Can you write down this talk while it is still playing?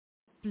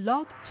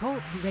Blog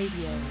Talk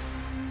Radio.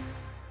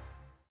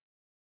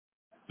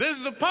 This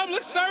is a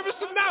public service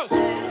announcement.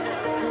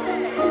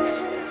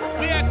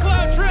 We at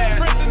Club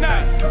Trend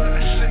tonight.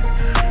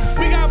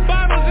 We got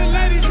bottles and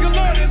ladies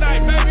galore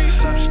tonight, baby.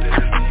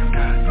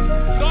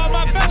 So all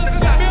my fellas in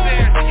the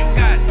building, you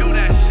gotta do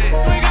that shit.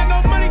 You ain't got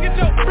no money, get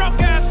your broke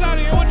ass out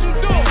of here. What you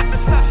doing?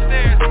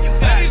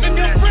 Ladies and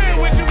your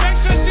friend with you, make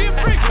sure she a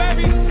freak,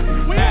 baby.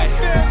 We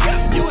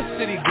upstairs. You a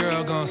city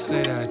girl, gon'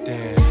 say that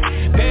then.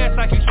 Dance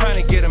like you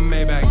tryna get a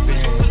Maybach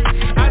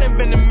Benz. I done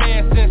been the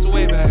man since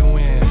way back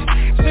when.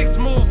 Six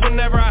move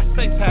whenever I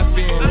say tap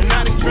in. And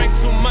I done drink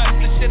too much,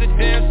 this shit a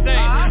damn shame.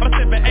 I'm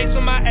sipping ace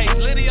with my ace,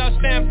 Liddy off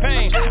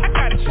champagne. I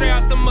got it straight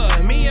out the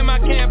mud, me and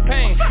my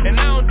campaign. And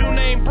I don't do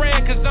name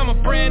brand, cause I'm a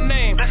brand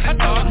name. I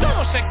told her,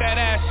 don't shake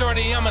that ass,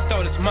 shorty, I'ma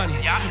throw this money.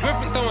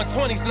 Griffin throwing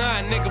 20s,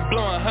 now a nigga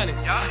blowing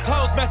hundreds.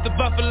 Toes best of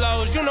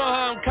buffaloes, you know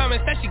how I'm coming.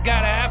 Said she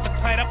got an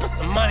appetite, I put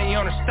some money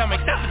on her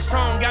stomach. That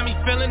Patron got me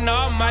feeling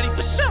almighty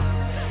for sure.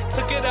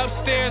 Took it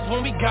upstairs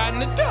when we got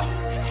in the door.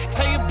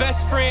 Tell your best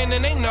friend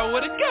and they know where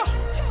to go.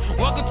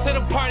 Welcome to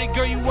the party,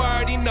 girl, you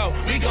already know.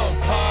 We gon'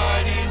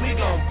 party, we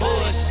gon'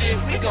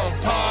 bullshit. We gon'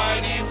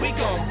 party, we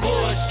gon'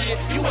 bullshit.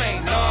 You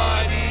ain't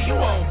naughty, you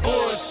won't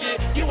bullshit.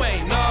 You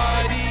ain't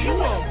naughty, you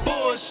won't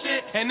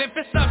bullshit. And if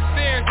it's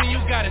upstairs, then you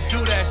gotta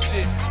do that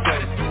shit.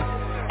 Gotta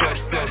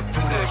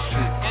do that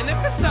shit. And if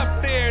it's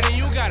up there, then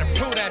you gotta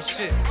prove that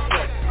shit.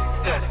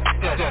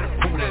 Gotta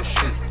prove that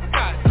shit.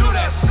 Gotta do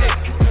that shit.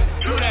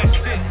 Do that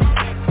shit.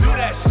 Do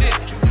that shit.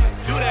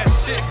 Do that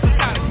shit.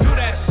 Gotta do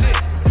that shit.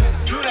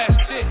 Do that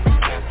shit.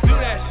 Do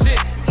that shit.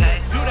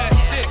 Do that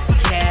shit.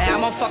 Yeah,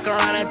 I'ma fuck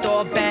around and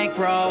throw a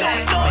bankroll.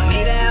 I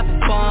need to have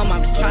some fun,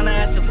 I'm just tryna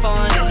have some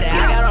fun. They say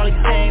I got all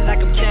these things like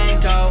I'm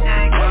Django.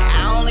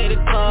 I don't need a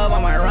club, I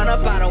might run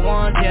up out of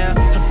one, yeah.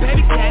 So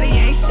baby daddy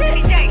ain't shit.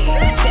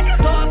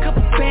 Throw a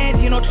couple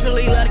bands, you know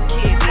truly love the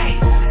kids.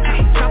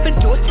 Drop and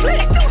do a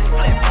split.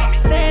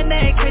 Saying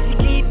that ain't crazy,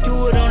 can you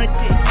do it on a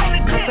dick?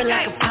 I feel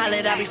like a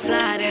pilot, I be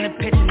flying in a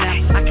picture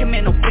now. I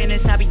commit no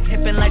business, I be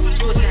tipping like a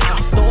switcher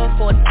out. Store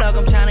for a thug,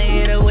 I'm tryna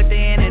hit her with the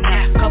in and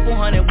out. Couple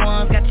hundred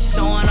ones, got you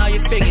showing all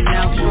your figures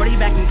now. Shorty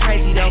backing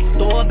crazy though,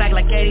 throw her back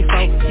like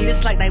 84. See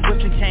this like they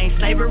whipping chain,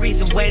 slavery's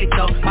the way to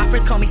go. My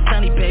friends call me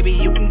Sonny, baby,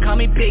 you can call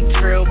me Big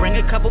Trill. Bring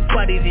a couple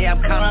buddies, yeah,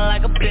 I'm kinda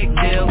like a big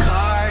deal.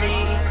 Cardi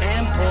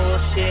and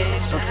bullshit,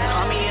 don't you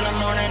call me in the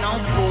morning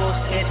on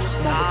bullshit.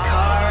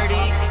 Cardi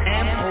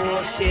and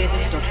bullshit,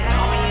 don't you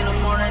call me in the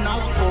morning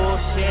on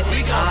bullshit.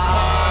 We gon'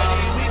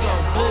 party, we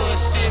gon'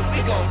 bullshit. We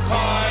gon'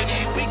 party,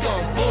 we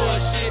gon'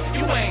 bullshit.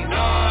 You ain't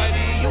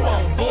naughty, you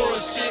won't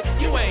bullshit.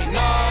 You ain't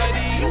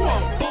naughty, you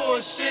won't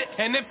bullshit.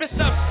 And if it's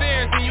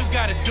upstairs, then you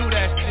gotta do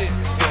that shit.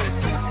 Gotta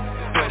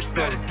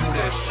do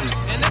that shit.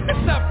 And if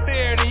it's up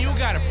there, then you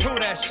gotta prove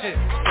that shit.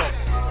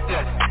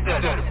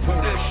 Gotta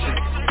prove that shit.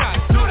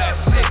 Gotta do that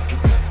shit.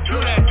 Do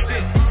that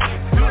shit.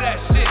 Do that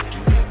shit.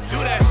 Do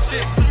that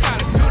shit.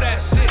 Gotta do that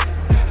shit.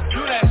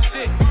 Do that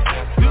shit.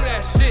 Do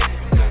that shit.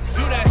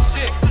 Do that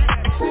shit.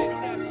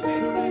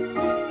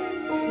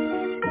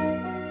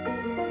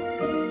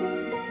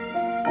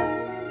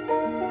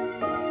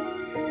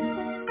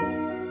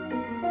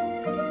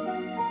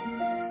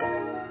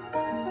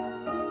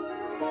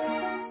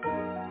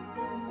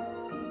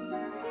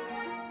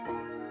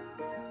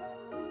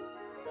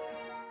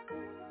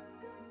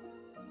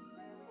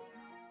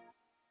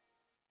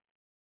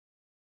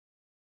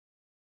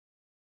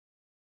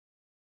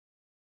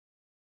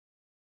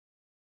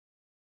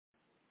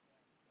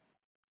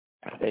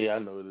 Hey, I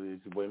know what it is.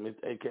 Your boy,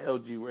 Mr.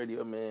 AKLG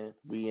Radio, man.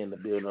 We in the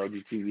building,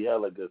 OG TV,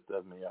 all that good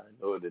stuff, man. Y'all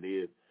know what it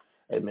is.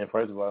 Hey, man,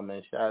 first of all,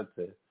 man, shout out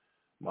to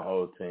my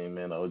whole team,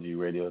 man, the OG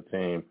Radio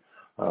team.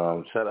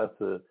 Shout out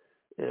to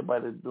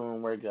everybody that's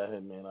doing work out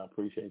here, man. I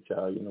appreciate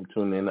y'all,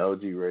 tuning in to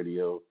OG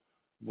Radio,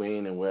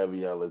 Win, and wherever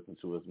y'all listen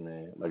to us,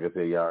 man. Like I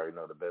said, y'all already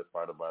know the best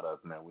part about us,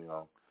 man. We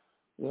on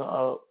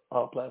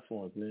all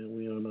platforms, man.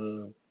 We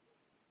on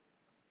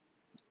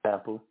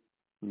Apple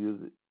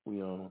Music.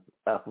 We on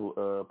Apple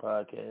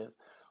Podcasts.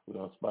 We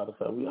on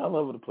Spotify. We all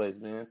over the place,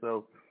 man.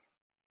 So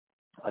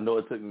I know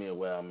it took me a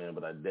while, man,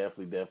 but I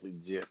definitely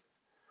just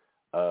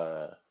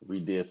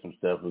redid some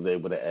stuff. Was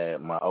able to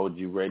add my OG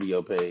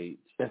Radio page,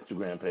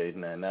 Instagram page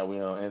now. Now we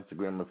on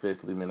Instagram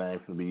officially, man. I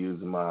ain't gonna be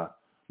using my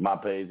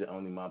page and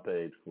only my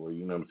page for,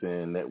 you know what I'm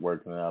saying,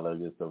 networking and all that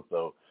good stuff.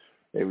 So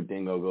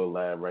everything gonna go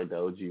live right to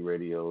OG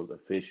Radio's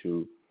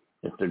official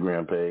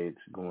Instagram page,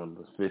 going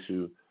to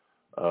official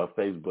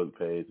Facebook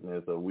page,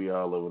 man. So we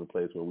all over the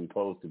place where we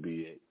supposed to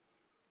be at.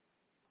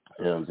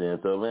 You know what I'm saying?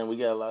 So, man, we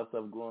got a lot of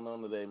stuff going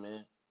on today,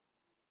 man.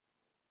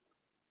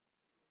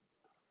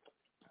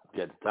 We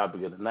got the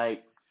topic of the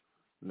night.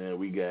 Man,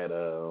 we got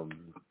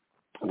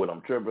what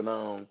I'm tripping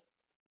on.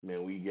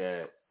 Man, we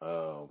got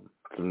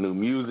some new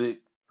music.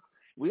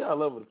 We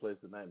all over the place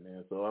tonight,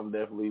 man. So I'm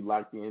definitely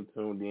locked in,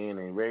 tuned in,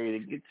 and ready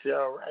to get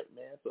y'all right,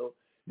 man. So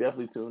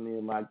definitely tune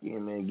in, lock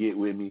in, man. Get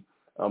with me.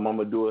 I'm going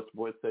to do a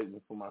sports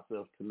segment for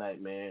myself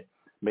tonight, man.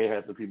 May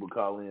have some people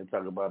call in and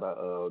talk about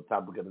our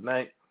topic of the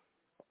night.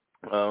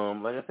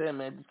 Like I said,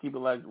 man, just keep it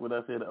like what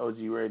I said, the OG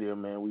Radio,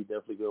 man. We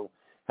definitely go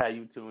have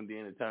you tuned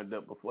in and turned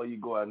up before you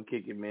go out and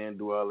kick it, man.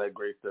 Do all that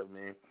great stuff,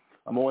 man.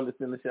 I'm going to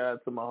send a shout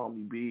out to my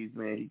homie Bees,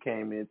 man. He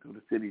came in through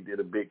the city, did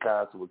a big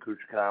concert with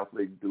Crucial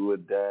Conflict, Do or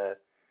Die,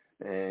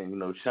 and,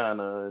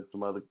 Shauna and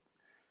some other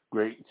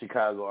great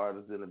Chicago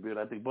artists in the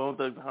building. I think Bone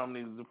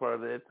Thugs-n-Harmony was a part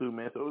of that too,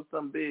 man. So it was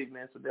something big,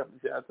 man. So definitely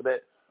shout out to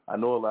that. I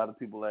know a lot of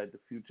people at the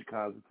Future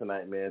concert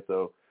tonight, man.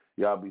 So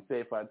y'all be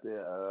safe out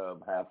there.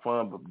 Have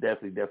fun, but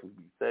definitely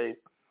be safe.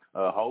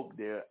 I hope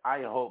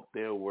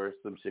there were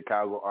some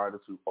Chicago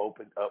artists who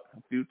opened up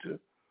for Future.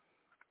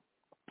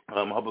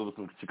 I hope it was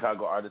some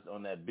Chicago artists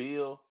on that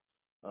bill.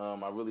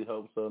 I really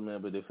hope so,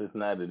 man. But if it's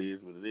not, it is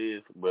what it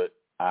is. But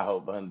I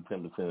hope 110%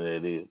 that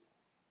it is.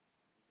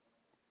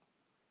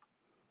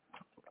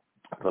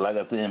 So like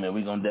I said, man,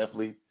 we're going to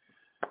definitely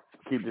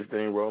keep this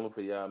thing rolling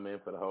for y'all, man,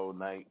 for the whole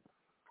night.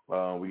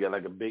 We got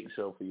like a big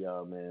show for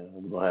y'all, man.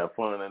 We're going to have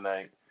fun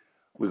tonight.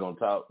 We're going to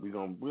talk. We're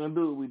gonna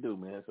do what we do,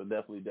 man. So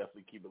definitely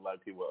keep it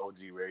locked here with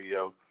OG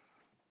Radio.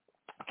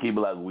 Keep it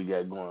like what we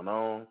got going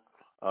on.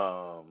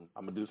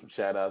 I'm going to do some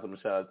shout-outs. I'm going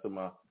to shout out to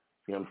my,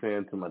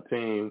 to my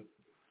team,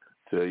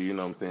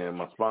 to,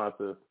 my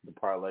sponsor, The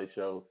Parlay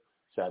Show.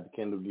 Shout out to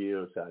Kendall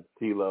Gill. Shout out to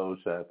T-Lo.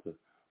 Shout out to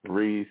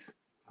Reese,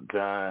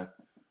 John,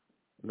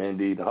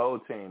 Mandy, the whole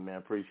team, man.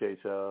 Appreciate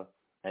y'all.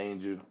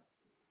 Angel.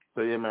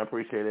 So, yeah, man,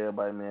 appreciate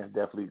everybody, man.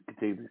 Definitely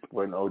continue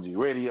supporting OG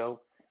Radio.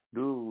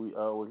 Do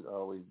what we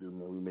always do,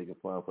 man. We make it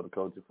fun for the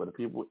culture, for the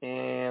people,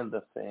 and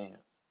the fans.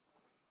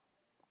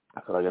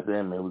 So, like I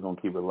said, man, we're going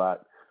to keep it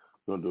locked.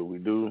 We're going to do what we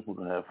do. We're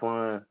going to have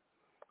fun.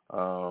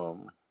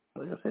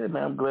 Like I said,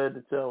 man, I'm glad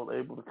that y'all were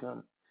able to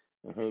come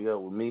and hang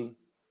out with me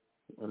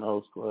and the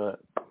whole squad.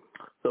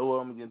 So,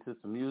 I'm going to get into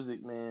some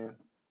music, man.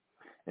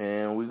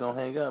 And we're going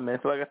to hang out, man.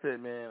 So, like I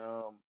said, man,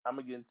 I'm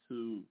going to get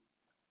into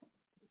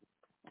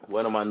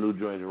one of my new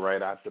joints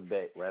right out the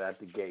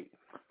gate.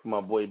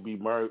 My boy B.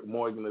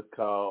 Morgan is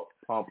called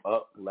Pump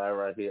Up, live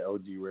right here,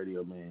 OG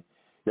Radio, man.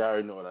 Y'all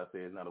already know what I say.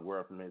 It's not a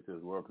word from it, it's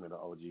a word from the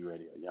OG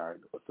Radio. Y'all already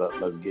know what's up.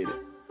 Let's get it.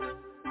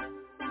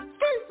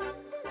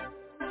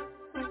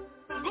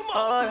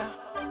 Oh, yeah.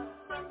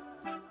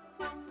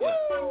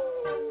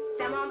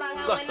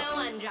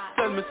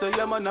 Tell me say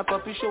your man a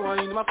papi show her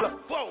in my club.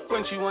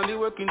 When she want the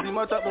work in the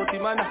matter about the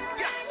man.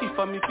 If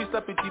I'm if it's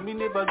a pity me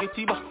never get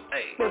it back.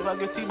 Never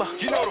get it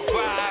back. You know the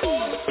vibe.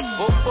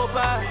 Bump up,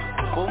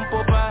 bump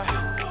up,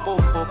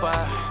 bump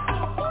up.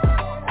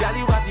 Girl,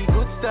 you got the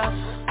good stuff.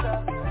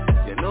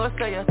 You know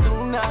say you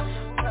too now.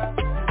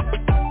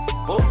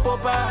 Bump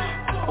up,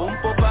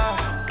 bump up,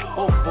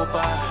 bump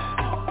up.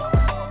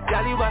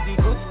 Girl, you got the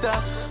good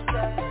stuff.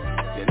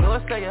 You know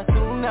say you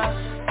too now.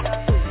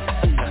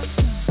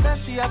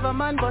 She have a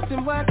man but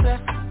him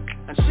worthless.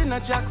 And she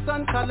not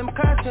Jackson, call him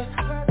Curtis.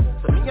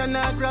 So me and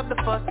I grab the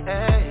first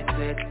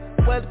exit.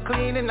 Well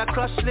clean in a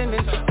crushed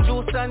linen,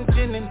 juice and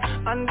ginin.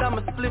 Under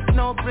my split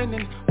no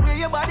grinning. Where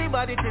your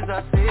body tis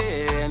a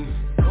sin.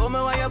 Show me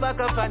why you back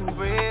up and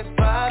break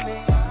for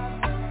me.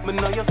 But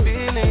know you're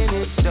feeling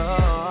it,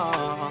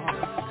 dog.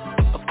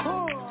 Of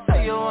course.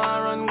 Say you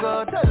want run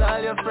go, tell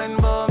all your friend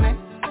about me.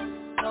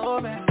 Oh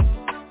man.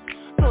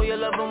 Know you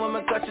love when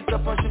me catch it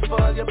up and she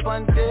fall your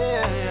panty,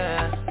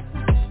 yeah.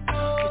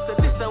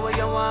 This the way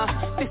you want,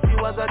 this you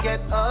was a get,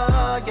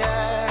 oh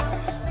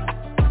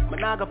yeah. But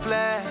now go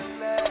play.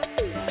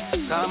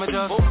 Come and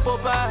just bump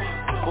up,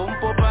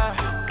 bump up,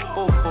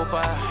 bump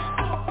up.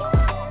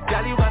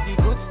 Girl, you got the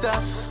good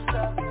stuff.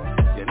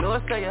 You know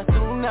say you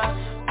too now.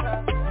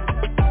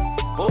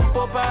 Bump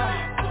up,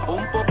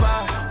 bump up,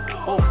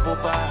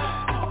 bump up.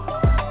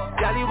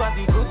 Girl, you got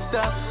the good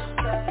stuff.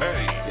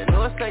 Hey, you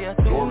know say you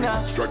too now.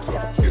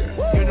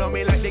 You know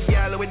me like the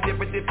girl with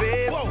different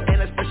face,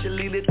 and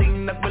especially the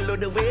thing that's below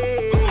the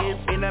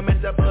waist. In a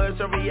metaverse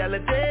or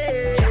reality,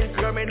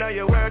 girl, me know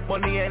you work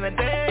money and a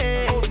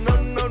day. Oh no,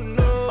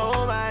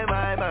 oh my.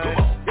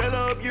 Girl, I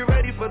hope you're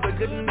ready for the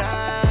good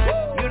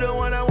night. You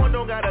don't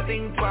don't gotta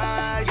think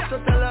twice. So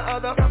tell the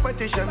other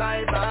competition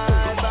bye.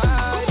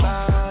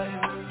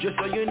 Just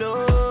so you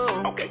know,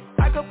 okay,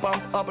 I can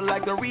pump up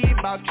like a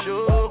Reebok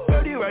shoe.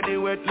 Ready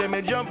wet, let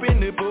me jump in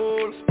the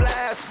pool.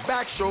 Splash,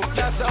 backstroke,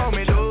 that's how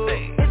me do.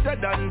 It's a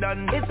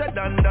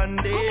done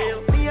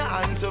deal. Me a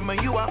answer me,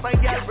 you are my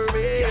girl for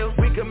real.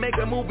 We can make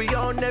a movie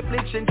on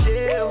Netflix and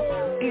chill.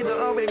 Either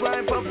or we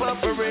grind pump up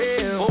for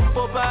real. Boom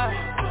popa,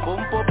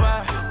 boom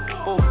popa,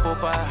 boom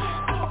popa.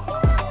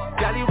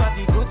 Girl, you got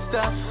the good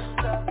stuff.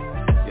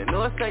 You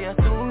know say you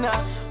too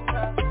now.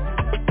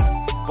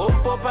 Boom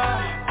popa,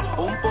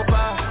 boom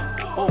popa,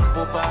 boom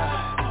popa.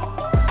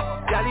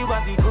 Girl, you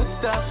got the good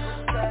stuff.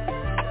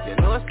 You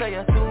know say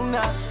you too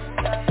now.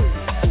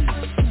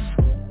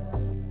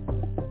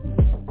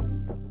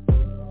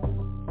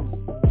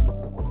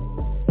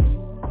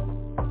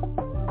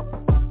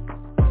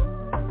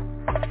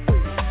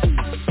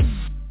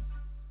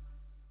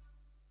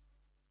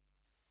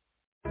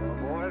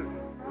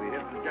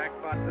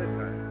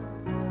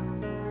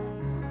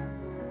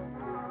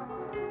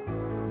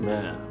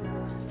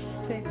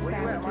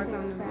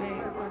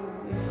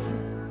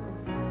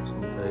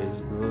 Some days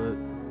good,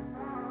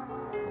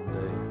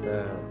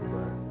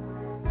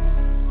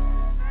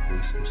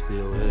 I'm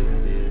still here, you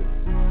did.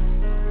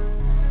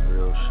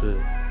 Real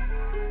shit.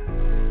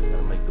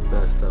 Gotta make the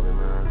best of it,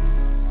 man.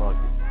 Fuck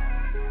it.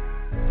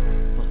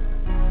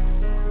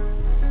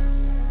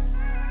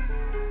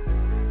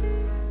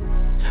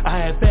 I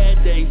had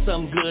bad days,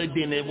 some good,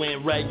 then it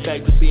went right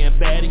back to being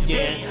bad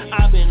again.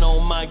 I've been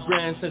on my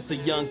grind since a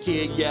young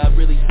kid, yeah, I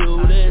really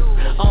do this.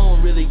 I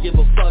don't really give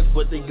a fuck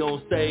what they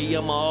gon' say,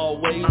 I'ma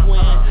always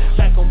win.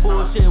 Back on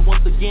bullshit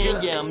once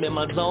again, yeah, I'm in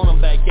my zone, I'm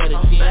back at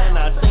it again.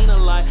 I seen a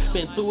lot,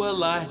 been through a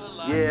lot,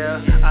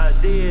 yeah, I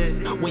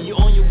did. When you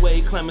on your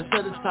way, climbing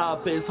to the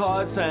top, it's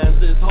hard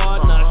times, it's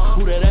hard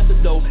knocks. Who that at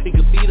the door, it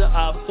could be the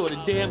ops or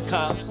the damn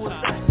cops.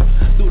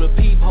 Through the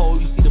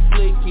peephole, you see the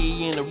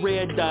flicky and the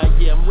red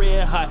dot, yeah, I'm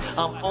red hot.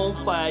 I'm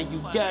on fire,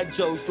 you got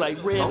jokes like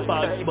Red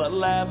Fox, but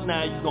laugh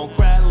now, you gon'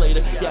 cry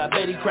later. Yeah, I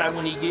bet he cry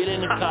when he get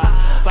in the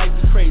car. Life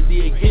is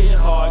crazy, it get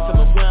hard,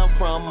 coming where I'm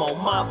from on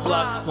my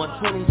block.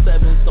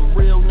 127, some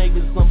real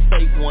niggas, some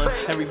fake ones.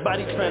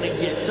 Everybody trying to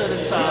get to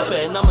the top,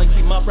 and I'ma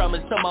keep my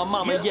promise to my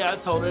mama. Yeah, I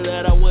told her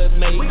that I would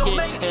make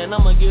it, and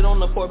I'ma get on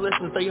the Forbes list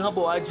and stay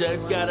humble. I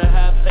just gotta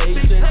have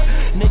patience.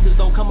 Niggas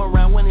don't come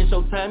around when it's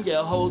your time,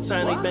 yeah, whole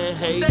time they been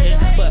hating.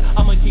 But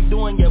I'ma keep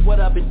doing, yeah, what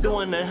I've been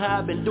doing and how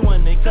I've been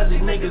doing it. Cause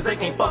these niggas, they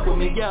can't fuck with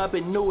me, yeah, I've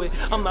been new it.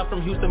 I'm not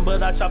from Houston,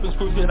 but I chop and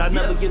screw shit. I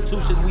never get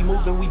too shit, we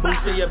moving, we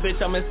boosting. Yeah,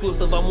 bitch, I'm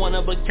exclusive, I'm one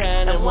of a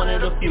kind and one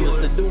of the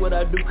fewest to do what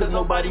I do, cause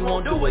nobody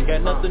won't do it.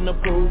 Got nothing to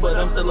prove, but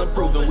I'm still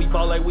improving. We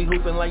fall like we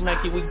hooping like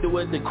Nike, we do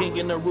it. The king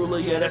and the ruler,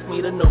 yeah, that's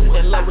me, the new one.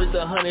 In love with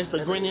the hunters,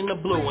 the green and the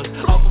blue ones.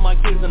 Off of my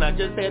kids and I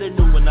just had a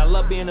new one. I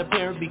love being a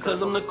parent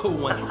because I'm the cool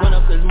one. Run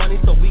up this money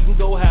so we can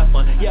go have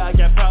fun. Yeah, I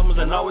got problems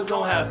and always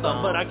gon' have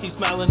some, but I keep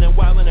smiling and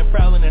wildin' and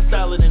prowling and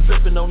styling and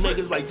dripping on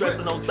niggas like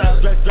dressing on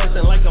salad.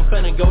 Dressing like I'm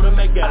finna go to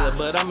Met Gala,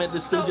 but I'm at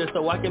the studio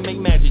so I can make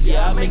magic.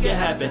 Yeah, I make it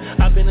happen.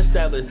 I've been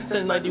established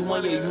since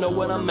 91, yeah, you know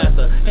what I'm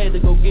after. Had to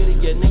go get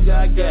it, yeah, nigga,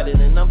 I got it.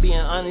 And I'm being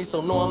honest,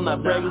 so no, I'm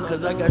not bragging,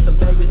 cause I got some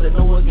baggage that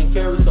no one can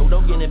carry, so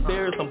don't get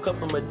embarrassed. I'm cut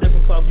from a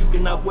different cloth, you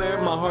cannot wear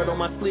it. My heart on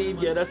my sleeve,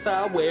 yeah, that's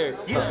how I wear it.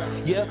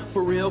 Yeah,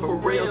 for real,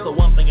 so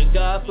I'm thanking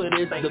God for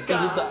this.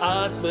 Defeated the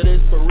odds for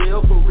this, for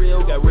real.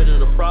 Got rid of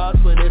the frauds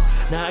for this.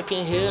 Now I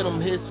can hear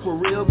them hits, for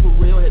real.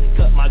 Had to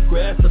cut my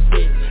grass a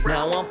bit.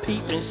 Now I'm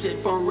peeping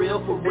shit, for real.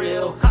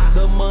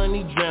 The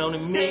money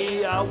drowning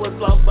me. I was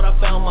lost, but I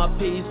found my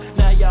peace.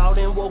 Now y'all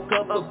done woke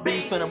up a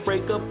beef, and I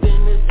break up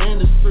in this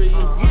industry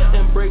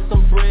and break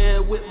some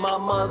bread with my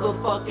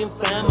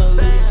motherfucking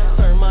family.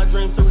 Turn my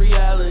dreams to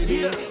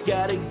reality.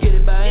 Gotta get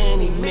it by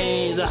any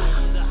means.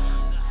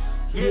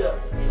 Real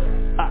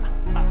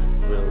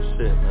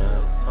shit,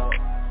 man.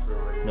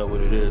 You know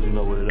what it is, you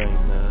know what it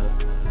ain't, man.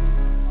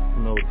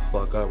 You know what the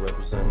fuck I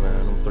represent,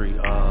 man. Them 3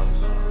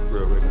 R's.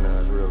 Real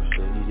recognized, real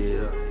shit. You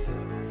did.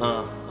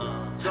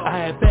 I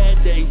had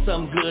bad days,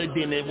 some good,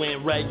 then it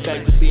went right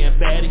back to being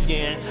bad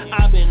again.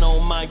 I've been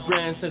on my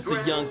grind since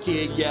a young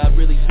kid, yeah, I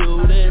really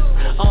do this.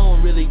 I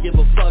don't really give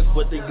a fuck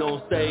what they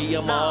gon' say,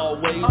 I'ma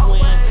always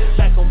win.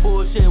 Back on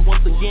bullshit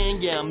once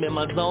again, yeah, I'm in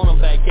my zone,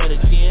 I'm back at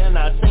it again.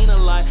 I seen a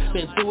lot,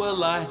 been through a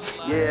lot,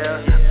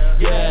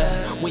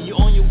 yeah. When you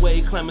on your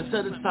way, climbing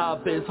to the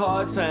top, it's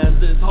hard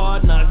times, it's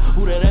hard knocks.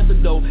 Who that at the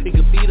door, it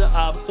could be the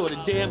ops or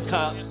the damn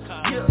cops.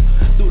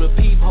 Through the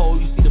peephole,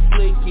 you see the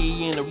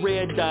flicky and the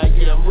red dot,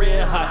 yeah, I'm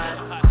red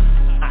hot.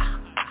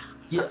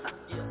 Yeah.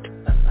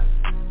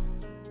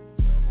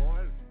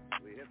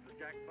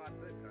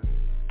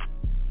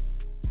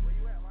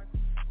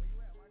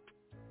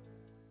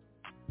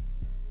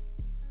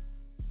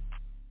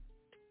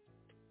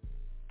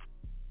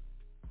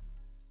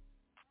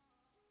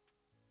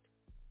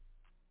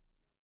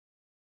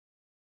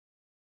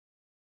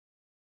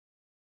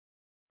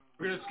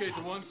 We're gonna skate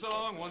to one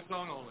song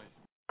only.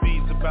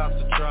 Beats about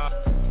to drop,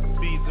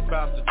 beats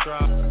about to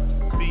drop,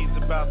 beats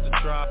about to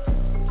drop,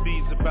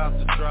 beats about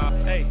to drop,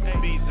 hey,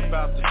 beats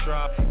about to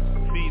drop,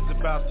 beats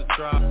about to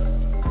drop,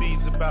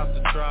 beats about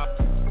to drop,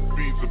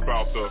 beats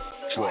about to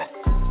drop.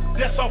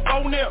 That's on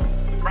phone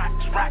them,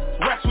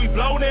 racks we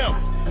blow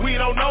them, we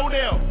don't know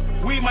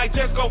them, we might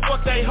just go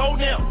fuck they hold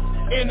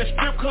them, in the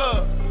strip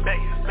club,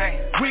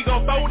 we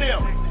gon' throw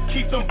them,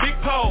 keep them big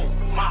poles,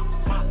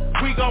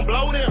 we gon'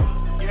 blow them.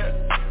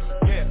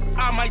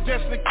 I might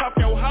just lick up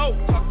your hoe.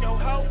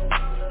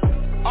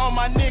 All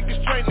my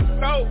niggas train to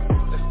go.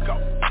 Let's go.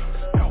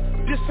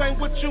 This ain't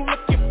what you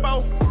looking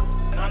for.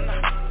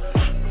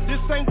 This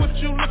ain't what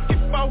you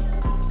looking for.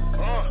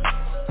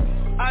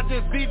 I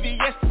just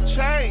VVS the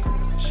chain.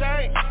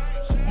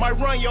 Might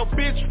run your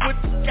bitch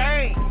with the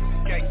gang.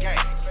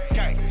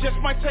 Just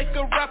might take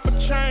a rapper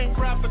chain.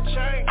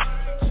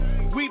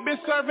 We been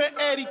serving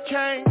Eddie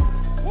Kane.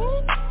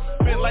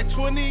 Spent like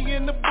 20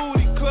 in the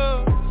booty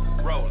club.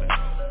 Rolling.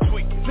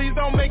 Please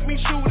don't make me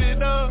shoot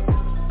it up.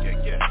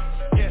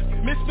 Yeah.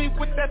 Miss me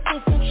with that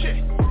foo-foo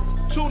shit.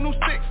 2 new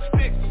sticks.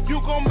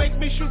 You gon' make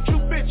me shoot you,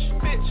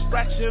 bitch.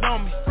 Ratchet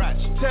on me.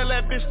 Tell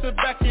that bitch to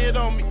back it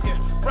on me.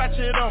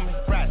 Ratchet on me.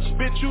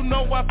 Bitch, you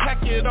know I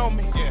pack it on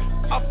me.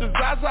 Off the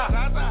Zaza.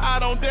 I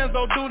don't dance,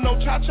 don't do no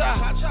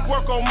cha-cha.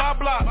 Work on my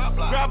block.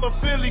 Grab a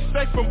Philly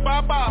steak from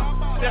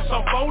Baba. That's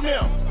on phone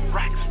now.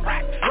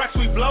 Racks,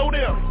 we blow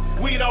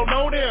them. We don't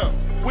know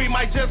them. We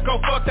might just go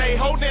fuck they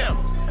hoe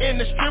them. In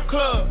the strip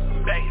club,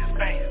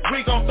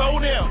 we gon' throw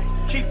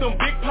them. Keep them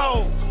big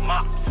poles.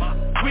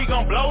 We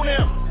gon' blow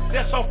them.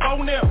 That's on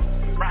phone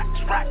them.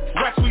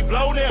 Racks, we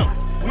blow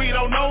them. We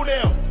don't know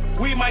them.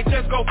 We might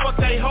just go fuck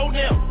they hoe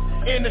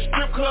them. In the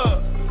strip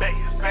club,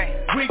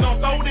 we gon'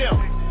 throw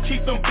them.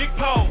 Keep them big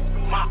poles.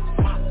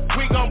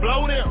 We gon'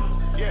 blow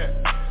them. Yeah.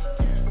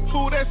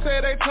 Who that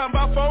say they talking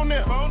about phone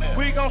them?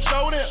 We gon'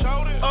 show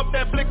them. Up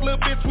that blick little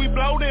bitch, we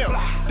blow them.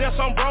 That's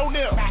on bro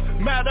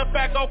them. Matter of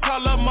fact, go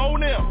call up Mo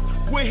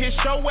them. Where his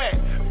show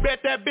at? Bet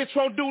that bitch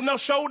won't do no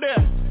show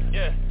there.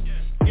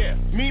 Yeah.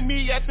 Meet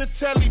me at the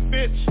telly,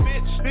 bitch.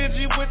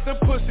 Stingy with the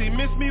pussy.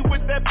 Miss me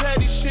with that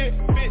petty shit,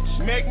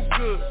 bitch. Megan's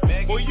good.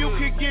 Or you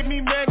could give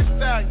me Megan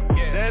style.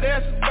 That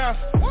ass is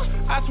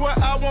bouncing. I swear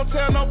I won't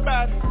tell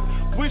nobody.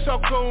 We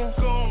so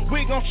cool,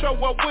 we gon' show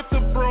up with the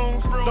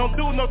brooms. Don't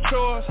do no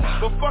chores,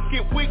 but fuck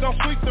it, we gon'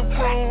 sweep the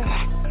room.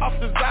 Off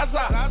the Zaza,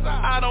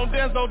 I don't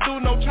dance, don't do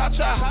no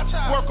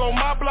cha-cha. Work on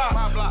my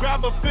block,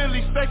 grab a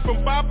Philly steak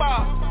from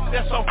Baba.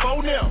 That's on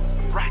phone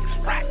them.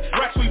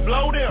 Racks, we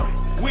blow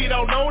them. We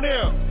don't know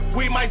them.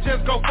 We might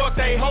just go fuck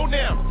they hoe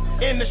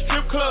them. In the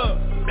strip club,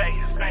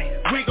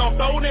 we gon'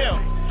 throw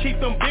them. Keep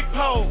them big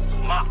poles.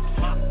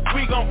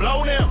 We gon'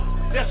 blow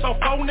them. That's on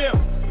phone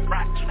them.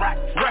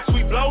 Racks,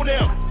 we blow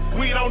them.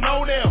 We don't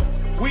know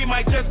them. We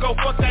might just go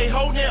fuck they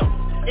hoe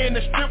them. In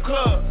the strip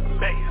club,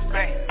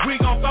 we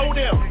gon' throw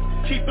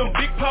them. Keep them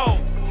big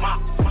poles.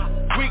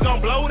 We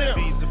gon' blow them.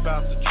 Bees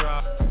about to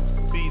drop.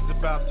 Bees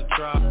about to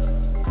drop.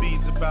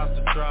 Bees about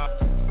to drop.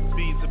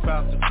 Bees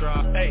about to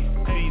drop. Hey,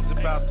 bees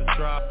about to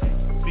drop.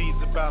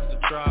 Bees about to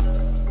drop.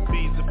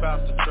 Bees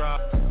about to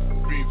drop.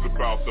 Bees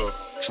about to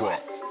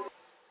drop.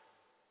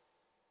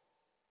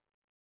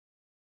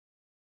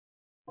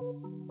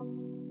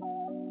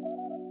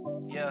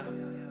 Yeah.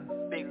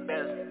 Big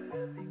Bezz.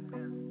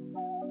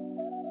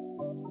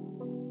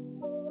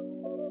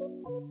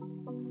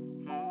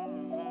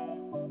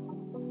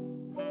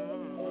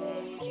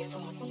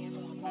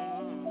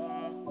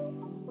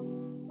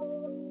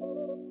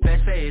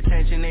 Best pay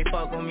attention, they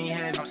fuck with me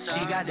heavy.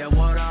 She got that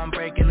water, I'm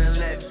breaking the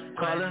levee.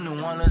 Call her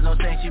New Orleans, don't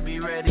think she be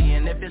ready.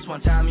 And if it's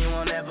one time, you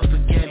won't ever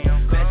forget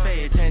me. Best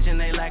pay attention,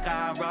 they like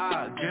how I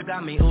rock. Drip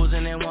got me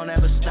oozing and won't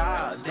ever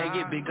stop. They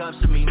get big ups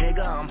to me,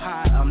 nigga, I'm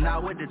hot. I'm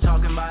not with the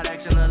talking about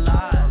action a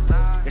lot.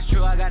 It's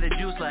true, I got a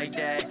juice like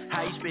that.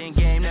 How you spin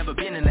game, never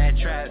been in that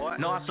trap.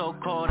 No, I'm so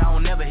cold, I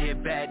won't never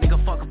hit back.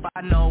 Nigga, fuck if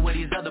I know where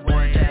these other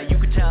boys at. You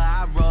can tell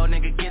how I roll,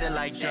 nigga, get it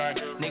like that.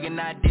 Nigga,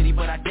 not Diddy,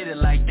 but I did it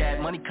like that.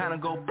 Money kinda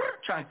go,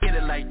 tryna get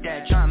it like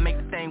that. Tryna make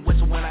the thing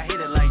whistle when I hit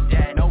it like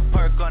that. No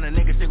perk on a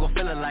nigga, still gon'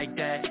 feel it like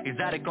that.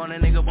 Exotic on a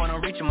nigga, wanna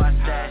reach in my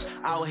stash.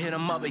 I will hit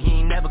him up, but he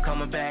ain't never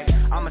coming back.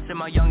 I'ma send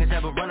my youngest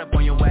ever run up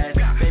on your ass.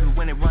 Baby,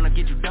 when it run up,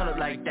 get you done up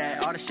like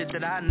that. All the shit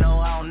that I know,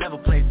 I don't never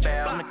play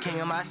fair. I'm the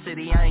king of my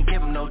city, I ain't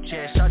give him no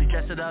chance. Shorty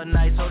dressed it up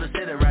nice, hold her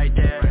sit it right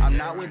there. I'm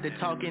not with the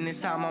talking, this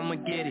time I'ma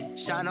get it.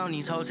 Shine on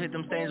these hoes, hit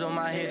them stains on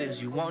my hitters.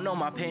 You won't know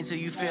my pain till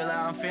you feel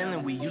how I'm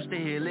feeling. We used to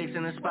hit licks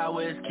in the spot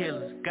where it's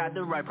killers. Got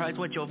the right price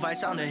with your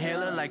vice on the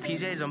healer. Like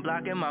PJs, I'm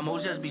blocking, my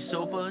moves just be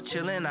super.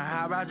 Chillin' a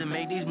high rise and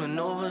make these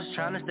maneuvers.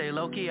 Tryna stay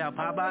low key, I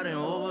pop out and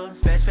over.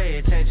 Best pay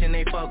attention,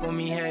 they fuck with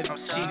me heavy.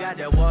 She got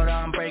that water,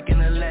 I'm breaking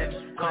the levee.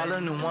 Call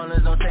her New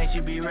Orleans, don't think she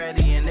be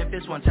ready. And if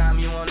it's one time,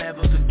 you won't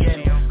ever forget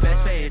me.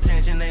 Best pay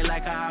attention, they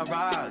like how I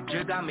rock.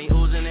 Drip got me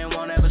oozing and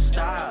won't ever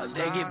stop.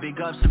 They get big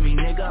ups to me,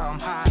 nigga, I'm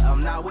hot.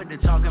 I'm not with the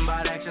talking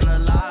about action a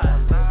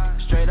lot.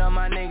 Straight up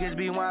my niggas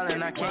be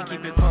wildin', I can't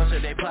keep it closer,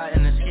 they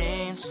plotting the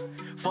schemes.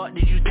 Fuck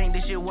did you think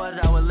this shit was?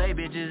 I would lay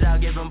bitches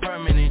out, give them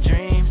permanent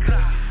dreams.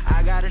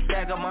 I gotta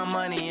stack up my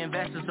money,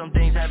 invest in some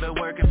things, have it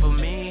working for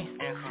me.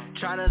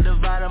 Tryna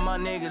divide up my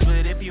niggas,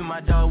 but if you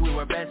my dog, we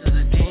work best as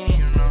a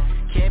team.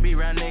 Can't be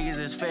around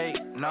niggas, it's fake,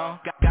 no.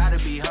 Gotta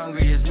be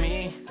hungry as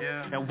me.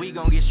 And we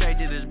gon' get straight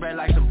to this bread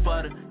like some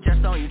butter.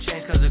 Just don't you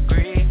change cause of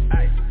greed.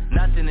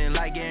 Nothing in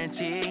life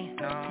guaranteed.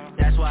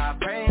 That's why I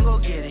pray and go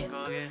get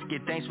it.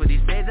 Get thanks for these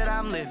days that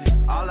I'm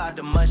living. All out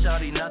the mud,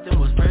 shawty, nothing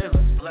was privileged.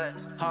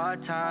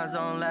 Hard times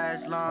don't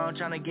last long.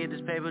 Tryna get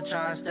this paper,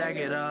 tryna stack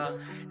it up.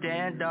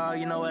 Damn dog,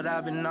 you know what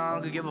I've been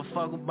on. Could give a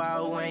fuck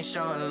about who ain't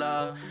showing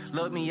love.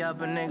 Look me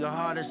up, a nigga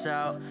hardest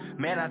out.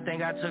 Man, I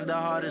think I took the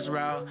hardest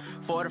route.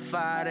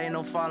 45, ain't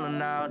no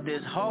falling out.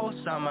 This whole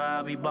summer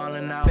I'll be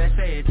ballin' out. Best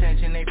pay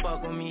attention, they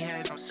fuck with me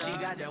heavy. She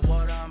got that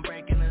water, I'm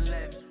breaking the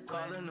levee.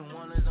 Call her New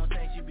Orleans, don't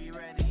think she be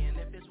ready. And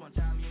if it's one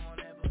time, you won't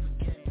ever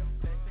forget me.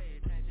 Best pay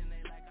attention,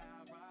 they like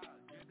how I rock.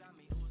 Drip got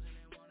me oozing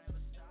and won't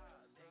ever stop.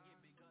 They get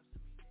big ups to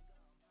me,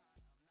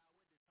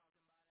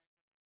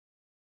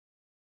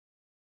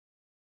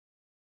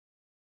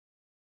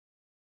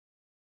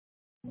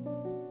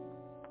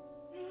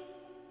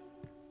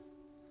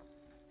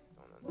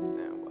 Don't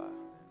understand why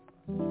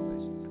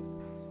relationships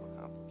are so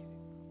complicated.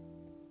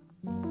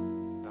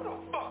 Who the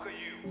fuck are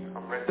you?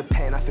 The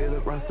pain, I feel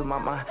it runs through my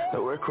mind.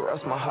 The word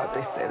corrupts my heart.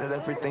 They say that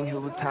everything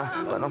heals with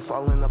time, but I'm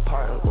falling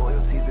apart and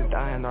loyalties are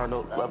dying. Our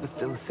love is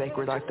still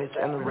sacred. Like that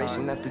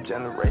generation after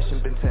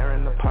generation been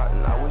tearing apart.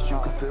 And I wish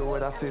can feel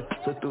what I feel.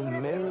 So through the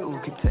mirror, ooh,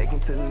 keep taking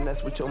to the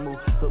next with your move.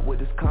 Look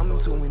what it's coming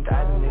to,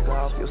 indict a nigga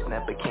off your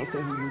snap, but can't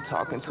say who you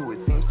talking to. It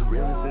seems the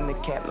real is in the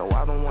cap, no,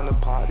 I don't wanna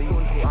party.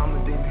 I'm a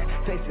demon,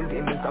 chasing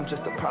demons, I'm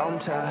just a problem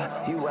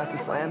child. You have to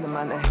slander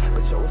my name,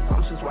 but your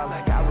assumptions wild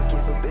like I would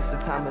give a bitch the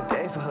time of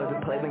day for her to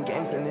play them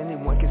games. And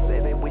anyone can say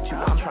they with you,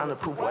 I'm trying to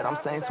prove what I'm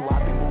saying, so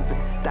I be moving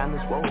down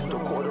this road, a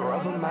quarter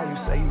of a mile. You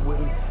say you with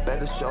me,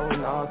 better show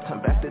and I'll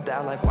turn back to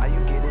dial. Like why you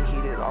getting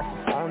heated off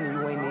the phone,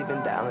 you ain't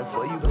even dialing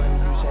for you, blame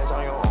you change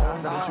on your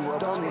own. But you up,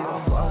 don't need no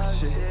fuck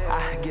shit.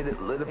 I get it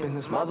lit up in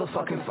this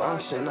motherfucking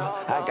function.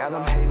 I got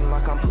them hating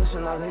like I'm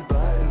pushing all they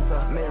buttons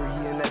up. Mary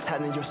and that's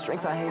hiding your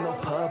strength, I ain't no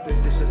puppet.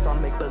 This just all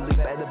make believe,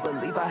 better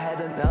believe I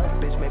had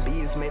enough, bitch. Maybe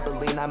it's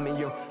Maybelline, I mean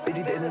your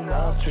bitty did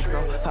enough tricks,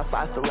 no. Top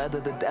 5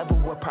 stiletto, the devil,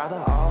 we're proud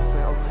of all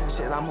sales.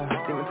 Shit, I'm on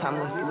demon time,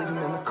 let's leave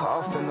him in the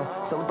coffin, no.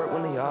 Celebrate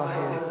when they all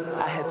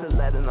here. I had to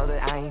let her know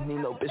that I ain't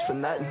need no bitch for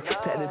nothing.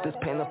 Tatted this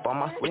pain up on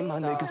my sleeve, my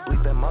niggas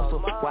bleed that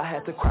muscle. Why I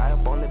had to cry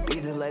up on the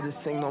beat and let it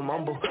sing, no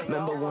mumble.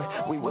 Remember when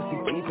we was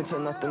deep into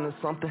nothing to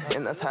something,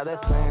 and that's how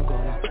that plan go.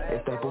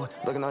 If that boy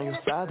looking on your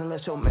side, then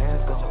let your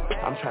man go.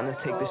 I'm trying to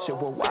take this shit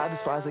worldwide as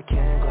far as it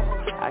can go.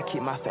 I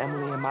keep my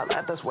family in my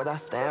life, that's what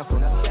I stand for.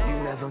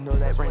 You never know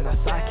that rain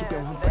outside, keep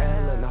your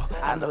umbrella, no.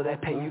 I know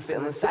that pain you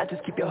feel inside,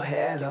 just keep your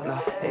head up, no.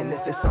 And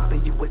if it's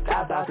something you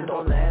without about, then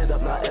don't let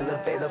up, no.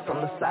 Elevator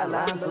from the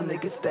sidelines, so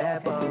niggas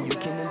stab up, and you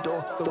can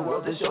endure. The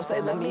world is yours,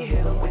 say let me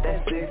hit them with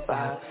that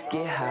 6-5.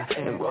 Get high,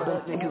 and roll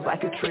them niggas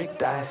like a trick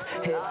dice.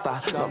 Hit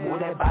 5, no move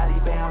that body,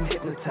 bam, I'm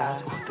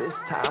hypnotized. This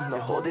time, no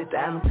hold it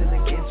down until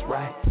it gets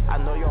right. I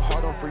know your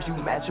heart on freeze, you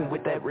matching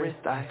with that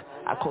wrist ice.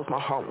 I close my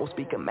heart, won't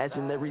speak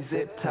imaginary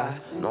zip ties.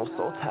 No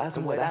soul ties,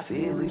 and what I see,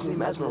 it leaves me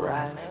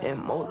mesmerized. And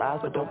more lies,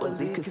 but don't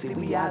believe, cause see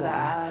we eye to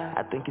eye.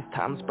 I think it's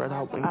time to spread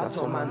our wings out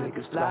so my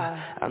niggas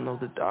fly. I know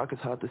the dark is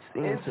hard to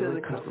see until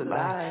it comes to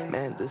light.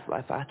 Man, this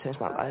life, I changed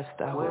my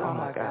lifestyle with all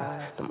my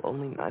guys. Them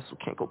only nights who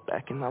can't go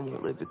back and I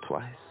won't live it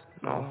twice,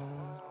 no.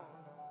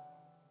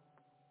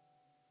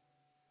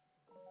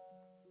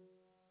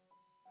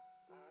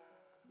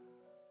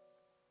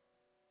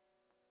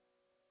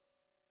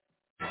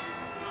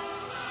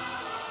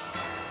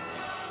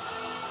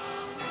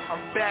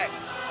 I'm back.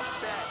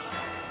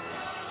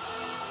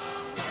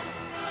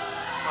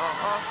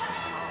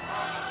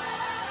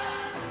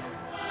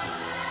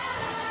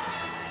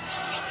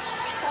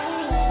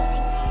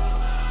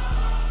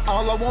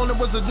 All I wanted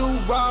was a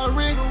new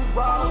Rari.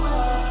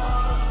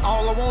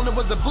 All I wanted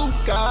was a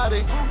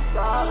Bugatti.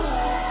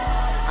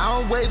 I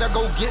don't wait, I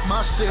go get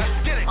my shit.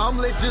 I'm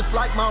lit just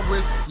like my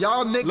wrist.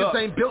 Y'all niggas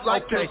ain't built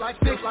like this.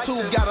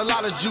 6'2", got a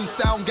lot of juice.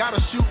 I don't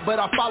gotta shoot, but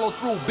I follow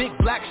through. Big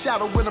black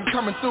shadow when I'm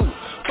coming through.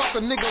 Fuck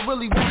a nigga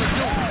really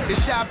wanna do.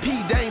 It's Shy P,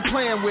 they ain't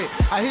playing with.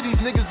 I hear these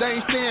niggas,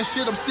 they ain't saying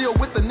shit. I'm still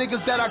with the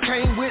niggas that I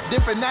came with.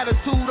 Different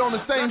attitude on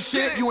the same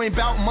shit. You ain't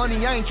bout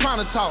money, I ain't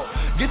tryna talk.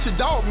 Get your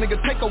dog, nigga,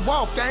 take a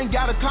walk. I ain't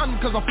got a condom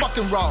cause I'm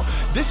fucking raw.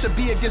 This should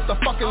be against the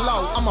fucking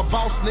law. I'm a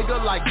boss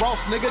nigga like Ross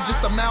nigga.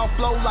 Just a mouth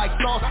flow like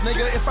sauce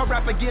nigga. If I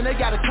rap again, they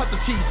gotta cut the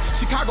cheese.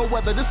 Chicago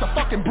weather, this a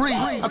fucking breeze.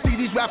 I see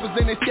these rappers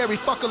and they scary,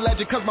 fuck a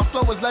legend, cause my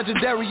flow is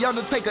legendary.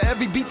 Undertaker,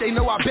 every beat they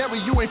know I bury.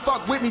 You ain't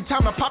fuck with me,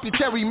 time to pop your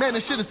cherry. Man,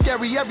 this shit is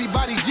scary,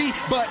 everybody G.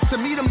 But to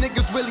me, them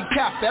niggas really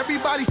cap.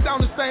 Everybody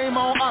sound the same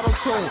on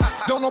auto-tune.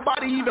 Don't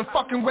nobody even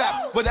fucking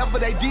rap. Whatever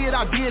they did,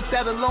 I did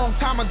that a long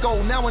time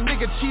ago. Now a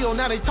nigga chill,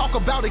 now they talk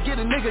about it, get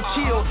a nigga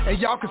chill. And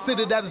y'all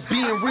consider that as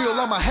being real,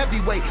 I'm a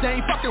heavyweight.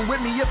 They ain't fucking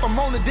with me, if I'm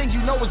on it, then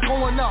you know it's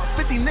going up.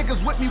 50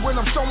 niggas with me when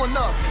I'm showing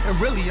up. And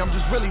really, I'm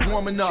just really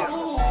warming up.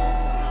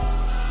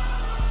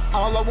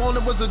 All I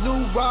wanted was a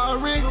new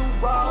Rari.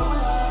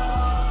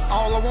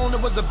 All I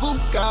wanted was a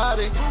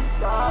Bugatti.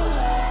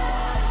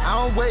 I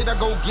don't wait, I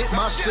go get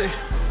my shit.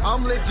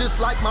 I'm lit just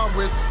like my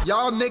wrist.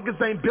 Y'all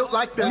niggas ain't built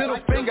like that. Middle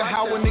finger,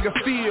 how a nigga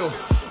feel.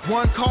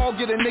 One call,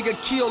 get a nigga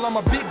killed. I'm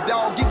a big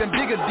dog, even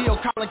bigger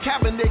deal. Colin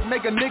Kaepernick,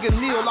 make a nigga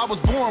kneel. I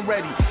was born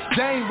ready,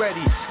 Jane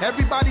ready.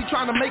 Everybody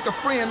trying to make a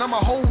friend. I'm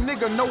a whole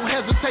nigga, no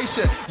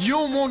hesitation.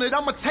 You don't want it,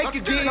 I'ma take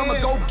it then. I'ma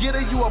go get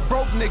it, you a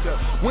broke nigga.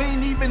 We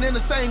ain't even in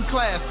the same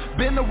class.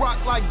 Been the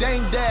rock like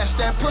Dame Dash,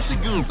 that pussy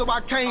good, so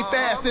I came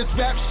fast. This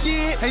rap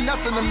shit ain't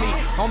nothing to me.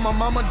 On my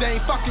mama, they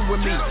ain't fucking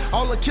with me.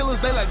 All the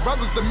killers, they like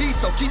brothers to me,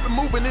 so keep it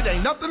moving, it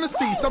ain't nothing to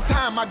see.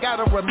 Sometime I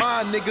gotta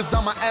remind niggas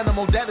I'm an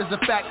animal, that is a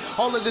fact.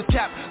 All of this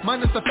cap,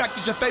 minus the fact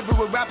that your favorite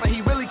rapper,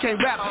 he really can't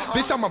rap.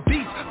 Bitch, I'm a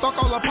beast, fuck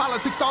all the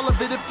politics, all of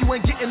it if you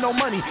ain't getting no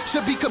money.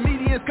 Should be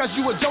comedians cause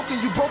you a joking,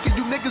 you broken,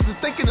 you niggas is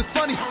thinking it's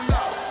funny.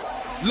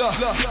 Look,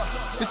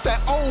 it's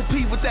that old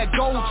P with that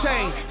gold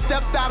chain.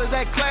 Stepped out of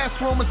that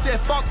classroom and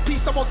said, fuck peace,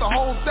 I want the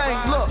whole thing.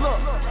 Look,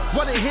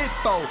 what it hit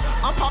though.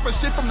 I'm popping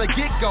shit from the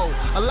get-go.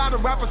 A lot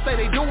of rappers say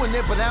they doing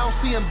it, but I don't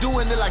see them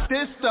doing it like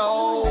this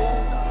though.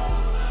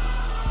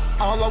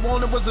 All I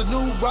wanted was a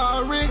new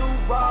Rari.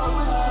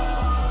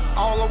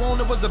 All I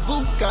wanted was a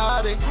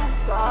Bugatti.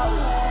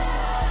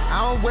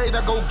 I don't wait,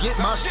 I go get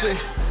my shit.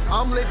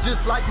 I'm lit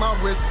just like my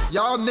wrist.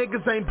 Y'all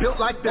niggas ain't built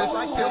like this.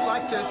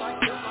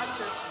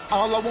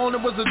 All I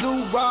wanted was a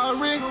new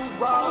Rari.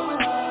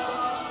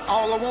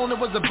 All I wanted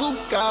was a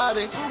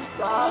Bugatti.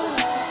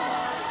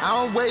 I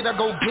don't wait, I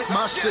go get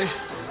my shit.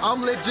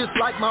 I'm lit just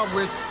like my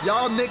wrist.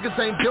 Y'all niggas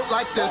ain't built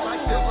like this.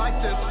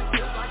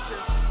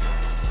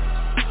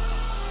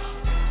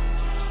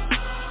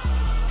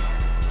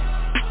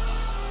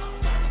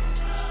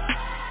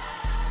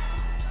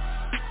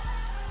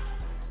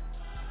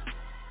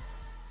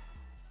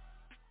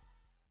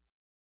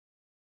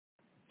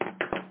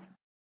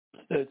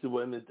 It's your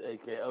boy, Mr.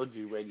 AK,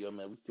 OG Radio,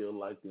 man. We still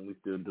like and we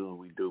still doing what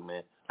we do,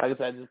 man. Like I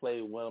said, I just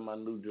played one of my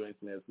new joints,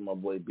 man, from my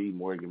boy B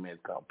Morgan, man.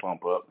 It's called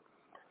Pump Up.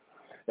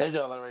 As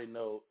y'all already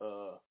know,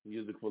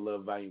 Music for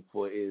Love Volume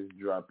 4 is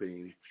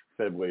dropping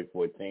February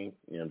 14th, you know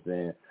what I'm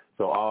saying?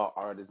 So all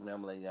artists, man,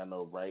 I'm letting y'all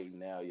know right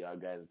now, y'all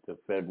got until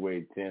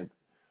February 10th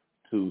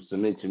to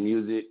submit your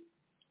music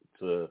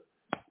to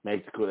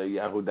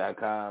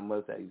Mexico@yahoo.com.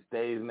 Must have your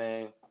stage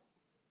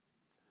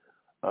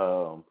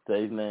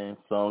name,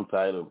 song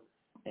title,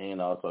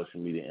 and all social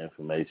media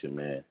information,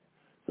 man.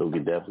 So we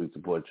can definitely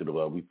support you the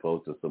way we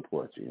supposed to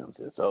support you, you know what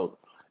I'm saying? So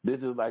this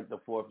is like the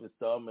fourth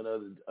installment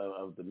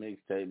of the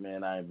mixtape,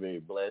 man. I am very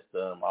blessed.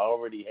 I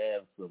already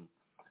have some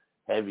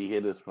heavy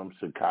hitters from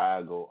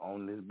Chicago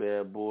on this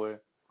bad boy.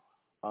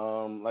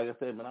 Like I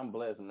said, man, I'm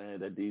blessed, man,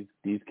 that these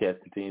cats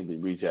continuously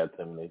reach out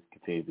to me. They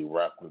continuously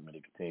rock with me. They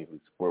continuously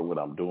support what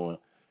I'm doing.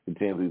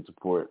 Continuously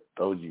support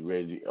OG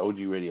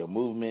Radio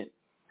movement.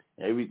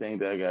 Everything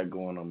that I got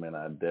going on, man,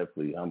 I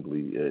definitely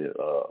humbly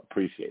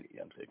appreciate it, you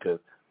know what I'm saying? Because,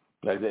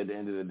 like I said, at the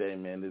end of the day,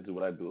 man, this is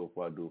what I do it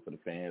for. I do it for the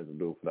fans. I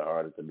do it for the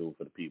artists. I do it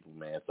for the people,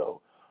 man.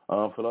 So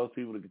for those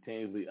people to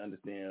continuously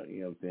understand,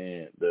 you know what I'm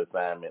saying, the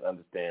assignment,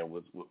 understand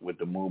what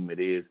the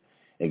movement is,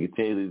 and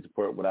continually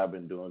support what I've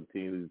been doing,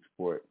 continually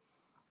support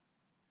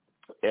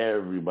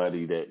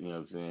everybody that, you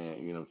know what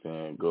I'm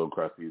saying, go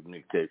across these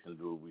mixtapes and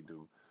do what we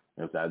do.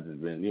 And so I've just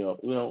been, you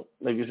know,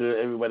 making sure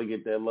everybody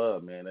get that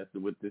love, man. That's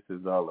what this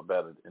is all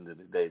about at the end of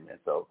the day, man.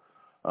 So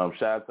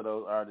shout out to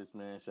those artists,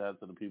 man. Shout out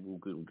to the people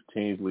who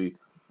continuously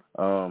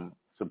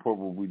support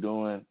what we're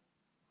doing,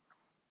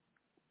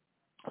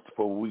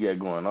 support what we got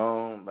going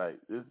on. Like,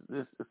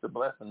 it's a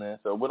blessing, man.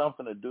 So what I'm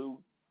going to do,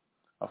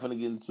 I'm going to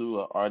get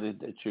into an artist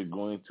that you're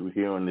going to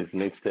hear on this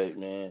mixtape,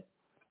 man.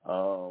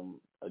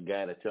 A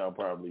guy that y'all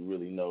probably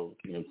really know,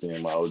 you know what I'm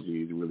saying, my OGs,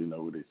 you really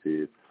know who this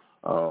is.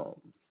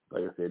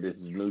 Like I said, this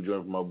is a new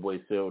joint from my boy,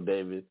 Phil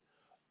Davis,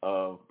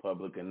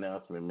 Public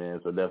Announcement, man.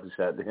 So definitely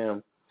shout out to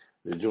him.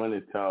 The joint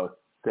is called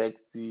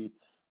Sexy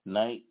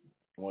Night.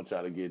 I want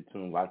y'all to get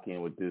tuned, lock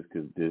in with this,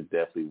 because this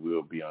definitely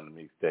will be on the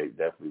mixtape.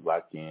 Definitely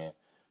lock in,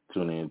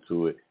 tune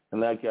into it.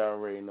 And like y'all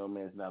already know,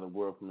 man, it's not a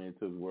world premiere. It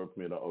took a world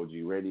premiere on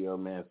OG Radio,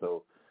 man.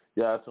 So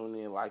y'all tune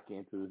in, lock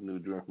into this new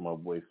joint from my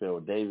boy, Phil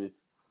Davis,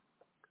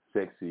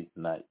 Sexy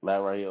Night.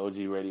 Live right here, OG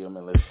Radio,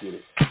 man. Let's get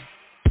it.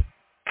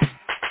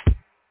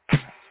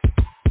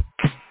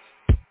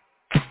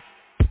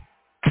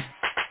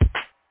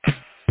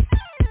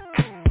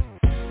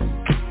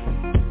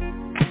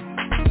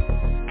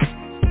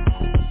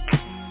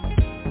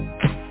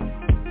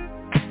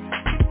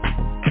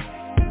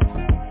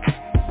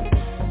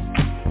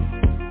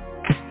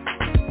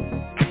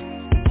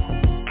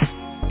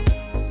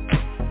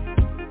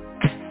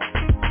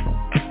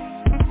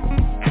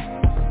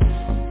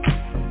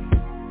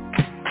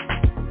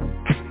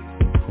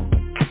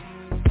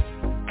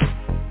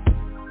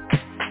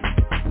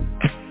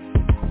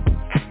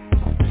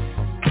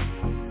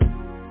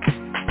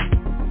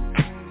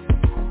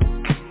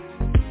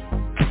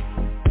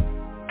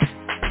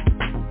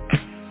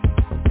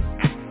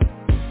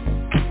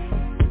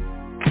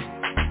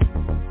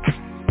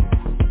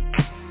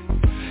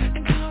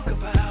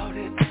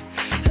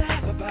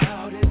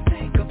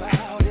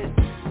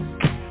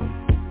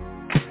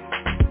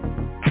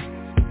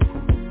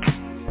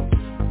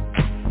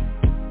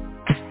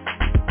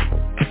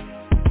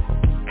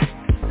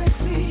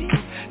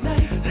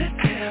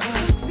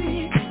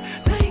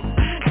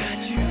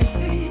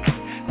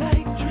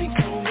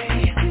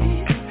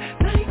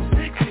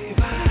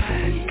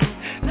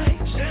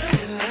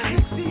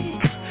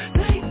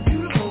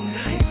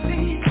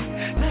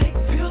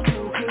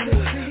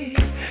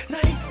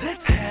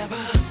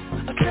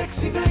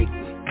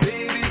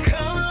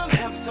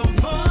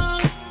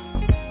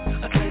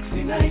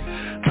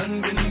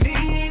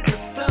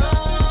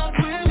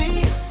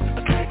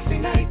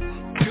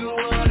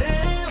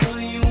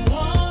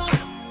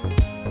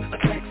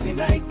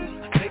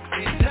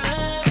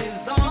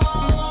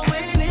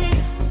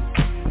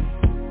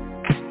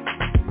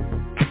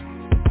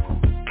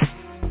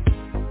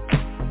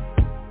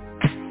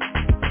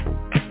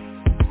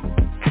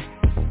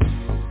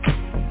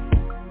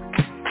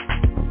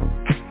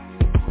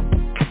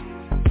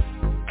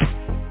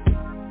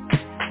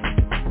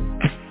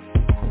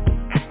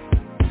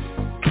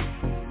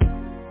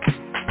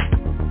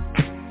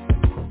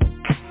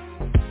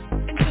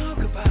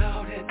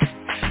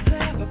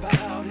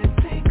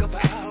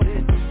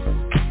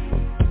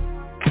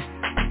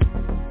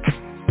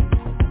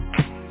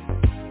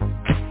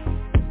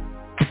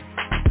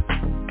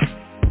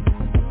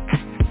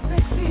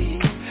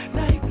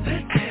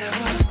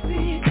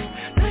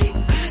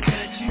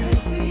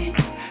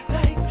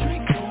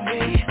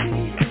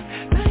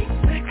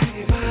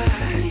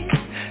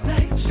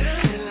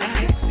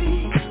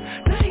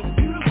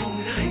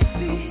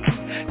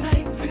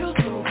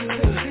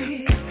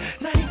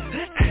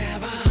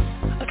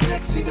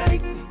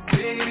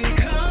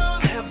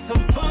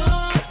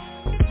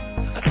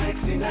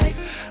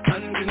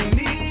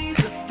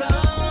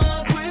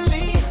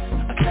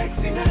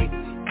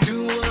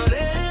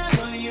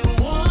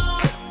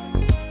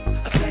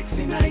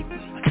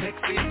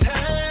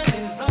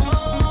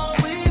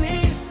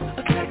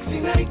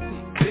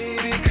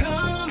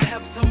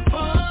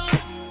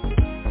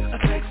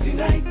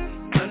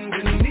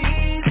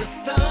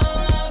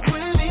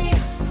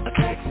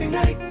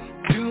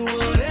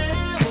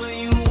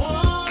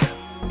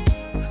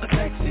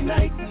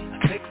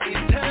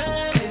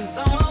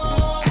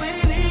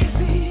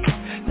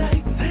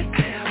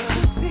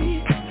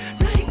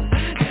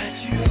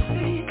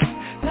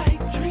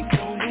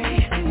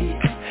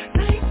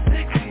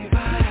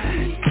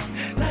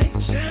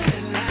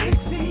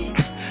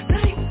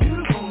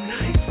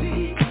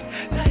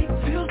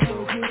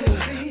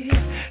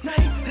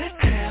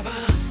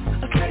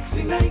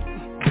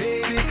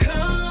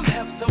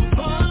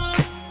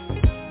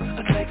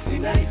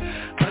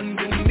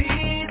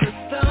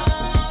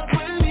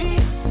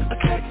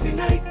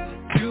 night.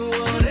 Do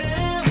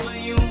whatever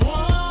you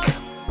want.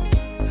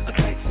 A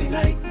sexy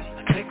night.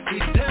 A sexy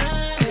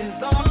time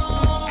is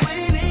all we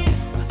need.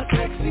 A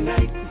sexy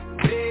night.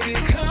 Baby,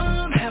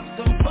 come have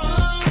some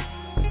fun.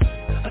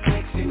 A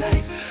sexy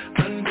night.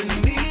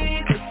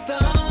 Underneath the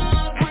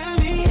stars with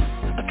me.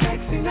 A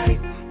sexy night.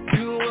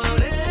 Do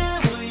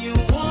whatever you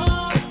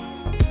want.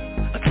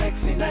 A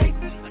sexy night.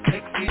 A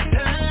sexy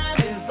time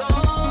is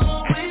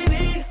all we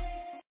need.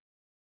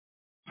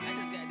 I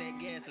just got that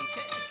gas and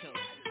technical.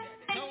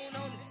 Tone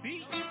on the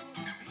beat.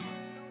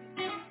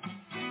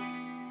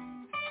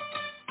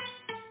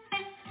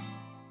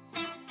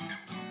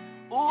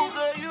 Ooh,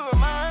 girl, you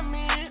remind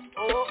me.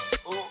 Oh,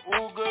 oh,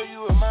 ooh, girl, you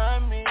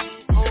remind me.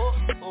 Oh,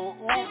 oh,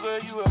 ooh, girl,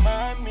 you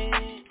remind me.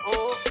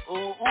 Oh, oh,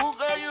 ooh,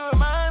 girl, you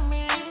remind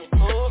me.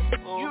 Oh,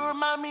 oh, you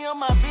remind me of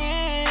my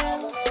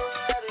Benz.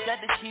 Got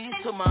the keys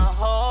to my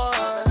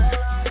heart.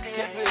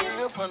 Kept it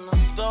real from the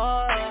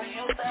start.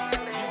 You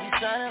be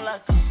shining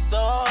like a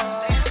star.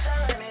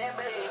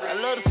 I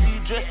love to see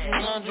you dressed in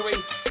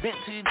lingerie, bent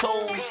to your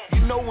toes.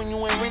 You know when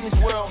you in this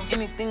world,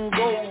 anything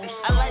goes.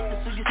 I like to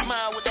see you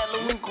smile with that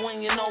little wrinkle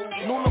in your nose.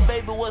 Knew my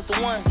baby was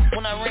the one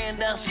when I ran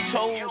down she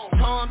chose.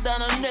 Tongue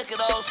down her neck, it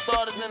all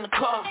started in the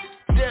car.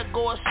 There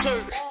go a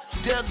shirt,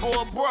 there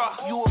go a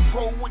bra. You a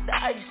pro with the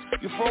ice,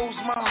 you froze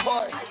my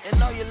heart.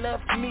 And all you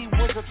left me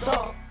was a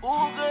thought.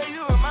 Ooh, girl,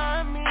 you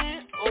remind me.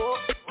 Oh,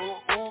 oh,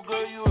 ooh,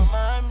 girl, you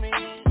remind me.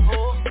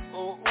 Oh,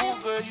 oh,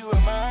 ooh, girl, you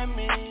remind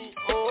me.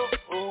 Oh,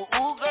 oh,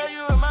 ooh, girl,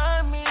 you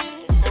remind me.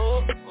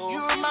 Oh, oh,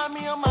 you remind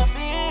me of my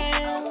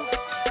Benz.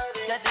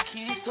 Got the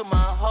keys to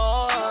my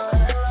heart.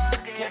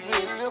 Kept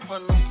it real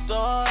from the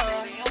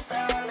start. You be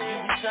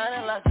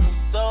shining like a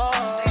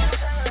star.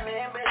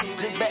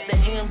 Just back the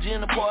AMG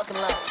in the parking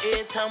lot.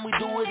 Every time we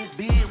do it, it's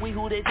big. We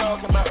who they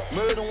talking about.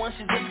 Murder one,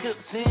 she just could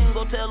sing.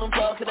 Go tell them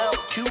talk it out.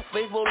 Cute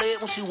faithful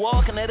leg when she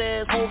walking, that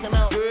ass walking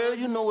out. Girl,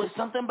 you know it's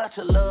something about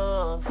your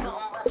love.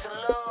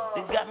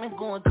 It got me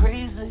going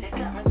crazy.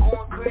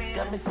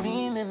 Got me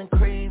fiending and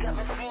crazy.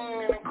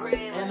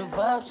 And the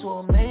vibe's so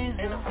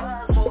amazing.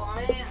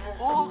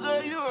 Ooh,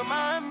 girl, you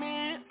remind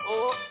me.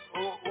 Oh,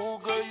 oh, ooh,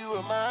 girl, you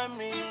remind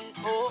me.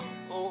 Oh,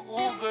 oh,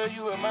 ooh, girl,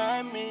 you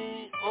remind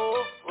me.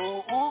 Oh,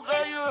 oh, ooh,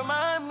 girl, you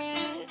remind me.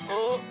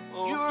 Oh,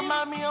 oh, you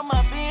remind me of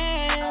my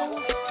Benz.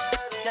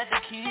 Got the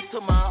keys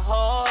to my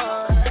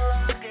heart.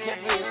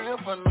 Kept it real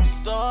from the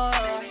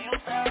start. You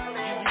be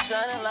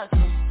shining like a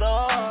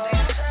star.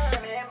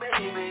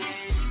 Baby.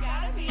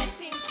 Gotta be a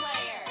team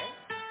player.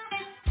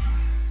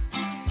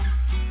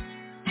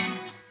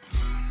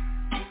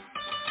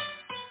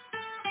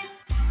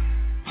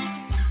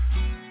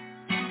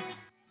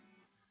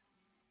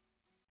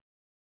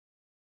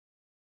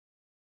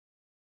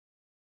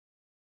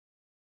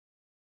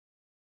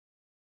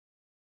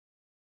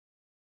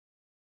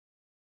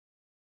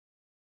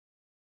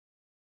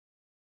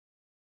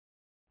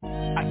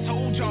 I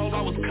told y'all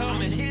I was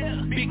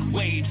coming. Big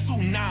wave,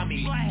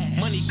 tsunami.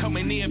 Money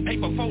coming in,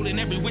 paper folding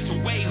every which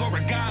way,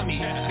 origami.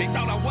 They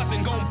thought I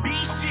wasn't gonna be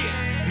shit.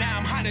 Now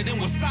I'm hotter than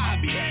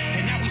wasabi.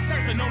 And now we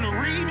surfing on the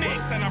remix.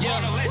 And I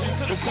brought a legend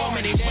to the so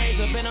many days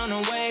I've been on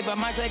the wave, I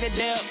might take a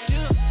dip.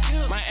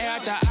 My air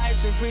out the ice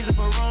and freezing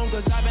for room,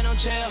 cause I've been on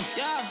chill.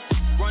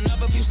 Run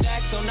up a few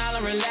stacks, so now I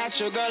relax,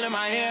 your girl in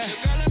my ear.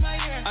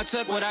 I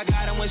took what I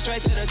got and went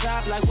straight to the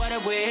top, like what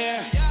if we're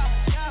here?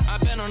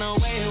 I've been on the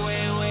way.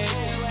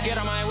 Get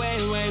on my way.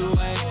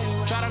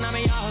 Try to knock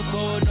me off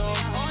cold, no.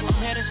 I'm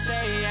here to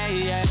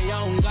stay,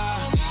 on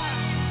God.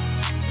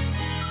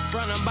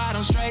 From the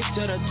bottom straight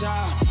to the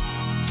top.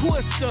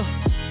 Twister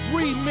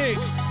remix.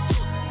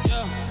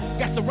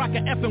 Got the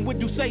rocket effing with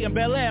Ducey and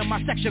Bel Air in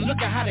my section. Look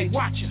at how they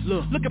watch us.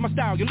 Look at my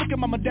stallion, look at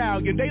my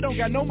medallion. They don't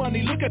got no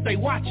money, look at they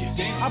watches.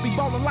 I be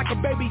ballin' like a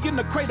baby in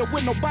the cradle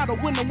with no bottle,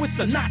 winning with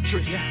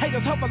Sinatra.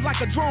 Haters hover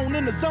like a drone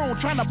in the zone,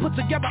 trying to put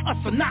together a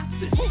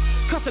synopsis.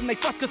 Cussing they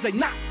fuck cause they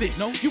not fit.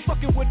 No, you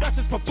fucking with us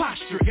is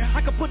preposterous.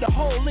 I could put a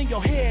hole in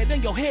your head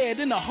and your head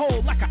in a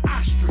hole like an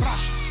ostrich.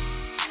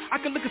 I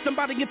can look at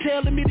somebody and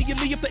tell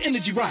immediately if the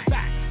energy right.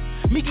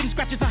 Me getting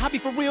scratches a hobby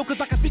for real, cause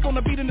I can speak on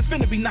the beat and it's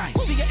finna be nice.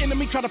 See your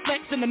enemy try to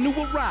flex in a new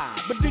arrive,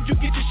 but did you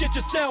get your shit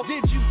yourself?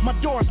 Did you? My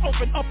door's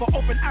open up for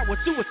open hour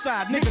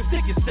suicide, nigga,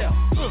 dig yourself.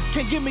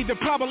 Can't give me the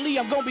probably,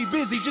 I'm gonna be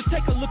busy, just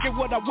take a look at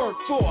what I work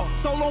for.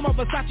 Solo my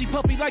Versace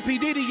puppy like P.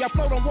 Diddy, I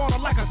float on water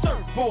like a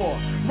surfboard.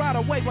 Ride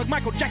away like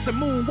Michael Jackson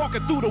moon,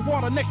 walking through the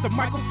water next to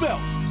Michael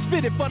Phelps.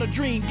 Spit it for the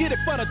dream, get it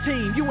for the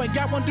team, you ain't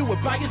got one, do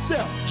it by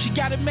yourself. She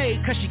got it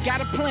made cause she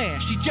got a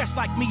plan, she just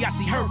like me, I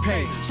see her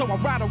pay. So I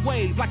ride a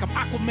wave like I'm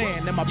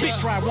Aquaman, and my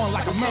bitch ride one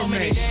like a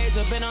mermaid. So many days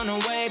I've been on the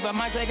wave, I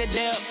might take a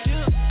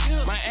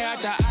dip. My air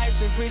out the ice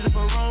and freezing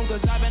for room,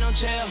 cause I've been on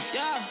chill.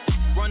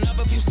 Run up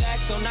a few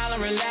stacks, so now I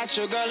relax,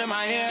 your girl in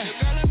my ear.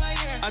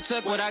 I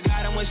took what I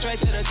got and went straight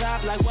to the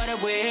top, like what if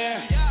we're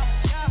here?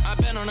 I've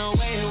been on the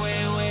way.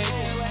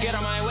 Get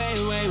on my way.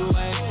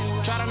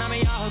 Try to knock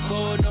me off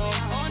cold, no.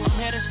 I'm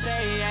here to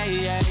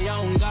stay,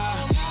 on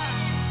God.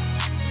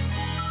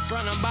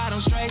 From the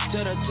bottom straight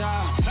to the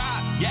top.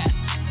 Yeah,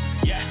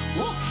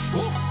 woo.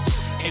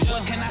 And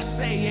What can I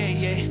say,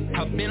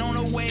 yeah. I've been on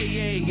the way,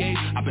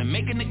 yeah. I've been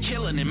making the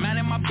killing and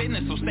minding my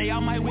business, so stay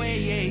out my way,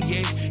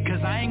 yeah.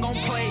 Cause I ain't gon'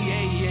 play,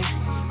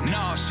 yeah.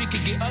 Nah, shit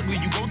could get ugly,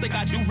 you gon' think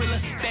I do real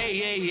estate,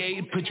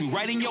 yeah. Put you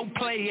right in your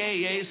play,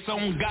 yeah. It's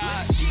on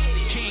God.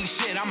 King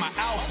shit, I'm an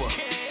alpha.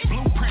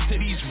 Blueprint to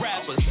these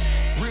rappers.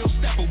 Real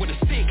stepper with a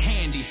stick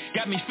handy.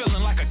 Got me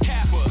feeling like a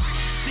capper.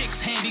 Six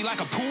handy like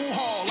a pool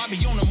hall. I be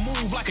on the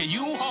move like a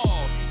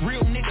U-Haul.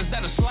 Real niggas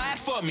that'll slide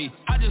for me.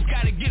 I just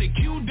gotta get a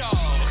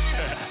Q-Dog.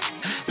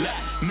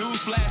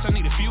 Newsflash, I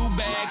need a few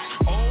bags.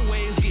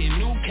 Always getting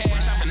new cash.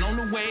 I've been on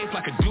the wave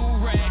like a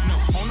do-rag. No,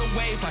 on the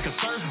wave like a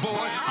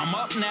surfboard. I'm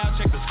up now,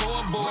 check the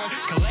scoreboard.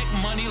 Collect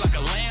money like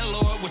a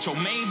landlord with your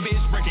main bitch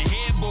breaking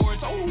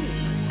headboards. Ooh.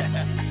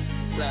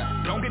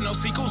 Don't get no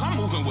sequels, I'm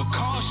moving with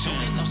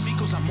caution.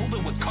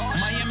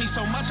 Miami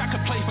so much I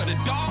could play for the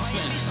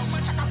Dolphins.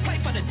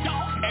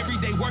 Every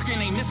day working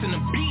ain't missing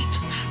a beat.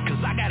 Cause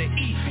I gotta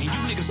eat, and you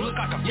niggas look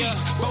like a feast.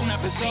 Phone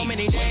up and so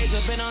many days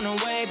I've been on the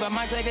way, but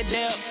might take a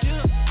dip.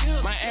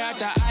 My air out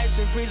the ice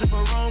and freezing for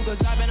room, cause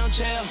I've been on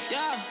chill.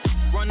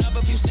 Run up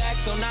a few stacks,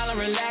 so now I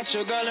relax,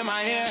 your girl in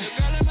my ear.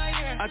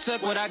 I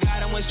took what I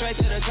got and went straight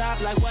to the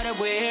top, like what if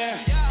we're here?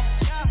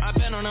 I've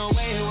been on the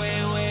way,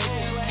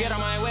 get on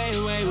my way.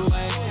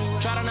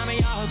 Try to knock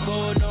me out,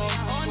 cold, no.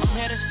 I'm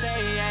here to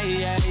stay,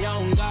 yeah,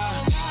 on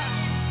God.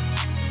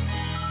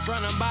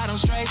 From the bottom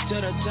straight to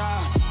the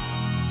top.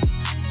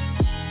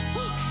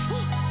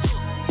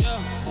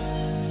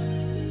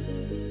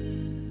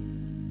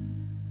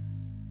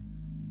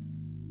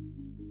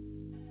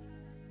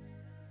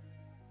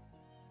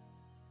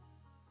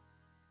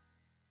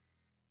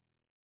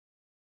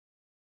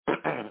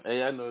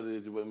 Hey, I know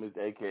this is with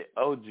Mr. AK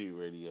OG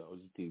Radio. OG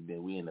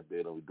TV, we in the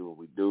building, we do what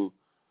we do.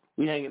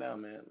 We hanging out,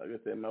 man. Like I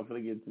said, man, I'm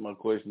going to get to my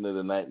question of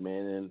the night,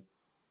 man. And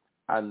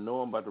I know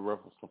I'm about to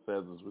ruffle some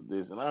feathers with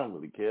this, and I don't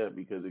really care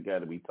because it got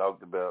to be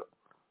talked about.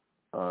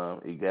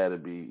 It got to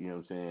be, you know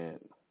what I'm saying?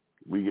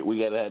 We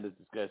got to have this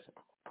discussion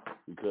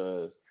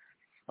because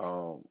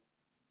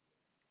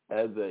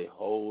as a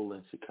whole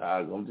in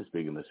Chicago, I'm just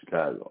speaking of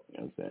Chicago, you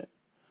know what I'm saying?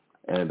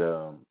 And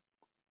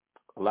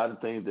a lot of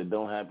things that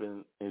don't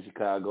happen in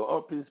Chicago,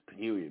 or this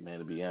period, man,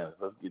 to be honest.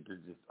 Let's get this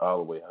just all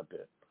the way out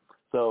there.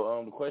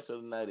 So the question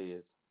of the night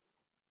is,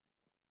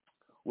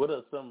 what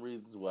are some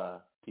reasons why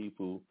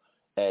people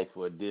ask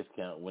for a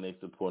discount when they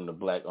supporting a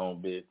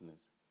black-owned business?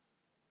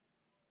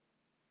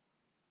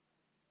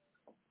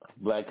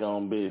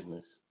 Black-owned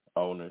business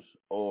owners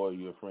or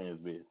your friend's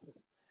business.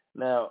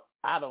 Now,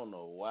 I don't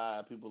know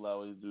why people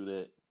always do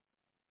that,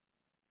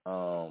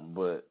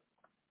 but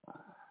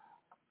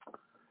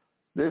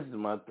this is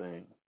my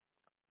thing.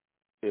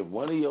 If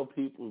one of your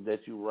people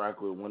that you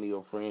rock with, one of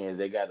your friends,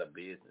 they got a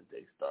business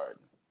they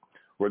starting,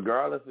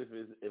 regardless if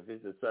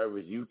it's a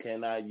service you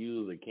cannot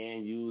use or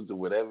can use or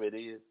whatever it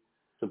is,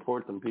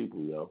 support them people,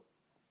 yo.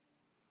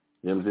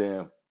 You know what I'm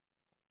saying?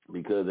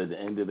 Because at the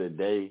end of the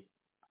day,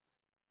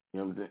 you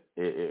know what I'm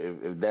saying?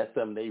 If that's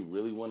something they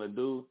really want to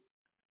do,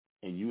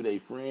 and you they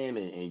friend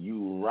and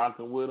you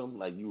rocking with them,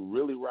 like you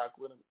really rock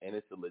with them, and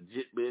it's a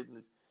legit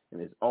business and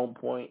it's on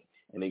point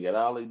and they got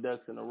all their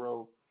ducks in a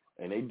row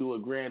and they do a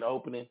grand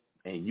opening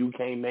and you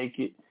can't make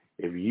it,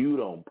 if you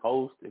don't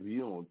post, if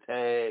you don't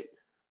tag,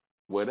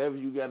 whatever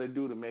you got to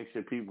do to make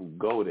sure people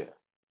go there.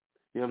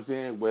 You know what I'm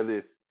saying? Whether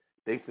it's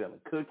they selling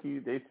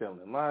cookies, they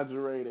selling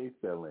lingerie, they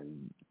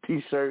selling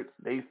T-shirts,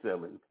 they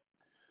selling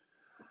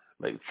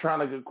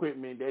electronic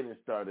equipment, they done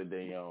started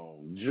their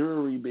own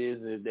jewelry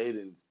business, they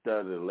done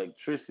started an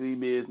electricity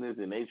business,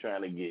 and they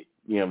trying to get,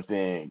 you know what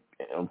I'm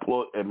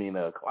saying,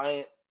 a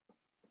client.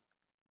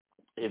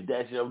 If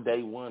that's your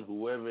day one,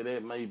 whoever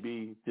that may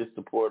be, just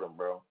support them,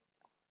 bro.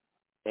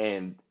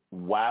 And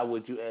why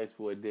would you ask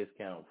for a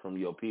discount from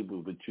your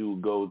people, but you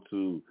go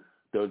to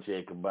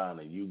Dolce &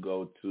 Gabbana, you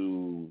go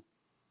to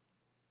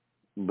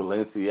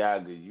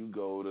Balenciaga, you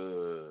go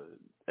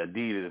to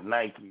Adidas,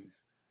 Nike,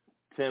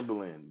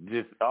 Timberland,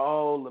 just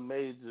all the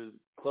major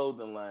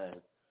clothing lines,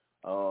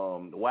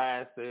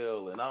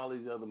 YSL and all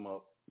these other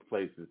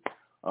places,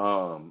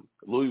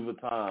 Louis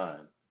Vuitton,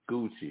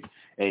 Gucci,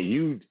 and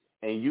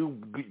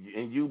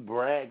you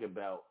brag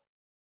about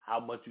how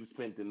much you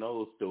spent in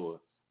those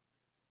stores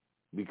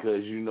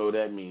because you know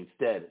that means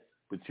status,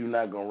 but you're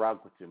not gonna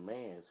rock with your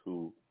mans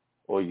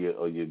or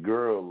your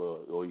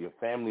girl or your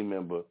family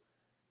member,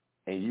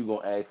 and you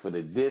gonna ask for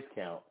the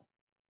discount.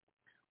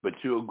 But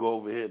you'll go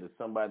over here to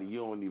somebody you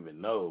don't even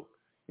know.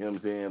 You know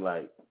what I'm saying?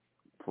 Like,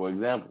 for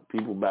example,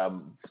 people buy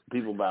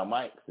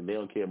mics and they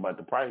don't care about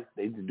the price.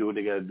 They just do what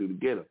they got to do to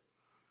get them.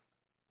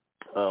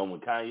 When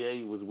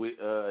Kanye was with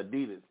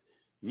Adidas,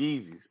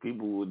 Yeezys,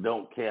 people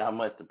don't care how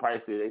much the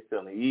price is. They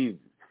selling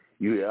Yeezys.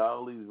 You hear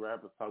all these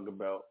rappers talk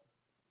about,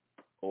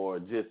 or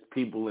just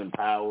people in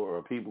power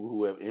or people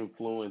who have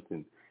influence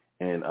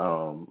and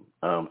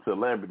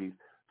celebrities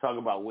talk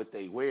about what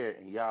they wear,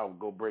 and y'all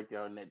go break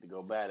your neck to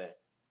go buy that.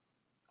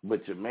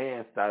 But your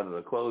man started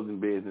a clothing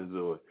business,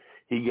 or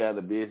he got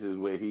a business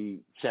where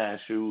he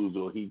shines shoes,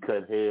 or he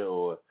cut hair,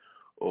 or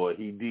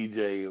he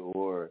DJ,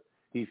 or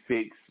he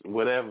fix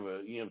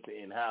whatever, you know what I'm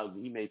saying, in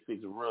housing. He may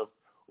fix a roof,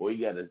 or he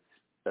got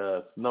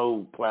a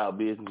snow plow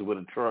business with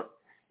a truck,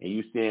 and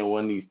you stay in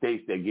one of these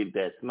states that get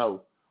that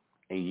snow,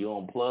 and you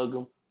unplug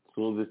them as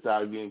soon as it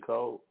starts getting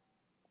cold.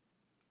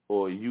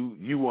 Or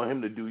you want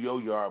him to do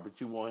your yard, but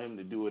you want him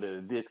to do it at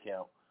a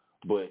discount.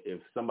 But if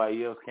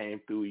somebody else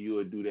came through, you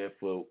would do that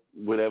for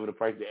whatever the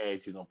price they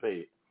ask, you're going to pay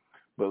it.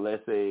 But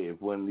let's say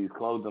if one of these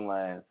clothing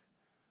lines,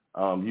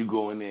 you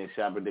go in there and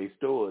shop at their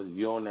stores,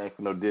 you don't ask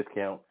for no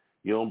discount,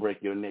 you don't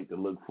break your neck to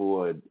look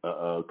for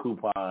a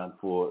coupon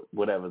for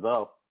whatever's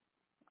off.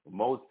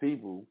 Most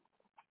people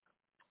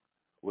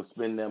will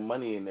spend their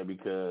money in there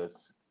because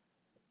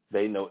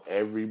they know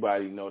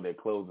everybody know their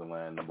clothing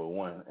line, number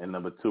one. And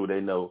number two,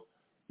 they know,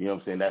 you know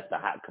what I'm saying, that's the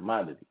hot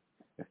commodity.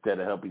 Instead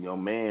of helping your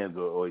man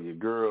or your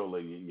girl or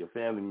your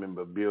family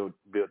member build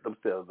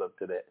themselves up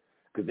to that.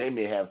 Because they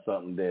may have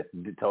something that's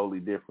totally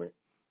different,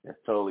 that's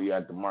totally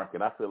out the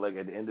market. I feel like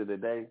at the end of the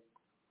day,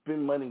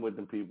 spend money with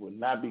them people,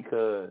 not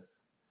because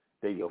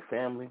they're your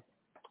family.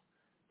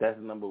 That's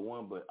number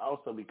one, but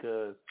also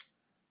because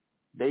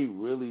they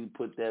really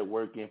put that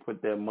work in,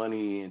 put that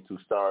money in to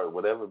start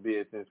whatever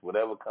business,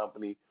 whatever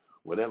company,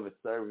 whatever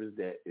service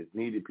that is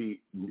needed,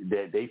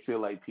 that they feel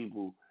like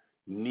people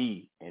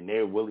need, and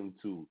they're willing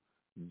to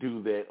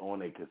do that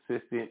on a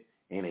consistent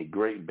and a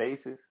great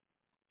basis.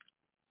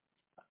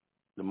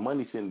 The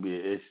money shouldn't be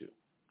an issue.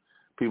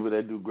 People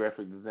that do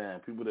graphic design,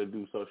 people that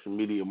do social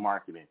media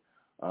marketing,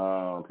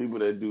 people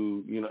that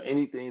do, you know,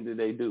 anything that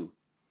they do.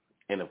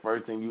 And the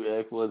first thing you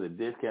ask for is a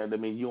discount. That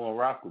means you don't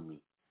rock with me.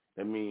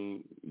 That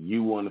means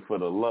you want it for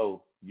the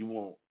low. You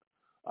want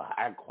a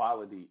high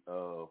quality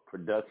of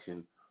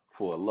production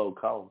for a low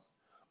cost.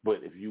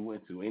 But if you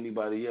went to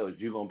anybody else,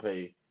 you're going to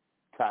pay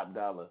top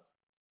dollar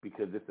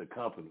because it's a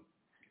company.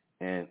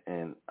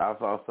 And I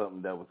saw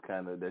something that was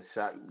kind of, that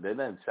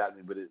didn't shock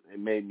me, but it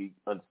made me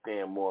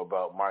understand more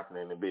about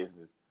marketing and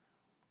business.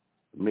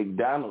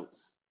 McDonald's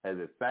has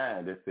a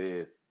sign that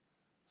says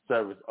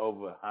service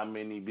over how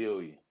many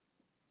billion.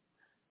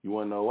 You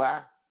want to know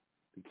why?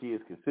 The key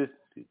is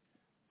consistency.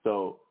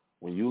 So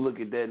when you look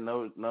at that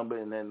number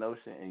and that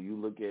notion, and you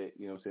look at,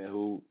 you know what I'm saying,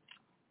 who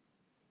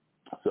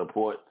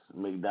supports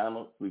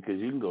McDonald's, because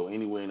you can go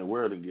anywhere in the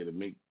world and get a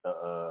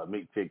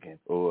McChicken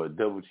or a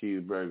double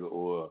cheeseburger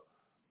or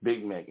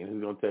Big Mac, and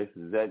it's going to taste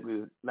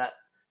not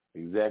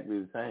exactly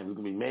the same. It's going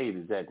to be made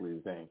exactly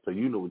the same. So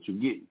you know what you're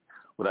getting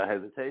without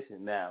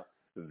hesitation. Now,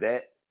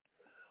 that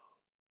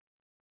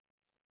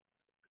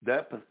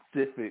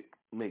specific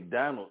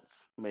McDonald's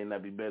may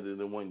not be better than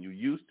the one you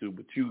used to,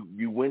 but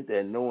you went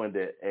there knowing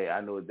that, hey,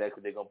 I know exactly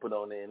what they're going to put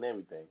on there and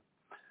everything.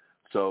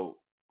 So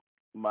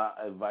my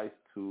advice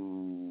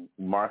to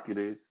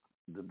marketers,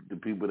 the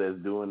people that's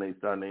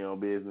starting their own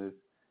business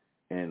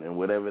and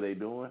whatever they're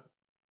doing,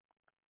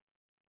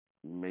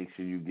 make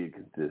sure you get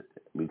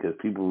consistent, because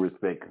people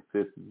respect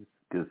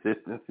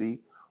consistency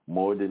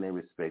more than they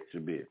respect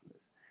your business.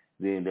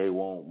 Then they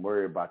won't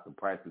worry about the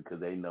price because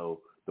they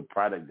know the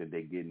product that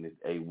they're getting is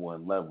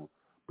A1 level.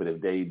 But if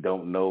they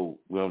don't know,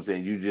 you know what I'm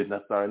saying, you just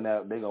not starting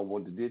out, they're going to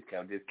want the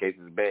discount. This case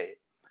is bad.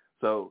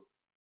 So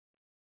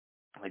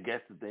I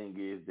guess the thing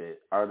is that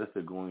artists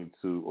are going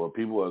to, or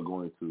people are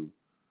going to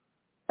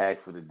ask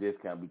for the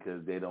discount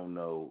because they don't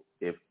know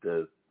if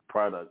the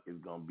product is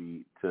going to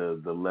be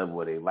to the level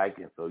where they like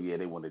it. So, yeah,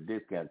 they want a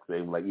discount because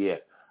they were like, yeah,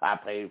 I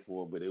paid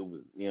for it, but it was,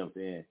 you know what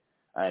I'm saying,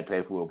 I ain't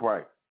paid for a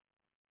price.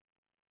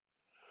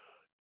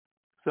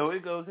 So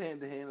it goes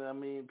hand to hand. I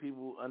mean,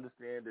 people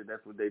understand that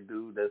that's what they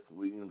do. That's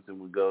what, you know what I'm saying,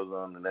 what goes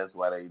on, and that's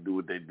why they do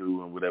what they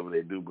do and whatever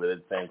they do. But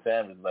at the same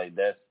time, it's like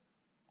that's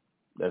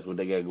what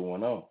they got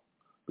going on,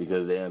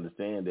 because they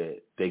understand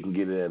that they can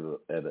get it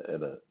at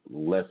a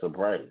lesser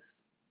price.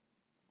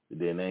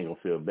 Then they ain't gonna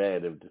feel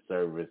bad if the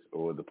service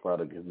or the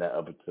product is not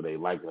up to their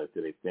liking or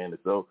to their standard.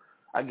 So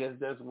I guess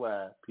that's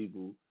why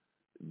people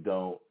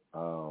don't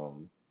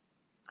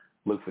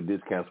look for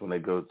discounts when they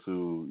go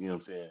to, you know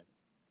what I'm saying,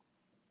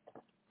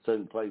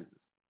 certain places,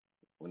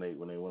 when they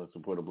want to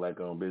support a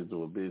black-owned business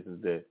or a business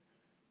that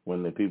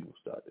when the people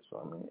started.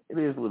 So I mean, it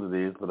is what it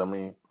is. But I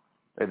mean,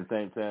 at the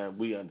same time,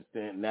 we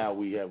understand now.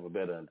 We have a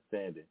better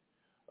understanding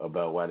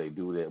about why they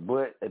do that.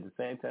 But at the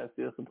same time,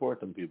 still support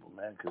them people,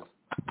 man, because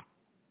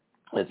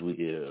as we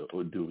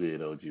do here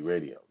at OG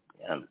Radio.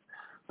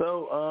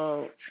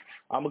 So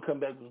I'm going to come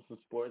back with some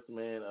sports,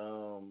 man.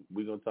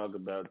 We're going to talk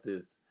about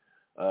this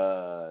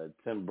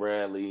Tim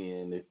Bradley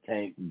and this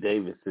Tank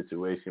Davis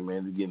situation,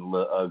 man. It's getting a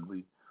little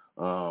ugly.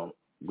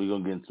 We're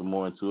going to get into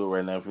more into it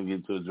right now. If we get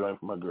into a joint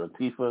from my girl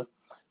Tifa.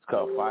 It's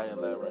called Fire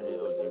Light right here,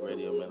 OG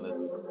Radio, man.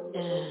 Listen.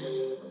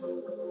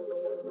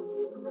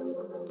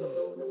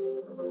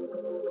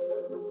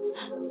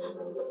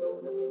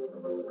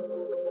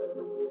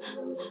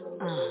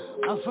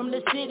 I'm from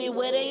the city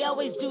where they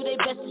always do their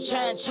best to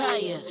try and try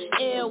ya.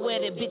 Everywhere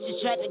the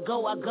bitches try to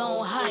go, I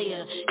go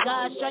higher.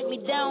 God strike me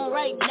down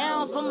right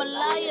now from a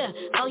liar.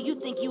 Oh, you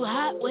think you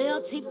hot?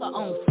 Well, Tifa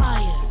on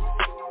fire.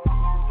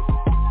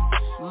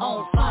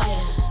 On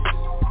fire.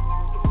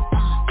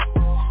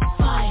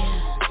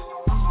 Fire.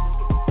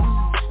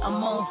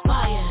 I'm on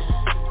fire.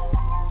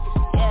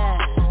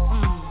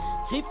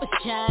 but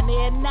shine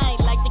at night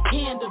like the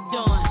candle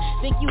dawn.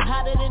 Think you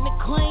hotter than the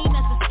queen,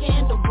 that's a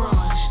scandal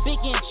brewing. Big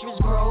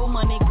interest grow,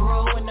 money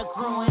grow and the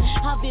growing.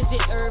 I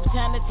visit Herb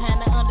time to time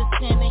to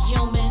understand the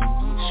human.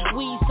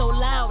 We so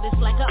loud,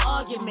 it's like an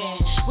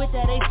argument. With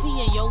that AC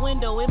in your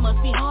window, it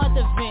must be hard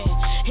to vent.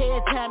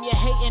 Every time you're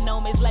hating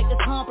on me, it's like a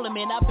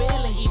compliment. I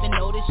barely even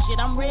know this shit,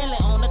 I'm really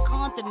on the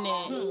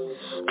continent.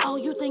 Oh,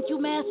 you think you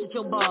mastered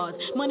your bars?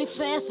 Money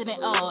faster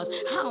than ours.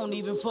 I don't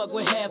even fuck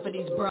with half of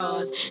these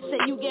bras. Say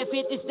you get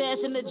 50 stash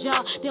in the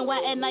jar, then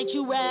why at night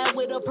you ride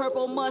with a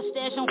purple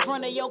mustache on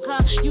front of your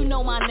car? You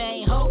know my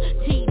name, ho.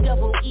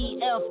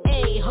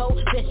 T-double-E-F-A, ho.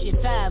 That shit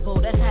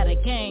 5-0, that's how the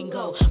gang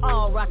go.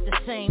 All rock the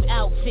same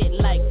outfit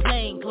like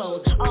plain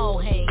clothes. All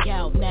hang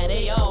out, now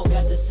they all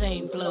got the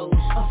same flow.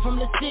 I'm from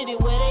the city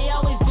where they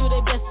always do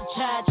their best to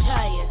try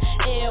higher.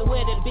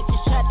 Everywhere the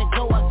bitches try to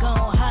go, I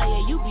gone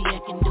higher. You be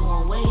acting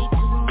doing way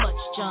too much,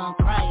 John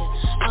Cryer.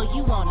 Oh,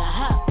 you on a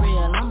hot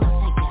reel, I'ma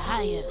take it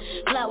higher.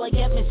 Flower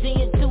got me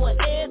singing to her,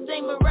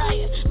 everything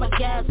Mariah. My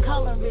guys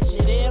calling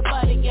Richard,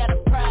 everybody got a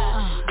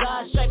pride.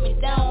 God strike me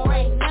down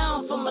right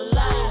now from a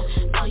lie.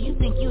 Oh, you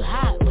think you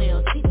hot,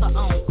 well, keep her on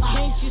fire.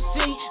 Can't you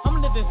see,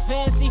 I'm living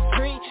fancy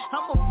free.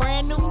 I'm a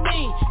brand new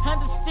me,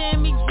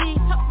 understand me, G.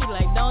 Talk me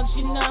like, don't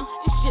you know,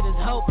 this shit is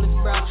hopeless,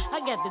 bro. I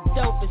got the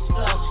dopest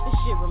flow, this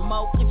shit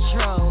remote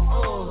control.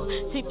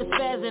 Ooh, keep the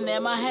spazzing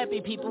and my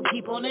happy people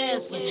keep on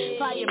asking.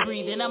 Fire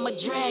breathing, I'm a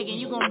dragon,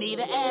 you gon' need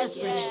an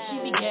aspirin.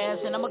 She be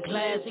gassing, I'm a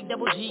classic,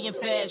 double G in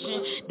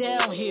fashion.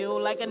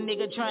 Downhill like a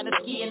nigga trying to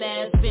ski in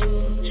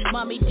Aspen.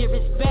 Mommy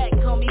dearest back,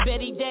 call me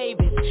Betty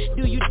Davis.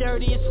 Do you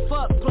dirty as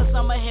fuck, plus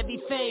I'm a heavy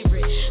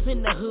favorite.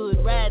 In the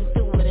hood, riding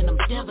through it and I'm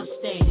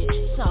devastated.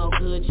 It's all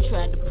good, you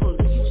tried to pull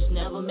it, you just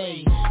never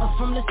made it. I'm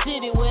from the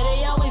city where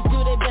they always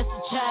do their best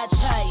to try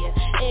higher.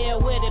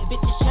 Everywhere the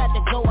bitches try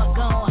to go, I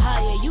gone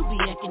higher. You be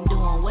acting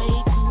doing way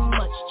too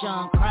much,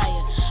 John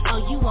Cryer. Oh,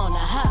 you on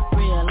a hot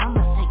reel,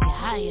 I'ma take it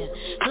higher.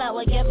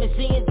 Flower got me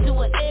singing to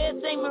her,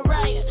 everything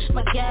Mariah.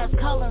 My guys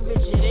calling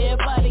Richard,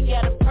 everybody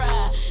got a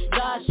pride.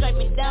 God strike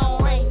me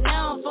down right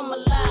now from a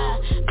lie.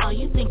 Oh,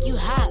 you think you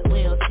hot,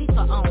 well, keep her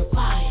on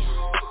fire.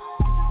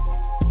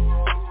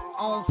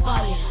 On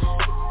fire.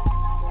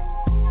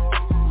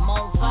 I'm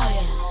on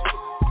fire.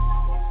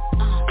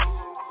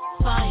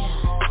 Fire.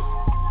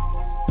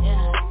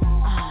 Yeah.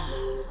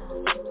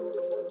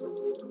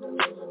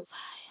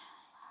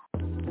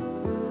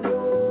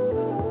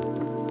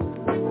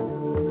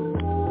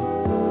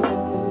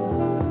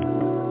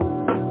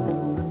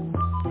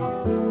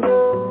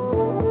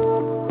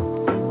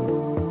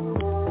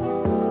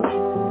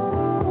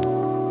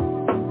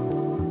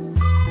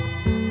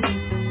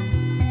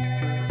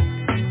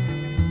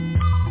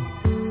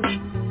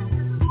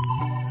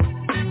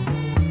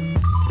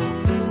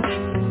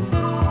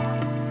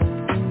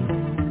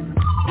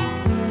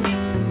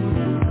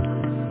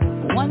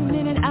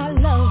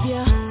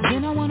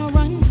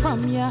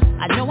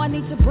 I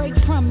need to break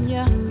from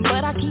ya,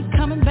 but I keep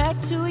coming back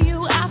to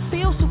you. I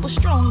feel super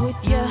strong with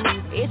ya.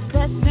 It's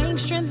that same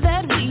strength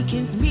that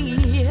weakens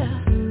me,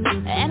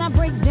 and I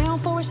break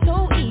down for it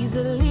so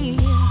easily.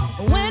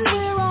 When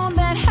we're on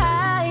that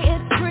high,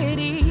 it's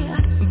pretty,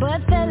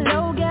 but that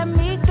low got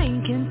me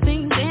thinking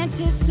things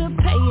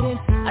anticipated.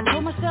 I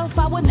told myself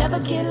I would never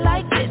get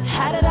like this.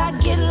 How did I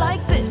get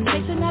like this?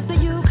 Chasing after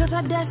you cause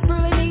I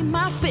desperately need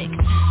my fix.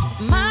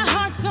 My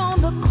heart's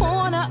on the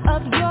corner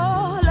of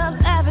your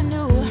love's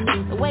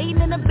avenue, waiting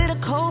in a bit of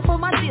cold for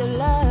my dear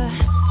love.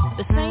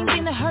 The same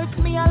thing that hurts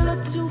me I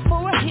look to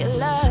for a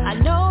healer. I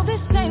know this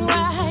ain't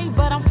right,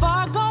 but I'm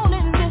far gone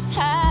in this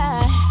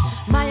high.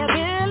 My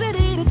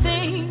ability to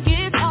think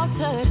is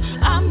altered.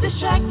 I'm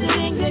distracted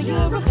in your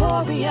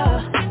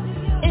euphoria.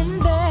 In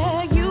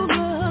there you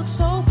look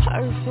so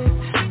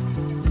perfect.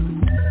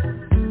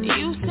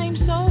 You seem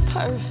so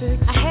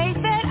perfect. I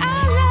hate that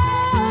I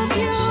love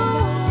you.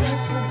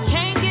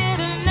 Can't get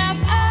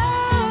enough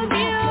of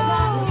you.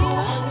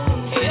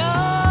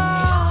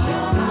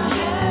 You're my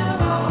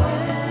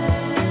heroine.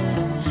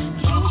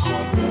 Can't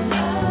shake this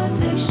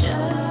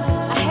addiction.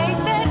 I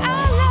hate that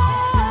I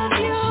love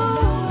you.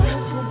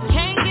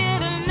 Can't get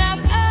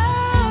enough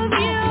of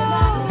you.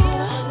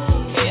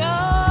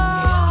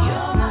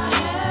 You're my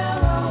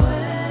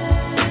heroine.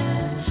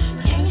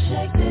 Can't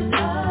shake this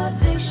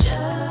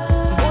addiction.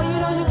 Boy, you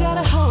know you got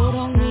a hold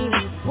on me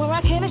where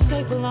I can't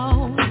escape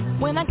alone.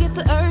 When I get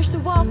the urge to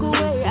walk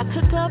away, I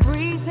cook up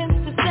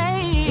reasons to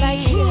say, like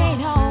he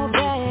ain't all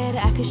bad,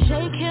 I could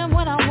shake him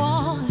when I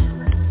want.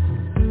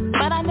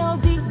 But I know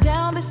deep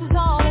down this is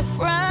all a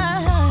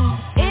front.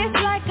 It's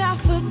like I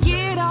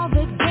forget all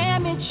the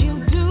damage you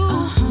do.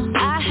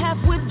 I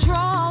have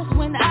withdrawals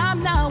when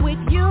I'm not with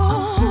you.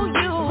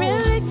 You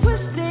really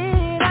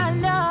twisted, I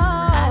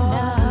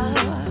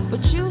know.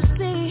 But you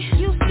see,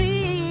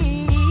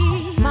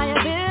 my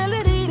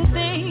ability to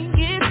think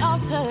is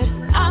altered.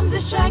 I'm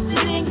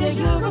distracted in your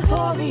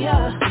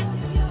euphoria.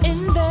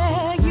 In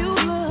there you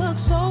look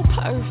so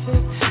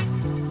perfect.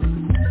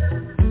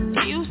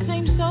 You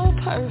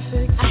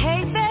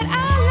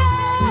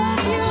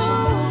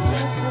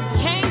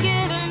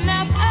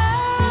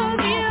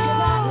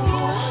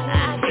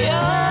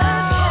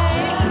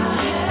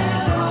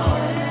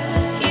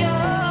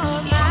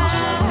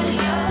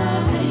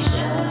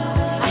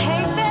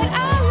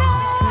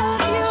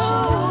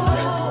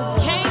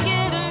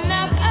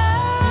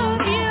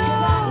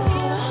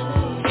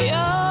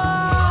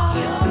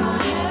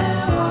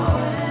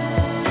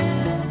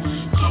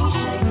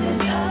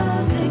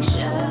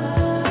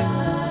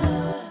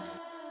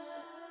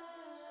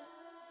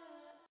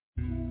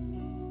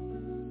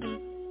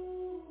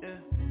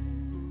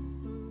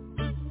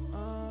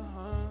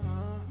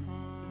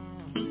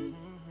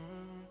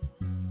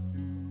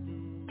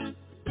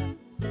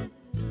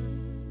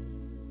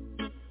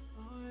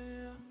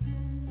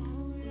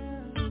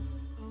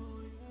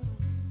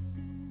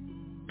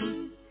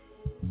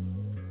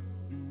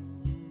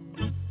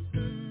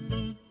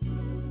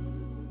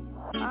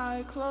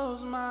I close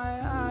my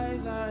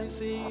eyes, I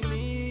see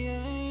me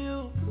and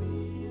you.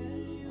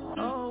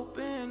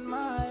 Open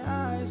my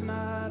eyes,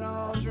 not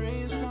all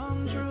dreams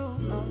come true.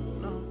 No,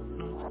 no,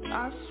 no.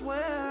 I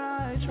swear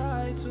I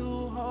try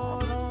to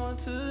hold on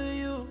to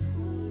you.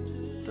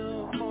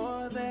 The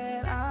more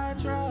that I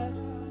try,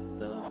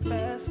 the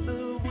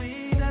faster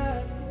we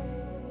die.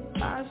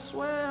 I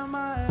swear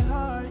my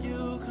heart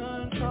you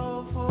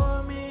control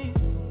for me.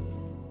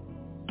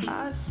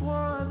 I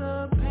swore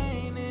the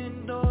pain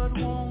endured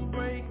won't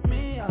break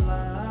me. I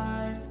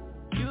lied.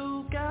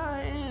 You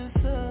got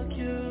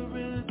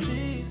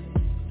insecurities.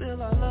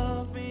 Still I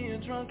love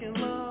being drunk in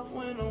love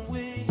when I'm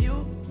with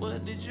you.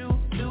 What did you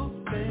do,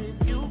 babe?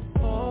 You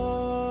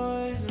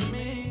poisoned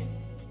me.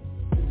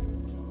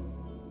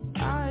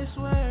 I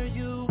swear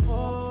you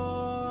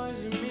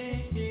poisoned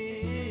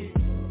me.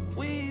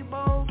 We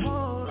both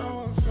hold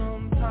on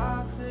some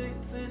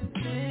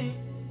toxicity.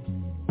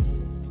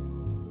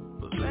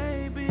 But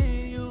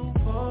baby, you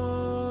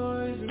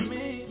poisoned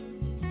me.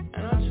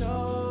 And I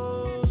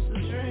chose to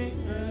drink.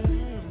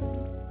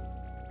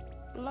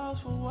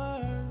 Lost for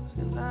words,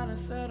 cause I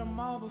done said them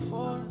all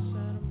before.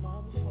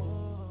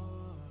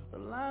 The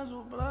lines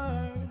were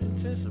blurred,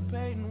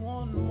 anticipating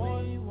wanting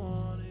more. You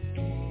wanted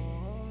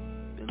more.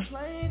 Been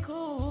playing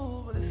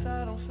cool, but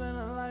inside I'm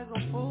feeling like a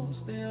fool.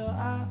 Still,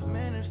 I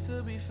managed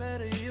to be fair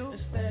to you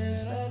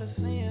instead of the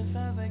seeing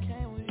signs that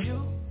came with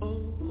you.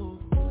 Ooh.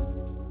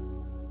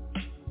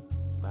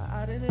 But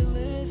I didn't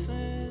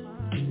listen.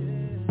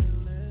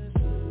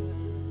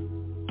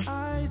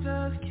 I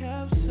just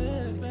kept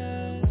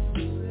sipping.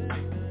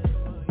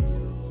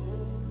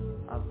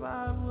 Our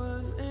vibe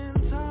was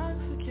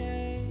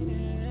intoxicating.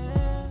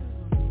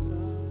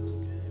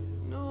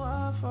 Knew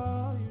I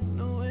fall, you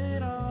knew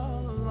it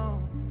all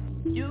along.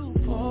 You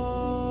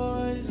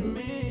poisoned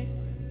me.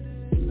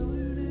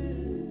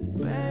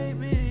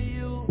 Baby,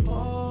 you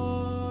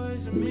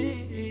poisoned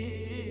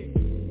me.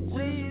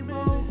 We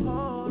both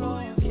hold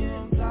on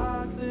some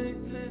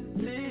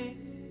toxicity.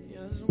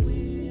 Yes,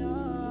 we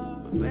are.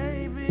 But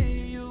baby,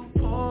 you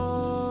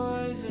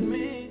poisoned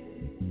me.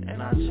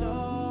 And I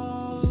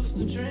chose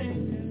to drink.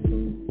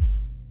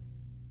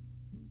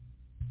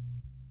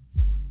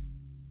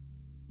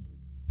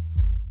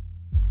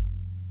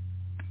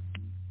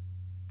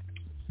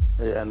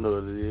 Hey, I know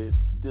what it is.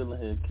 Still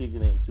in here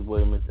kicking it. It's your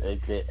boy, Mr.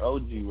 AK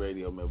OG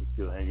Radio, man. We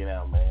still hanging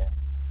out, man.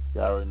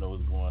 Y'all already know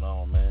what's going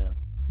on, man.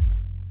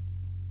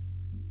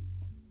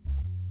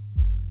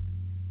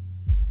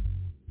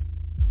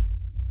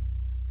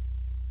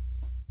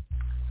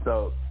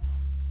 So,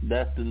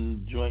 that's the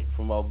joint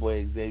from our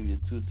boy Xavier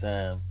 2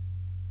 times.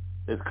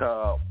 It's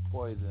called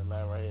Poison,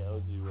 man, right here,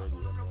 OG Radio,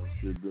 man.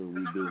 Still do what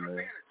we do,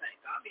 man.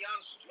 I'll be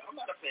honest with you. I'm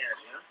not a fan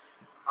of him.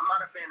 I'm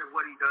not a fan of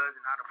what he does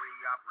and how the way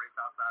he operates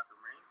outside the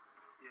ring,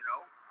 you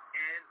know.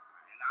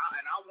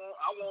 And I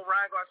want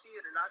Ryan Garcia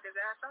to knock his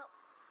ass out,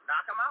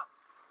 knock him out,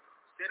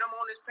 sit him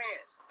on his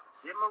pants,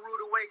 give him a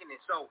rude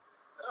awakening. So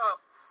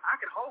I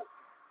can hope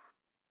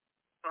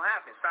it will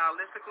happen.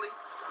 Stylistically,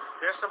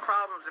 there's some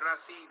problems that I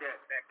see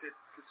that could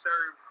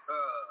serve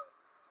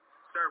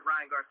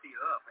Ryan Garcia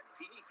up, and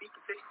if he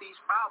can fix these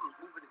problems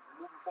moving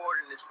forward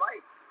in this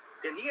fight,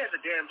 then he has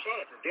a damn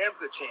chance, a damn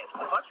good chance,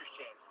 a puncher's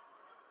chance.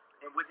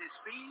 And with his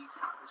speed,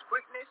 his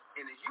quickness,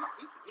 and his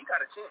youth, he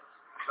got a chance,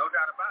 no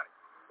doubt about it.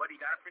 But he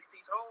got to fix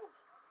these holes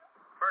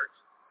first.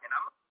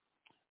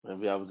 And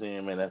Maybe I was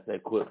in, man, that's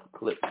that clip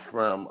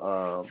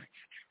from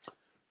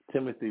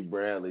Timothy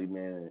Bradley,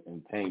 man,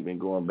 and Tank been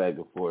going back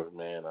and forth,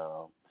 man.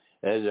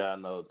 As y'all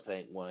know,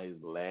 Tank won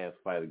his last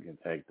fight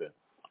against Hector.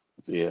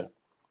 Yeah,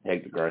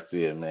 Hector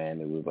Garcia,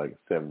 man. It was like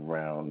a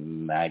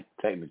 7-round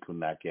technical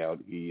knockout.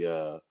 He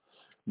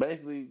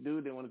basically,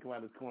 dude didn't want to come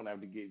out of his corner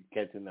after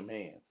catching them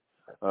hands.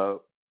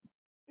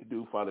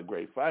 Dude fought a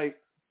great fight.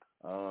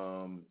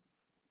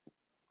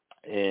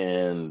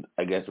 And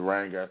I guess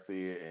Ryan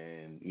Garcia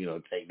and,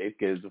 Tank, they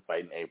scheduled to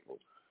fight in April.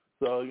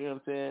 So, you know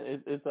what I'm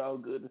saying? It's all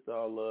good. It's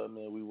all love,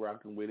 man. We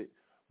rocking with it.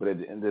 But at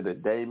the end of the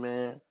day,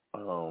 man,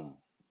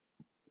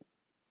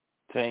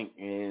 Tank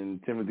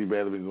and Timothy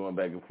Bradley been going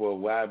back and forth.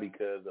 Why?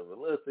 Because of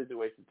a little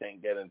situation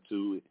Tank got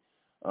into it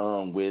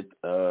with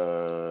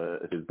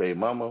his baby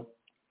mama.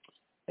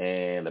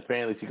 And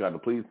apparently she called the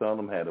police on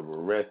him, had him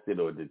arrested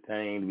or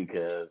detained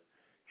because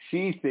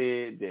she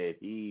said that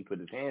he put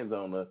his hands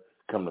on her.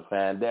 Come to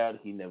find out,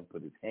 he never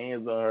put his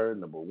hands on her,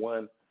 number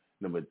one.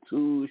 Number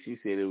two, she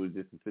said it was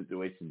just a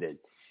situation that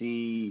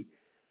she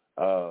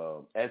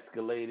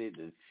escalated,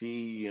 that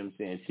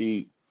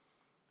she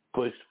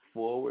pushed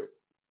forward,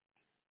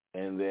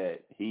 and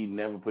that he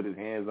never put his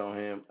hands on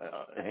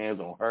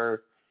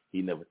her.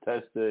 He never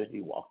touched her.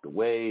 He walked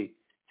away.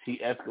 She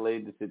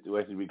escalated the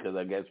situation because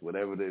I guess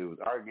whatever they was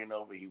arguing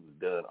over, he was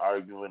done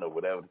arguing or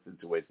whatever the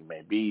situation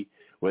may be,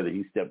 whether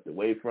he stepped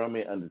away from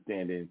it,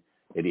 understanding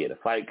that he had a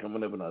fight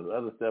coming up and all the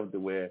other stuff to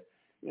where,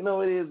 it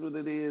is what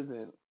it is.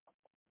 And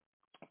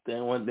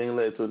then one thing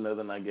led to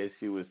another, and I guess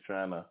she was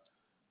trying to,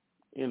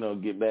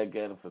 get back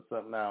at him for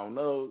something. I don't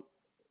know.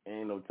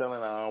 Ain't no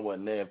telling. I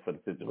wasn't there for the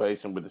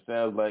situation, but it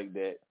sounds like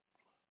that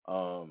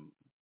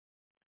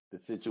the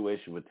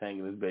situation with Tank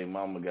and his baby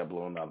mama got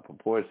blown out of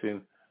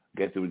proportion. I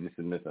guess it was just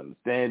a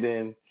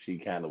misunderstanding. She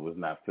kind of was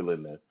not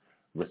feeling the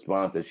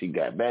response that she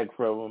got back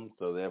from him,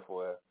 so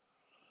therefore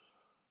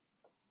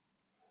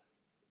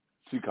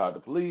she called the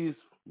police,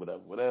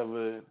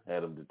 whatever,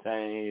 had him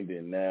detained,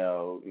 and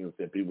now, you know what I'm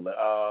saying, people like,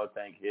 oh,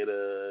 Tank hit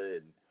her,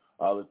 and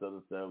all this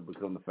other stuff,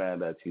 become to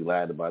find out she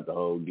lied about the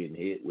whole getting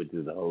hit, which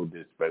is a whole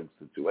disrespectful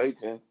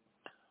situation.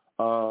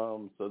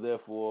 So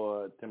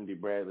therefore, Timothy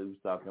Bradley was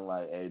talking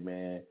like, hey,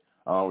 man,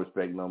 I don't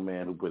respect no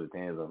man who put his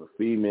hands on a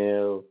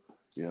female.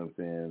 You know what I'm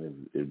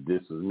saying? If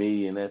this was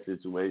me in that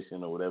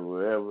situation or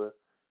whatever,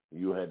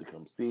 you had to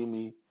come see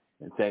me.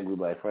 And Tank was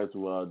like, first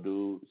of all,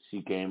 dude,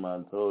 she came out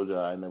and told you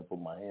I never put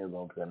my hands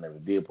on her. I never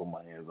did put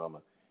my hands on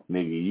her.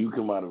 Nigga, you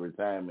come out of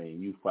retirement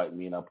and you fight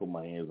me and I put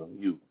my hands on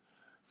you.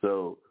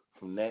 So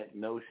from that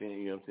notion,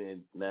 you know what I'm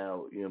saying,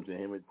 now, you know what I'm saying,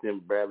 him and Tim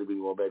Bradley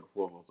been going back and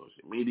forth on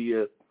social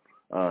media.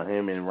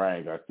 Him and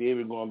Ryan Garcia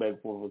been going back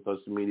and forth on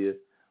social media.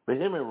 But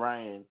him and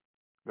Ryan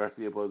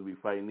Garcia supposed to be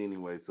fighting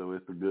anyway, so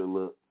it's a good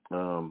look.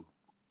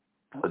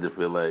 I just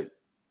feel like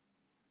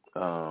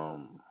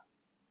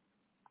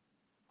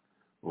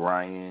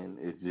Ryan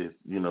is just,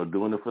 you know,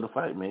 doing it for the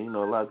fight, man. You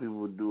know, a lot of people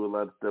would do a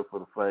lot of stuff for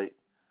the fight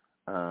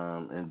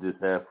and just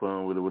have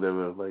fun with it,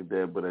 whatever else like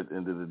that. But at the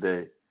end of the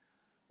day,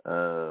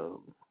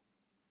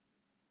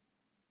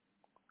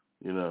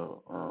 you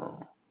know,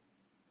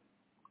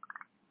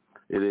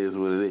 it is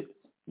what it is,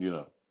 you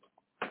know.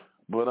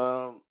 But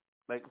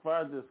like as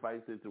far as this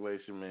fight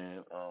situation,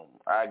 man,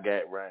 I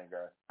got Ryan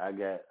Garcia. I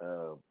got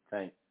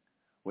Tank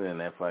winning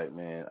that fight,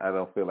 man. I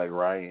don't feel like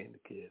Ryan, the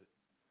kid,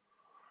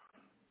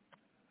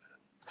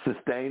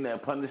 sustain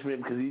that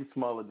punishment because he's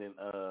smaller than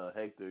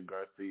Hector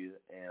Garcia,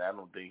 and I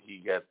don't think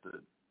he has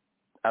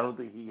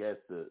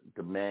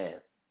the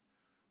mass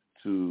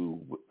to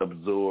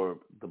absorb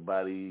the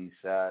body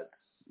shots.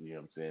 You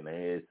know what I'm saying? The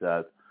head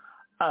shots.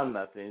 I'm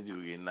not saying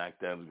you get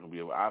knocked out. It's gonna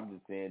be. I'm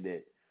just saying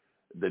that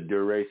the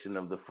duration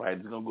of the fight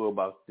is gonna go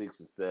about 6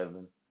 or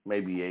 7,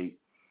 maybe 8.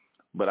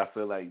 But I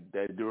feel like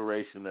that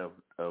duration of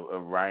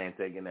Ryan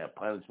taking that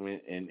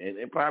punishment and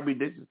probably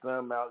dishes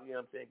something out. You know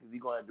what I'm saying? Because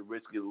he's gonna have to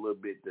risk it a little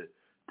bit to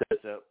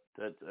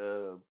touch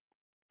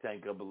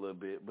Tank up a little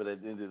bit. But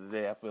at the end of the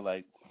day, I feel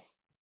like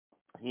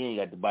he ain't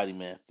got the body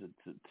mass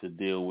to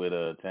deal with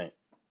Tank.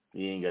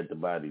 He ain't got the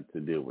body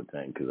to deal with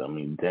Tank because, I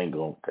mean, Tank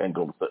gonna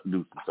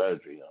do some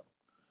surgery on him.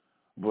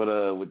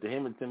 But with the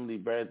him and Timothy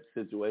Bradley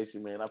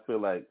situation, man, I feel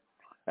like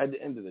at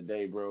the end of the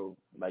day, bro,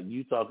 like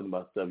you talking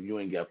about stuff you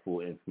ain't got full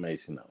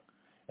information on.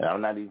 And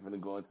I'm not even going to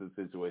go into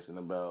the situation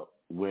about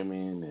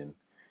women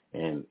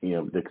and you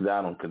know, because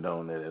I don't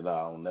condone that at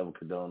all. I don't never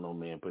condone no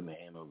man putting a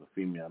hand on a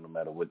female no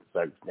matter what the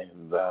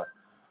circumstances are.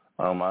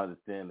 I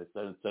understand that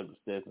certain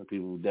circumstances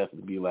people will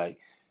definitely be like,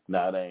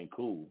 nah, that ain't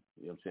cool.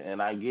 You know what I'm saying?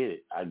 And I get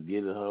it. I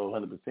get it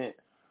 100%.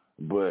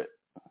 But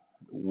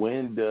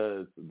when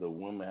does the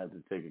woman have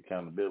to take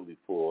accountability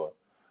for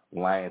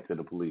lying to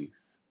the police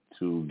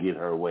to get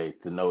her way,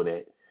 to know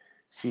that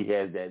she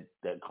has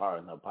that car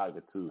in her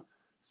pocket to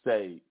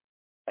say,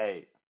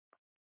 hey,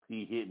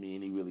 he hit me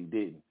and he really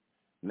didn't.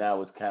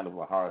 Now it's kind of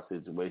a hard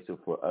situation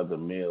for other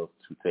males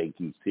to take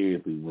you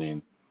seriously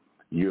when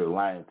you're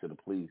lying to the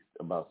police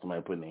about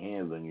somebody putting their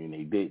hands on you and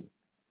they didn't.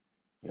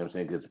 You know what I'm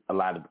saying? Because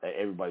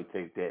everybody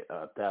takes that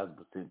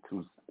 1,000%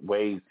 too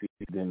way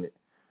serious than it.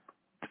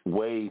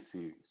 Way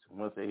serious.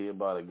 Once they hear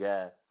about a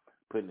guy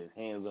putting his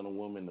hands on a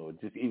woman or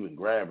just even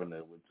grabbing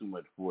her with too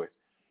much force,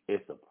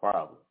 it's a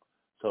problem.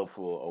 So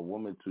for a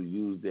woman to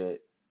use that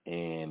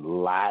and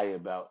lie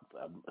about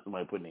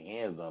somebody putting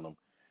their hands on them,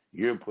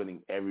 you're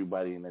putting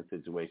everybody in that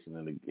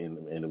situation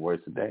in the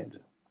worst of danger.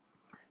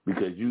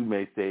 Because you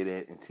may say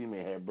that, and she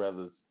may have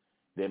brothers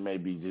that may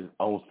be just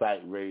on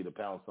site ready to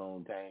pounce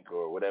on Tank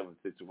or whatever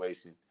the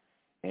situation,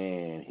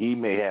 and he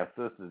may have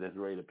sisters that's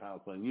ready to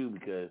pounce on you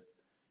because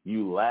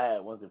you lied.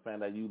 Once they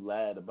found out you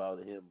lied about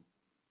him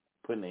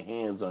putting their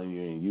hands on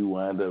you, and he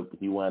wind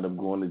up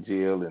going to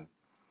jail, and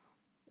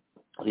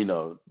you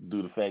know,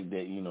 due to the fact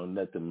that, you know,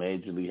 nothing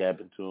majorly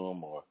happened to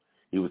him, or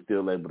he was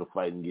still able to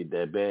fight and get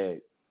that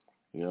bag.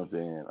 You know what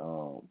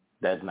I'm saying?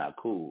 That's not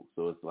cool.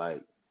 So it's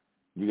like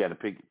you got to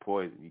pick your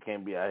poison. You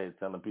can't be out here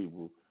telling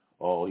people,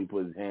 oh, he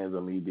put his hands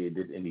on me, he did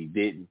this, and he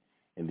didn't,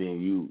 and then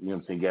you know what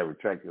I'm saying, you got to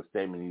retract your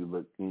statement,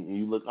 and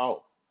you look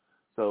off.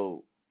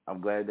 So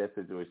I'm glad that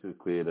situation is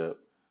cleared up.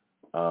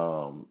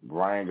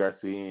 Ryan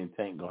Garcia and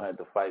Tank gonna have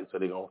to fight, so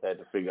they're gonna have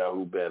to figure out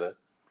who better.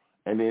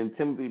 And then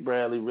Timothy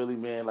Bradley, really,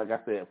 man, like I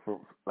said,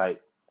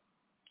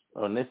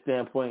 on this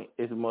standpoint,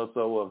 it's more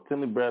so of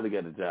Timothy Bradley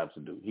got a job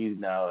to do. He's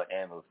now an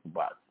analyst for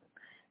boxing.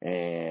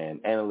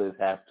 And analysts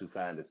have to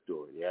find a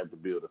story. They have to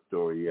build a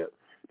story up.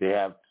 They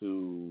have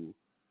to,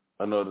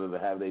 in order to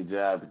have their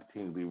job to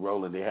continue to be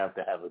rolling, they have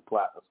to have a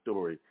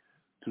story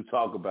to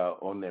talk about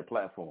on their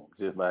platform.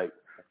 Just like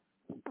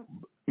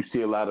you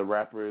see a lot of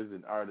rappers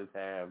and artists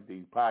have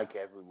these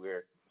podcasts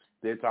where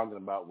they're talking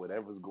about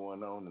whatever's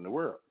going on in the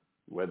world,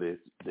 whether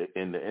it's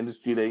in the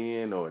industry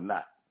they're in or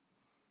not.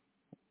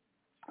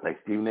 Like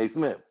Stephen A.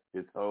 Smith,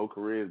 his whole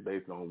career is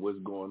based on what's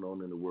going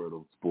on in the world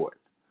of sports.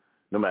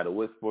 no matter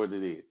what sport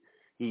it is.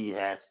 He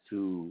has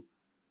to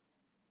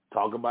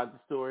talk about the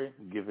story,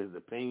 give his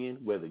opinion,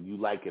 whether you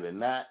like it or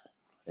not,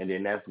 and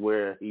then that's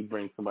where he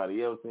brings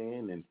somebody else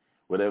in, and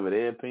whatever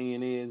their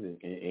opinion is,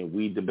 and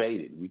we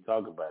debate it. We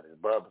talk about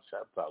it.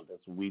 Barbershop talk.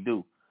 That's what we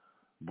do.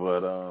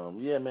 But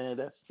yeah, man,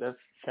 that's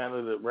kind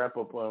of the wrap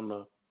up on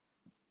the,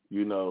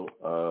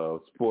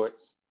 sports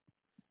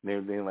and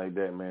everything like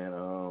that,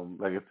 man.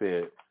 Like I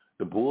said,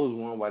 the Bulls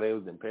won while they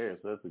was in Paris,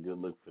 so that's a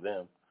good look for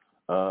them.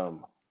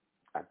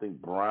 I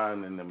think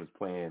Brian and them is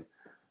playing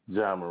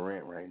Ja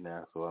Morant right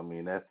now, so I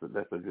mean that's a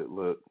good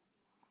look.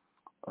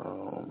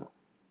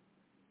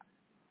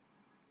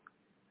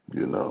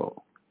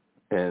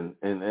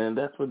 And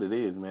that's what it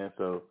is, man.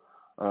 So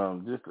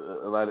just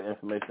a lot of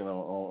information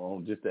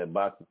on just that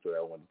boxing story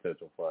I wanted to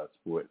touch on for our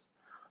sports.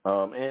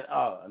 And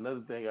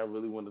another thing I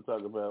really wanted to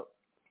talk about,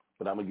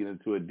 but I'm gonna get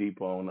into it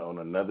deep on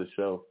another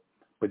show.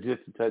 But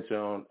just to touch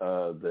on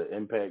the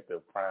impact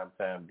of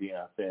primetime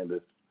Deion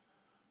Sanders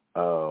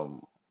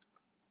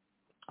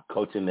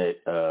coaching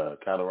at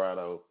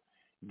Colorado,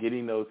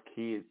 getting those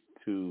kids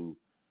to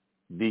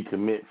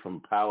decommit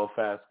from Power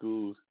 5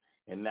 schools,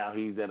 and now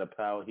he's at a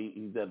Power 5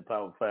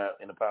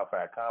 in the Power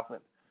 5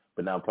 conference,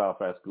 but now Power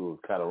 5 schools,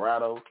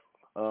 Colorado.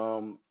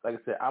 Like I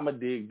said, I'm gonna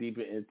dig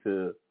deeper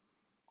into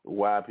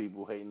why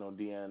people hating on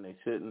Deion, they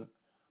shouldn't.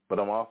 But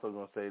I'm also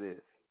gonna say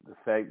this: the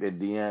fact that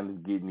Deion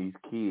is getting these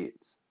kids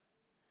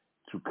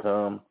to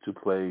come to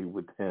play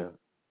with him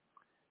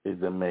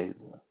is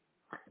amazing,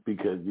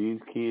 because these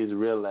kids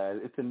realize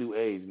it's a new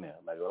age now.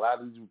 Like a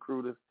lot of these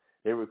recruiters,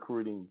 they're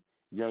recruiting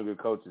younger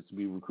coaches to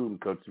be recruiting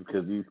coaches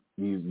because these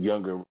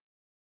younger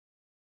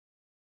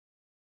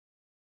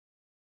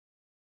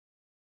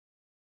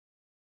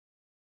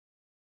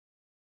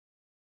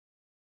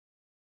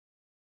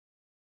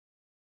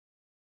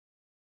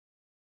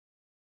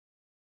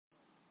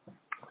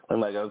and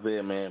like I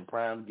said, man,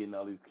 Prime getting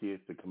all these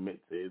kids to commit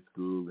to his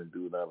school and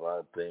do a lot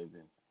of things,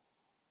 and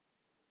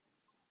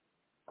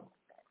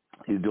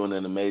he's doing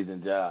an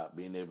amazing job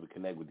being able to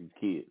connect with these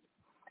kids.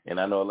 And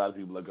I know a lot of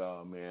people are like,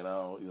 oh, man,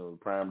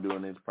 Prime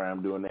doing this,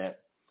 Prime doing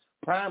that.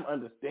 Prime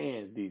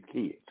understands these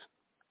kids.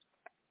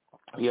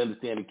 He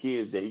understands the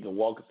kids that he can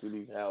walk into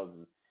these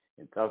houses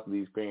and talk to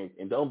these parents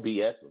and don't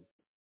BS them.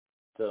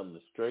 Tell them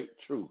the straight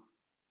truth.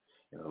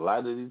 And a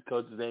lot of these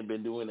coaches ain't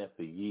been doing that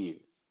for years.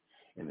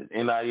 And the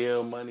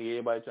NIL money,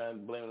 everybody trying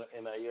to blame the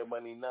NIL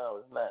money. No,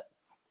 it's not.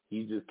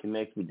 He just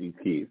connects with these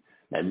kids.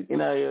 Now, the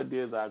NIL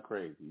deals are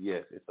crazy.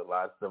 Yes, it's a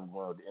lot of stuff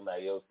going on with the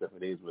NIL stuff.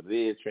 It is what it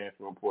is,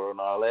 transfer portal and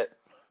all that.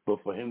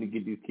 But for him to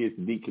get these kids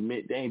to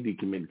decommit, they ain't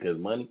decommitting because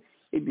of money.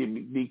 They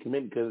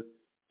decommitting because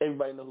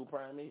everybody know who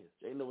Prime is.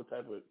 They know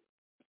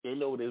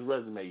what his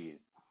resume is.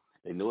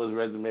 They know his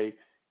resume.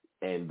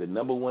 And the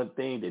number one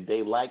thing that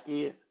they like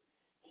is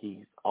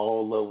he's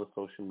all over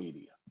social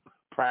media.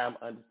 Prime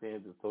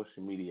understands the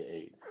social media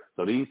age.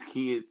 So these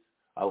kids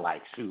are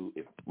like, shoot,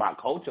 if my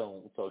coach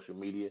on social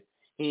media,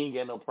 he ain't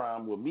got no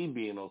problem with me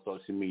being on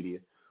social media.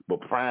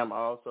 But Prime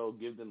also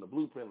gives them the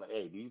blueprint, like,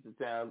 hey, these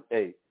are times,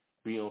 hey,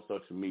 be on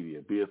social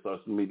media, be an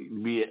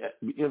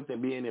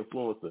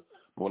influencer.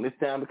 But when it's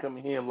time to come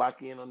in here and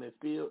lock in on this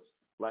field,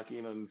 lock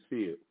in on this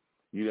field.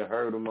 You done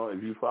heard them on,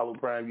 if you follow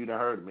Prime, you done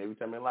heard them. Every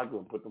time they lock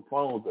them, put them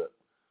phones up.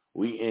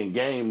 We in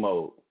game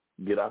mode.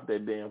 Get off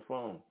that damn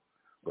phone.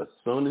 But as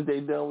soon as they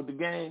done with the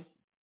game,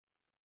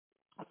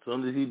 as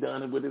soon as he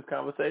done with his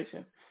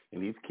conversation,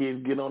 and these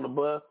kids get on the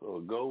bus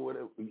or go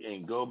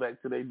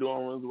back to their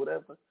dorm rooms or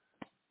whatever,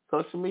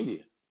 social media.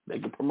 They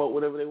can promote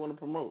whatever they want to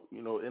promote,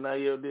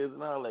 NIL deals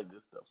and all that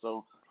good stuff.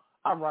 So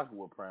I'm rocking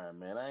with Prime,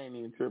 man. I ain't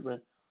even tripping.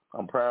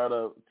 I'm proud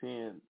of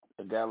seeing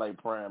a guy like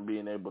Prime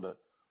being able to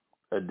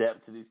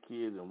adapt to these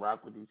kids and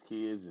rock with these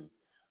kids and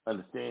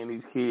understand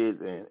these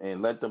kids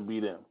and let them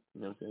be them.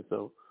 You know what I'm saying?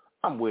 So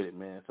I'm with it,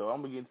 man. So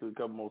I'm going to get into a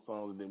couple more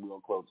songs and then we're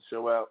going to close the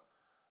show out.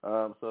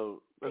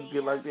 So let's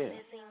get like that.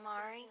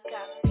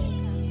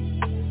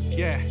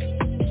 Yeah.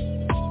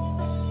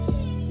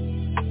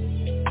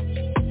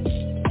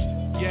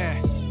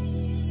 Yeah.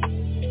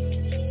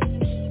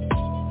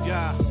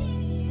 Yeah.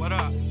 What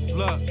up?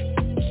 Look.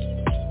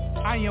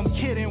 I am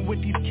kidding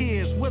with these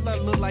kids. Will I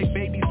look like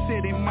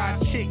babysitting? My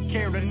chick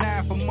carried a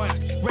 9 for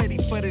months. Ready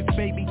for this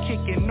baby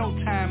kicking, no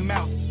time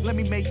out. Let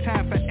me make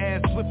time for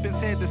ass whippings.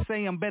 Had to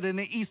say I'm better than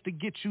East to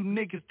get you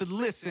niggas to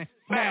listen.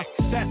 Now,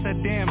 that's a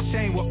damn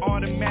shame with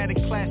automatic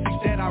classics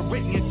that I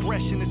written.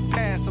 Aggression is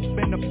past up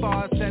in the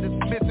bars that is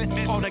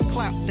missing. All that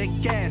clout,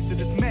 that gas,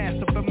 it is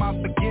massive. Am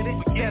I forget it?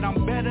 That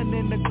I'm better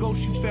than the ghost,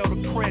 you fail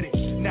the credit.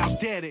 Now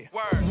dead it.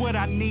 What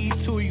I need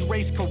to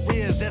erase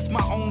careers, that's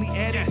my only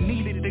edit.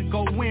 Needed to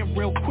go in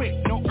real quick,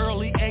 no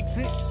early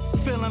exit.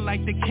 feeling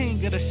like the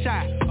king of the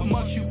shot.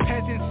 Amongst you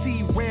peasants,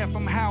 see rare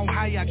from how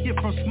high I get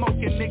from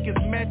smoking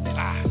niggas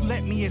method.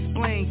 Let me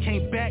explain,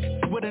 came back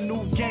with a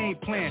new game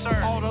plan.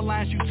 All the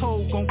lines you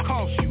told gon'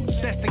 cost you,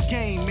 that's the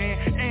game,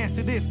 man.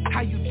 Answer this,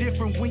 how you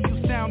different when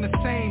you sound the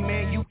same,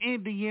 man? You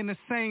indie in the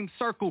same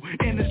circle,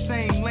 in the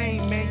same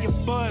lane, man. Your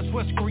buzz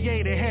was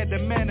created, had to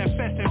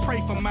manifest and pray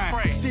for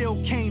mine. Still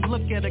can't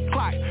look at a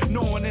clock,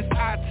 knowing it's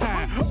our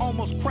time.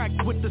 Almost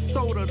cracked with the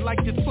soda like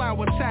it's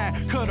flower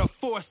time. Could've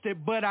forced it,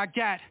 but I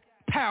got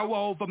power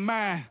over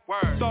mine.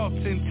 Thoughts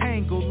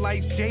entangled,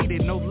 life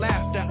jaded, no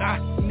laughter. I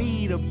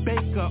need a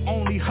baker,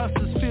 only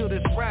hustlers feel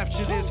this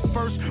rapture. This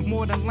verse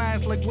more than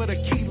lines like what a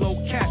kilo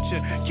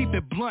catcher. Keep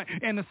it blunt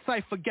and the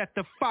cipher got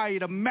the fire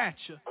to match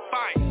ya.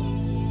 Fire.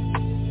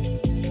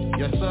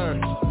 Yes sir.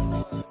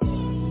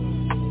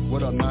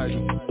 What up,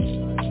 Nigel?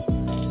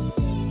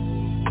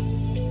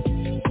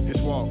 It's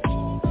Walk.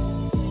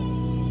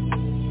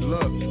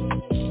 Look,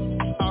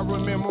 I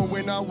remember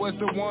when I was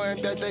the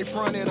one that they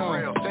fronted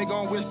on. They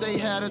gon' wish they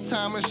had a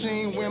time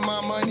machine when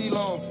my money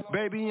long.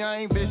 Baby,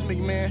 I ain't Vince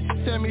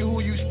McMahon. Tell me who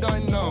you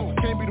stuntin' on.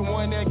 Can't be the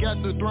one that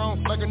got the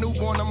throne. Like a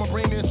newborn, I'ma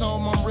bring this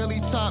home. I'm really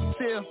top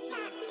tier.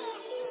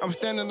 I'm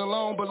standing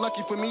alone, but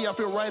lucky for me, I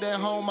feel right at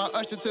home. I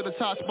usher to the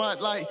top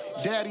spot like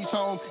daddy's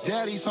home,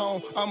 daddy's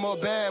home. I'm a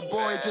bad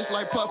boy, just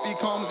like Puffy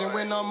Combs. And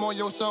when I'm on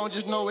your song,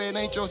 just know it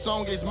ain't your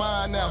song, it's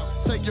mine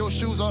now. Take your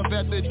shoes off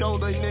at the door,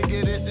 like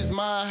nigga, this is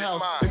my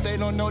house. If they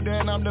don't know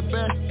that I'm the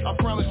best, I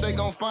promise they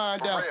gon'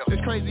 find out.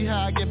 It's crazy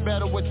how I get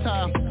better with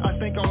time. I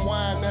think I'm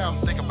wine now.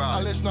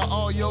 I listen to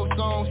all your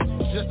songs,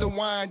 just to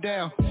wind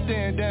down.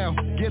 Stand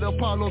down, get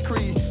Apollo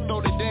Creed,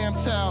 throw the damn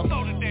towel.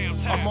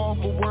 I'm all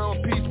for world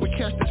peace, we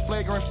catch this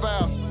flagrant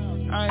foul.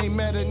 I ain't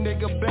met a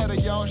nigga better,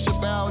 y'all should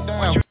bow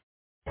down.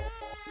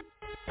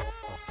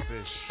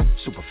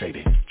 Super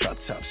faded, drop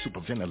top,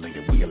 super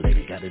ventilated. We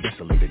elated, got it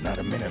insulated. Not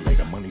a minute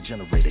later, money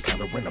generated,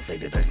 kinda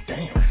renovated.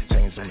 Damn,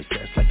 chains on the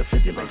stats like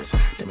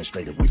defibrillators.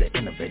 Demonstrated, we the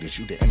innovators,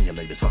 you the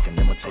emulators. Fucking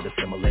imitators,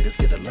 simulators,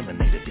 get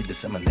eliminated, be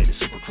disseminated,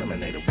 super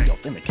criminated. We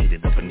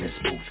authenticated up in this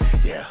booth,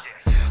 yeah.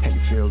 And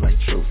you feel like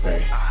truth,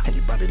 babe. And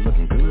your body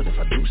looking good if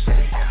I do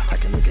say. I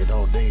can look it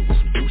all day with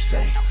some do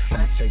say. Let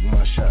me take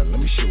my shot, let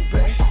me shoot,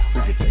 babe.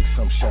 We can take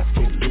some shots,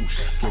 get loose.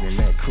 Get in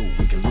that cool,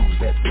 we can lose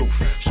that roof.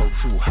 So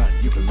true hot,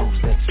 you can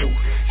lose that too.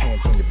 Hands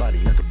on your body,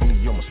 I could be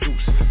your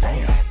masseuse.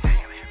 Damn.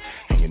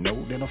 And you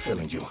know that I'm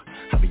feeling you.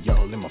 I be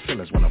all in my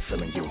feelings when I'm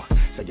feeling you.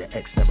 Say your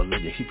ex never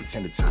loved you, he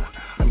pretended to.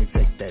 Let me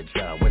take that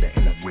job with an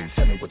interview.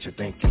 Tell me what you're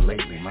thinking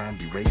lately. Mind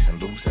be racing,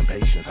 losing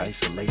patience,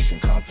 isolation,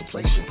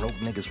 contemplation. Broke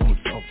niggas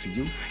won't talk to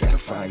you. Gotta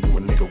find you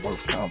a nigga worth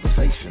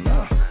conversation,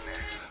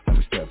 Let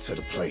me step to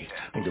the plate.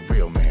 Need a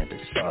real man that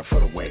can start for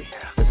the way.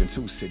 Live in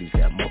 2 cities,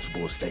 got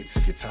multiple estates.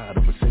 If you're tired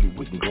of a city,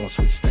 we can go and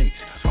switch states.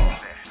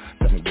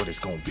 Tell me what it's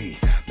gonna be.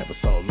 Never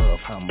saw love,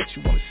 how much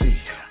you wanna see.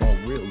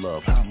 Want real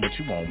love, how much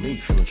you want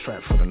me. Feeling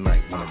trapped for the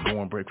night, wanna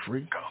go and break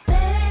free.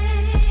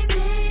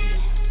 Baby,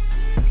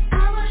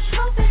 I was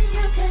hoping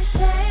you could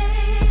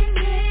save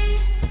me.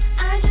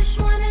 I just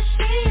wanna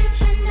see you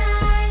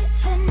tonight,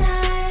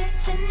 tonight,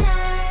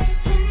 tonight,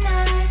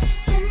 tonight,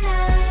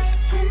 tonight,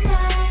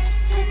 tonight,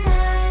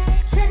 tonight,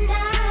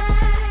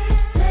 tonight.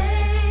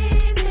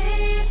 Baby,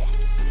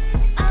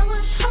 I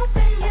was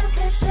hoping you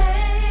could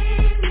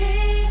save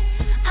me.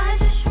 I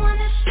just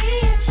wanna see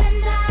you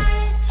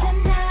tonight,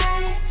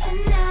 tonight,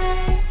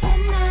 tonight,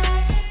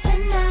 tonight,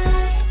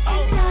 tonight,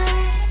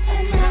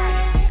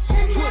 tonight,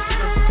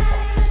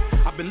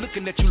 tonight. I've been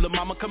looking at you, lil'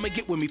 mama, come and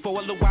get with me. For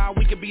a little while,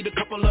 we could be the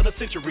couple of the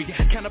century.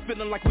 Kinda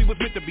feeling like we was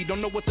meant to be.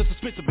 Don't know what the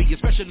suspense will be,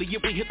 especially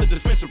if we hit the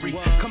dispensary.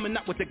 Coming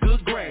out with a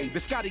good grade.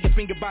 Biscotti, your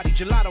finger body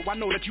gelato. I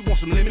know that you want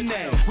some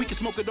lemonade. We can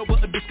smoke it over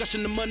a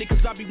discussion of money,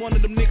 cause I be one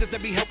of them niggas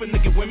that be helping to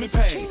get women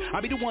paid.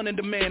 I be the one in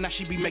demand, now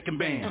she be making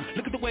bands.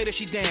 Look at the way that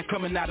she dance,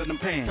 coming out of them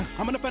pants.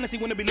 I'm in a fantasy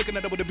when I be looking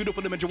at her with a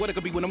beautiful image of what it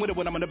could be when I'm with her,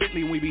 when I'm in a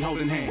Bentley and we be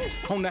holding hands.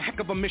 On a heck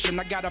of a mission,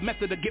 I got a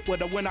method to get with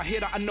her. When I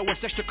hit her, I know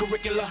it's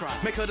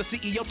extracurricular. Make her the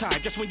CEO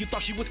type, just when you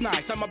thought she was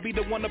nice. I'ma be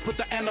the one to put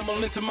the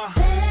animal into my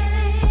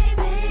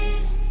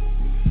Baby,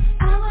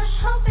 I was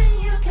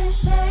hoping you could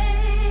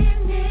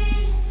save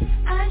me.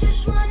 I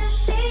just wanna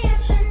see you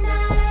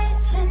tonight,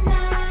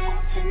 tonight,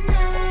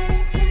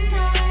 tonight,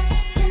 tonight,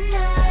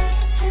 tonight,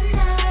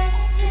 tonight,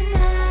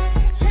 tonight,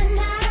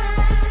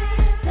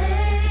 tonight.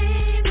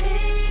 Baby,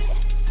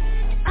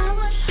 I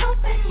was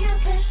hoping you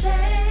could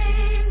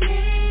save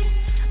me.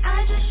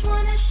 I just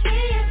wanna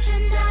see you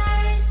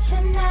tonight,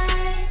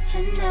 tonight,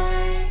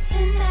 tonight,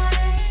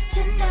 tonight,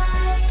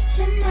 tonight,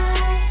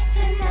 tonight,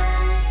 tonight.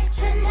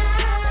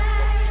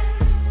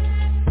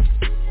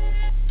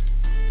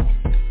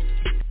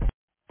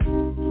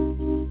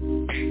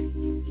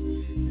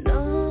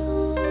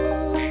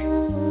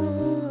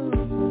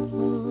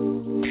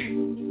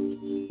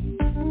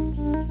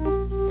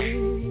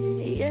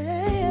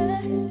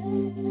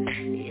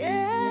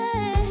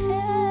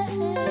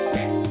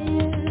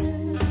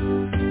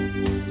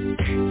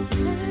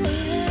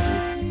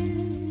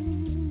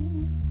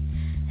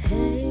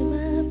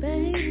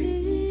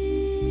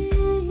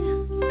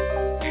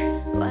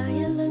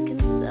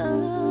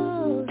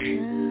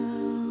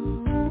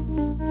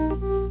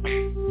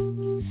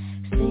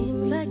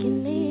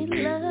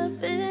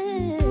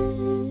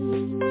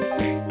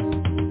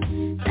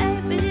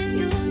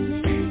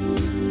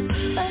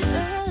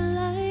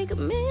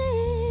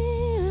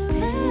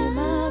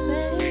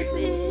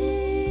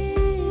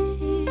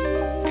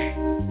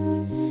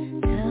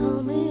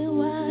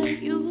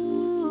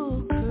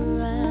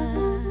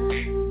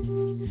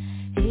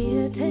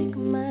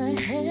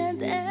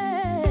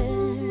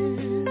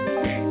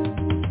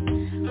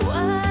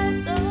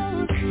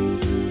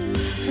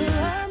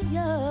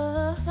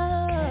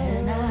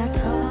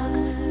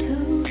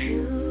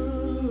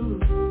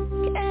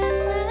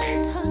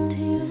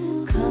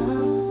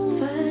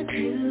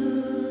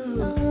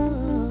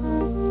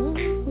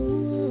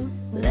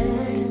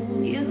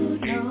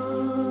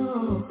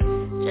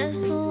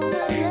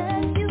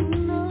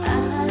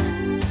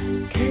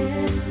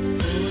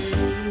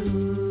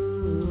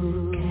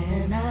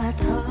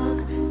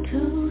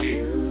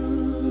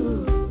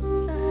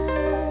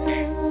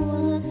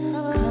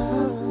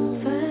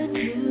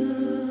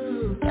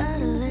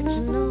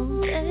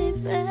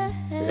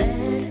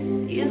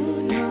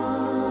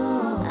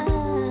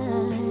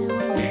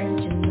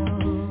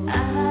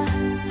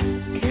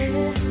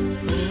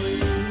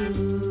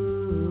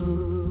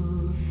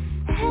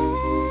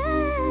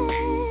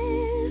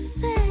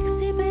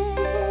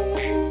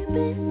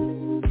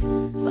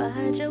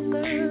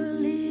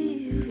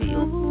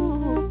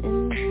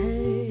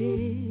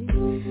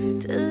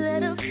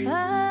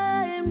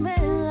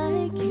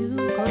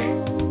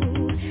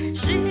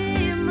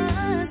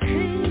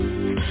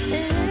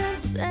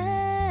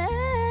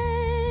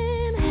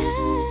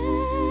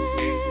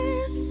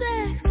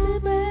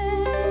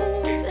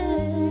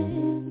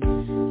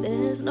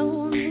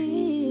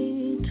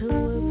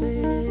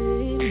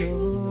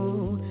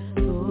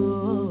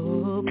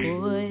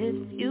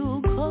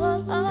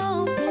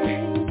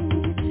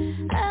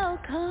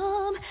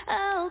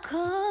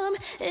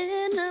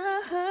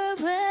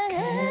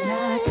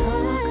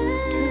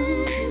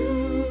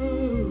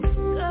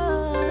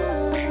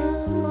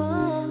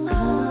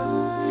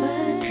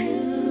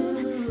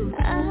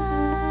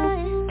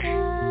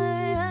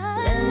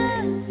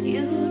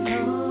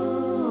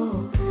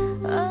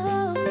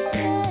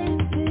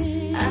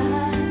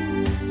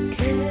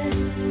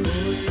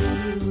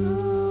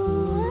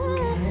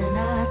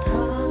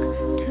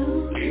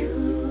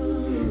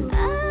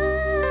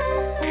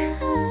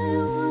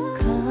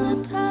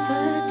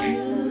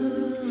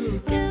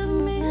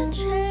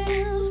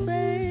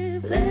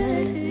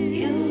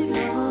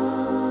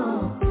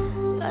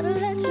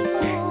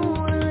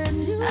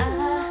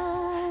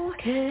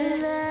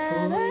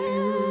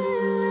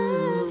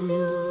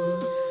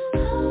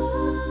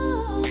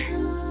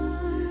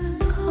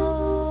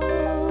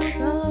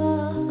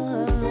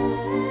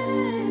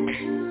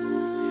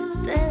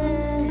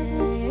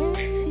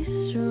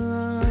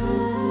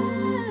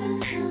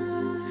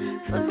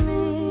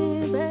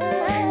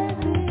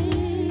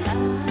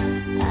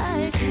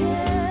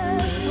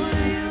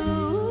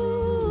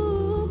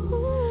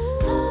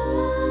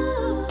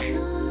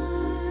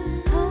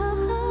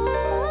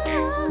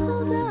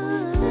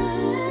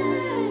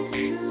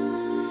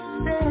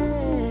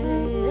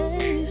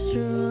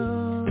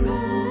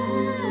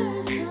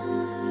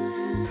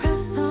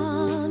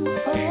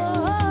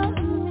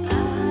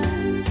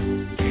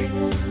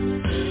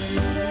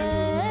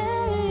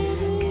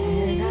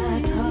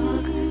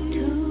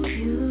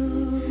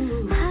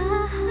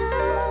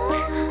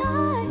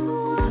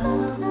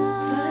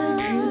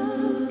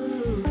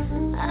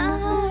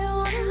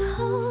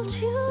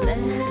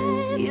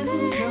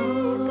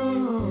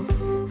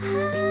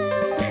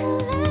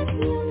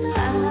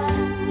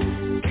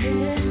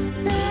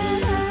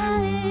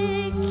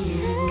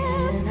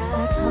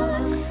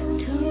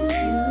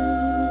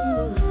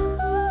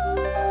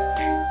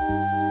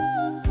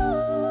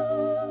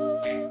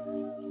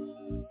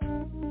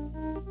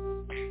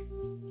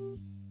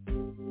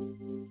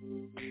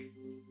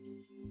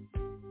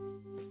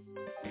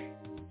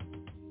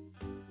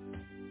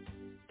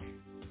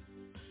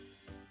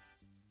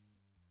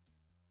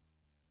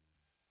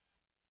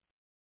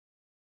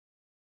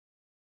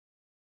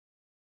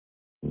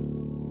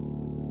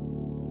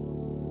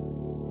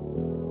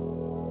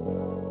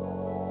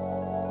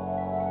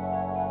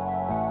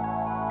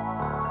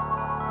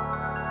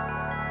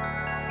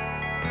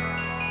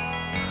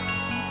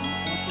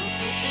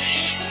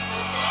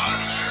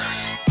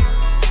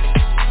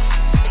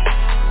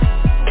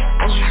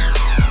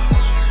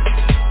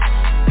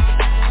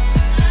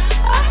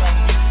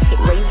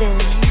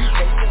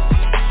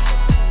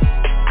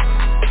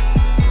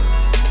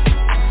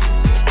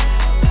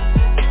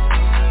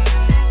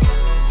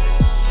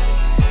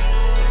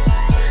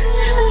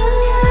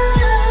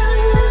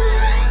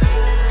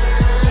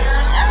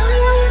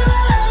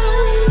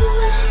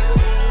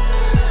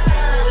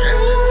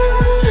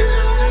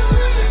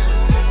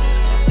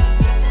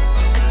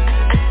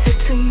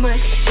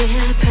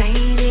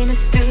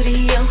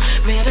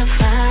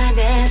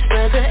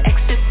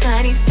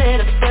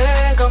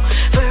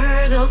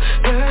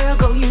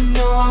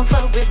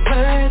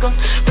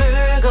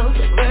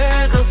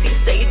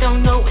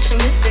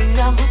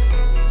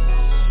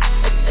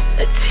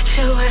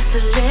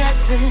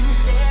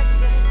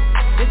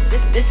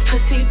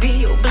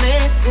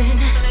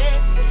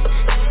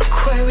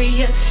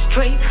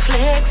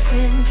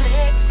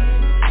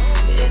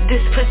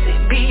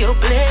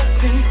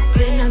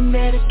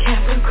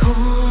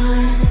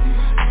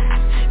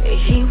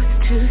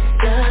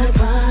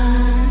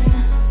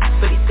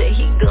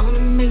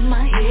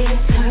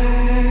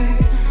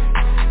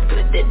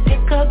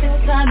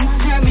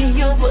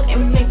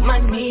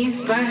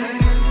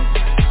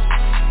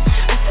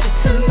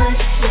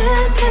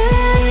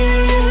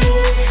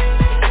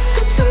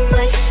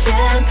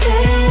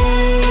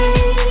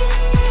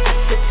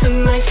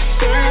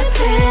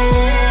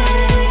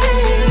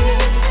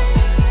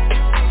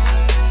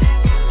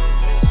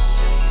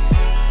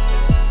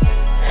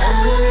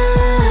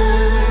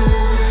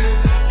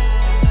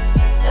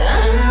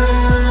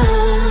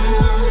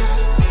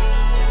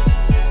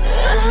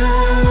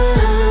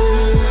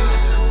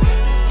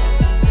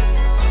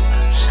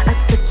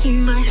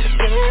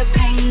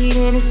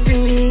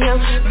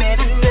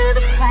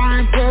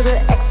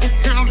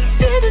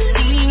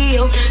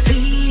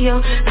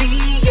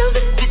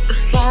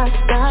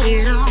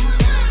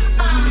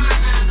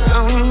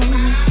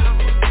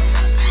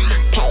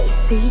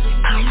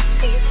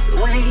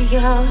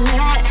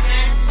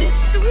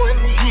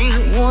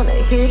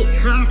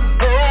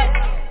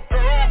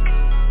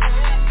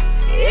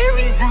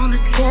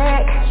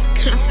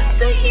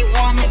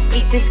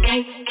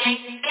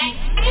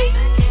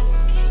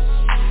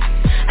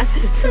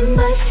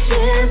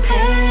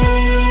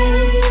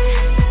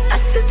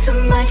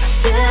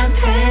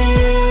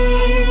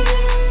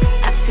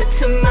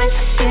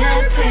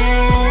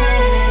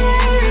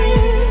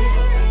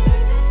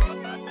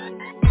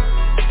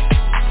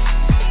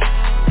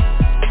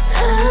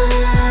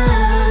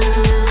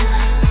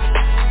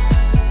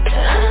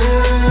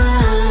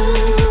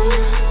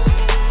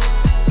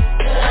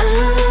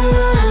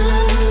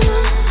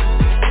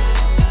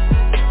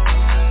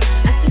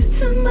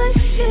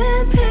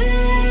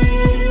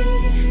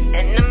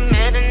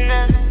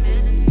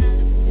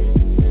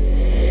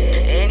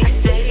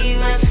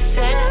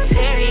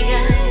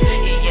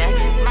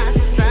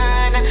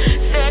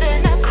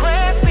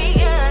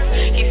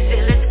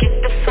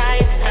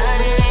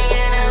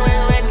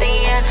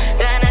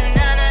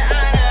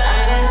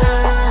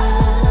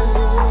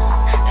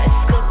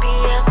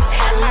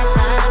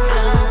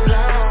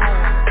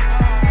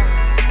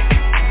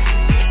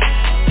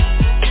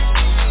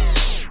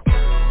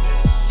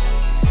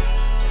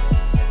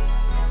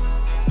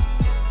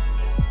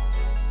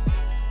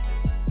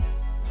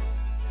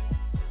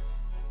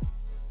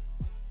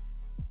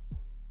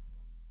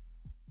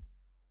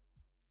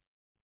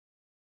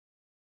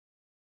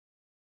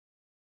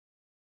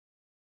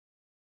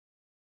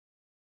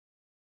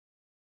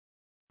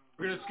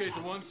 We're gonna skate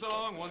to one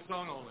song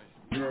only.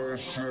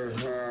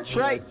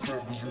 Straight.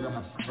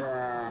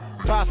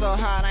 Fly so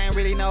hard, I ain't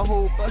really no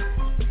hooper.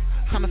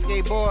 I'm a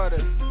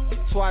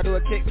skateboarder, so I do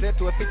a kickflip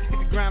to a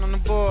 50-50 grind on the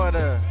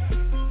border.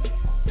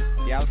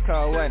 Yeah, I was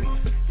cold,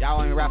 wasn't it? Y'all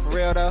want me to rap for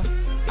real though?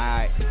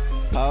 Alright,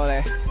 hold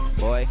it,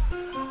 boy.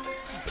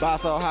 Fly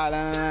so hard,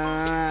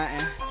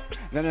 and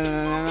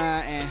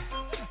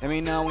let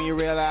me know when you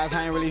realize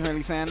I ain't really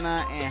saying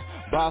nothing.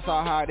 Ball so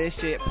hard, this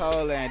shit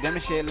polar. Damn,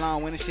 this shit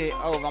long when this shit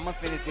over. I'ma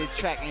finish this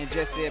track and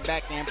just sit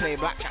back and play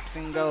block cops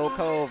and go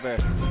cover.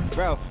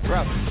 Bro,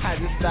 I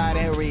just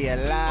started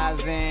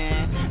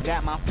realizing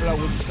that my flow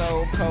is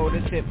so cold,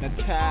 it's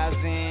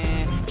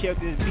hypnotizing. Killed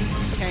this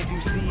beat, can't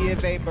you see it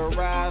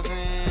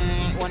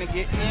vaporizing? Wanna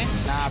get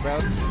in? Nah, bro,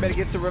 better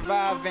get to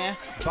reviving.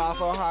 Ball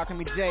so hard, can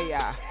be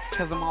J.I.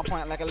 Cause I'm on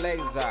point like a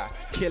laser,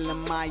 killing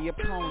my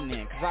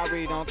opponent, cause I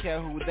really don't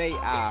care who they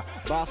are.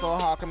 Ball so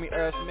hard, can be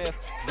Earl Smith,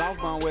 cause I was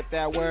born with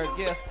that word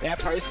gift. That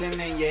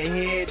person in your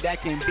head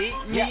that can beat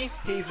me,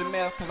 he's a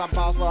myth, cause I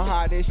ball so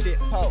hard, this shit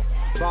po.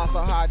 Ball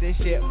so hard, this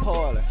shit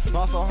polar.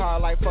 Ball so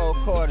hard like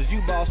 4 quarters,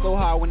 you ball so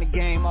hard when the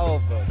game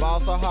over.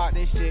 Ball so hard,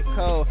 this shit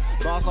cold.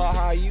 Ball so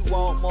hard, you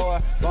want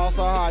more. Ball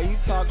so hard, you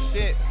talk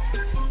shit.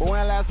 But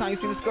when last time you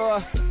seen the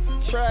score?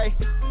 Trey.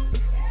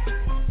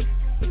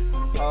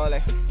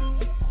 Holy.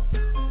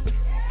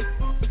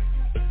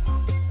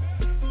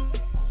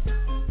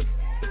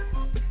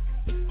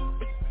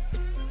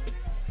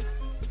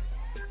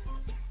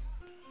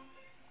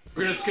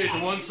 We're gonna skate to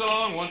one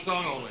song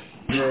only.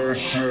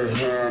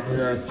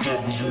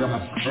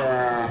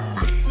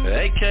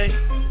 AK,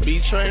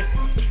 B-Train.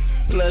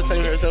 Last time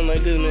you heard something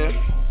like this, man.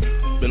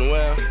 Been a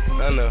while,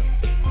 I know.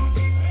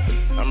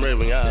 I'm ready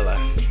when y'all are.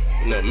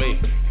 You know me.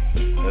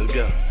 Let's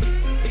go.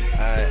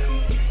 Alright.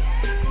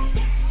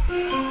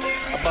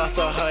 I ball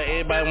so hard,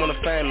 everybody wanna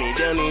find me.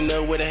 They don't even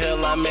know where the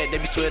hell I'm at. They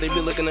be swear they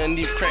be looking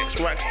underneath cracks,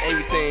 rocks,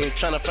 everything,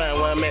 trying to find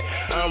where I'm at.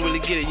 I don't really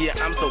get it, yeah,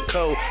 I'm so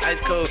cold,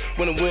 ice cold,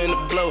 when the wind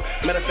blow.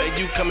 Matter of fact,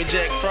 you call me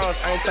Jack Frost.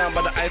 I ain't talking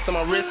about the ice on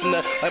my wrist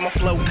enough, like my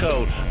flow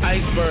cold.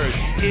 Iceberg,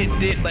 hit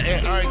it like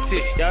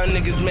Antarctic. Y'all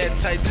niggas mad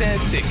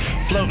Titanic,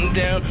 floating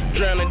down,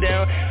 drowning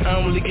down.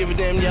 I don't really give a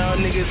damn, y'all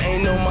niggas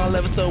ain't know my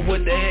level, so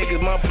what the heck is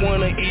my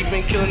point of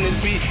even killing this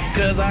beat?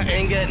 Cause I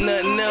ain't got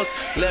nothing else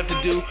left to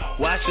do.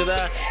 Why should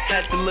I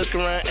have to look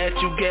around at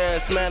you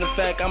guys? Matter of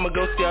fact, I'ma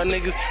go see y'all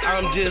niggas.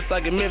 I'm just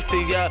like a myth to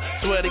y'all.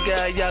 Swear to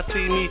God, y'all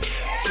see me.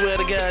 Swear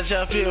to God,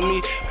 y'all feel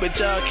me. But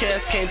y'all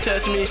cats can't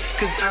touch me,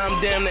 cause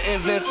I'm damn the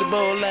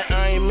invincible. Like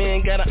Iron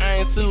Man, got an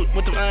iron suit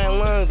with them iron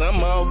lungs.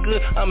 I'm all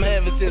good, I'm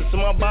having sense, so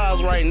my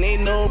bars right, and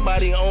ain't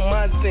nobody on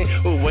my team.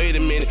 But wait a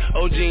minute,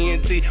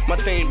 OG&T, my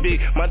team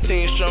big, my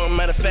team strong.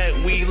 Matter of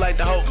fact, we like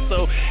the Hulk,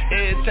 so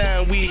every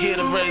time we hit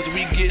a verse,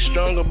 we get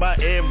stronger by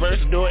every verse,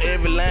 do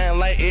every line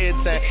like every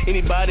time.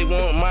 Anybody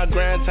want my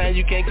grind time,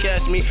 you can't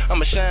catch me.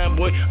 I'm a shine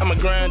boy, I'm a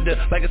grinder,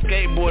 like a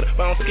skateboarder,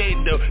 but I don't skate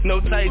though.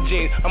 No tight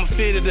jeans, I'm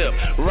fitted up,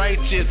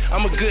 righteous,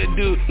 I'm a good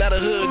dude, not a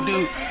hood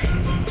dude.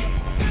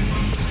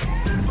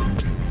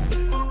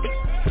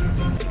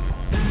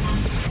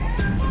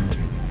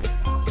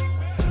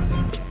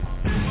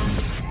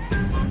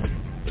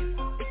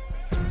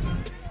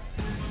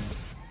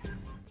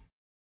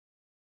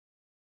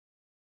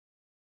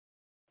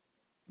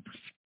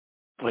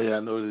 Well, yeah, I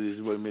know that this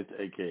is what meant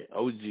to AK.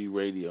 OG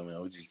Radio, man,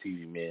 OG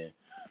TV, man.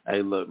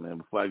 Hey, look, man,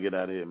 before I get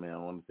out of here, man, I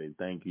want to say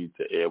thank you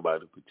to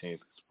everybody who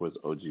continues to support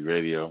OG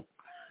Radio.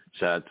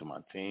 Shout out to my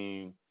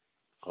team,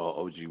 called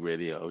OG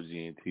Radio,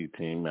 OG&T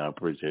team, man. I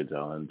appreciate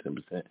y'all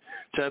 110%.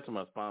 Shout out to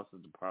my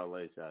sponsors, the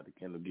Parlay. Shout out to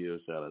Kendall Gill.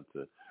 Shout out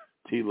to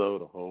T-Lo,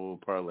 the whole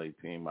Parlay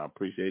team. I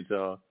appreciate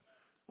y'all.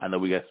 I know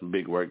we got some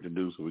big work to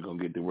do, so we're going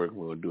to get to work.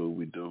 We're going to do what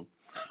we do.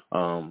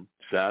 Shout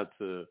out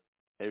to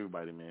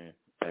everybody, man.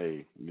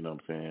 Hey, you know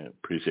what I'm saying?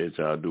 Appreciate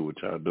y'all do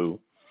what y'all do.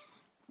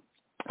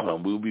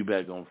 We'll be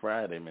back on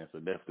Friday, man, so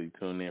definitely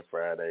tune in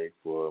Friday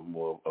for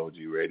more of OG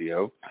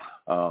Radio.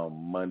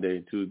 Monday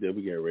and Tuesday,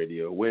 we get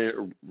Radio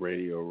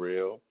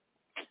Real.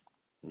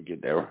 We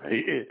get that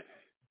right.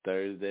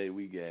 Thursday,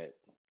 we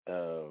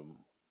got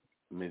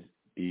Miss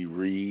E.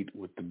 Reed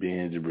with the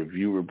Binge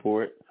Review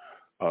Report.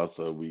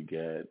 Also, we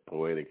got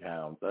Poetic High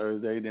on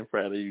Thursday. Then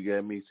Friday, you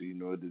got me, so you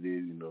know what it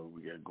is. You know what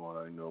we got going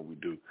on. You know what we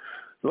do.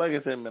 So like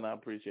I said, man, I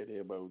appreciate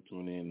everybody who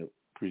tuned in.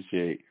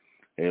 Appreciate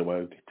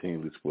everybody who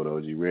continues to support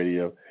OG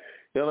Radio.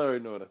 Y'all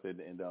already know what I said at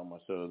the end of all my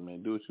shows,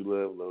 man. Do what you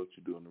love what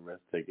you do, and the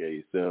rest take care of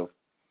yourself.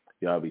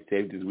 Y'all be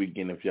safe this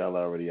weekend. If y'all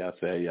already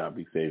outside, y'all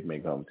be safe.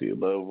 Make home to your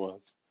loved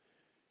ones.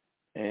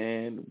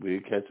 And we'll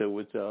catch up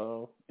with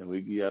y'all, and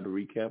we'll give y'all the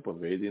recap of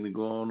everything that's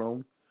going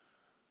on.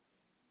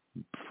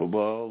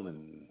 Football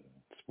and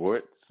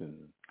sports and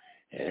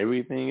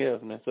everything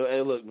else, man. So,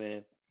 hey, look,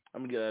 man,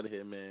 I'm going to get out of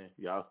here, man.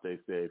 Y'all stay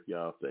safe.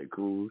 Y'all stay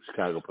cool.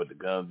 Chicago put the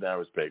guns down.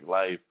 Respect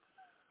life.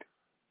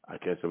 I'll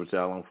catch up with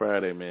y'all on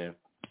Friday, man.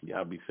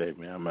 Y'all be safe,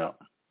 man. I'm out.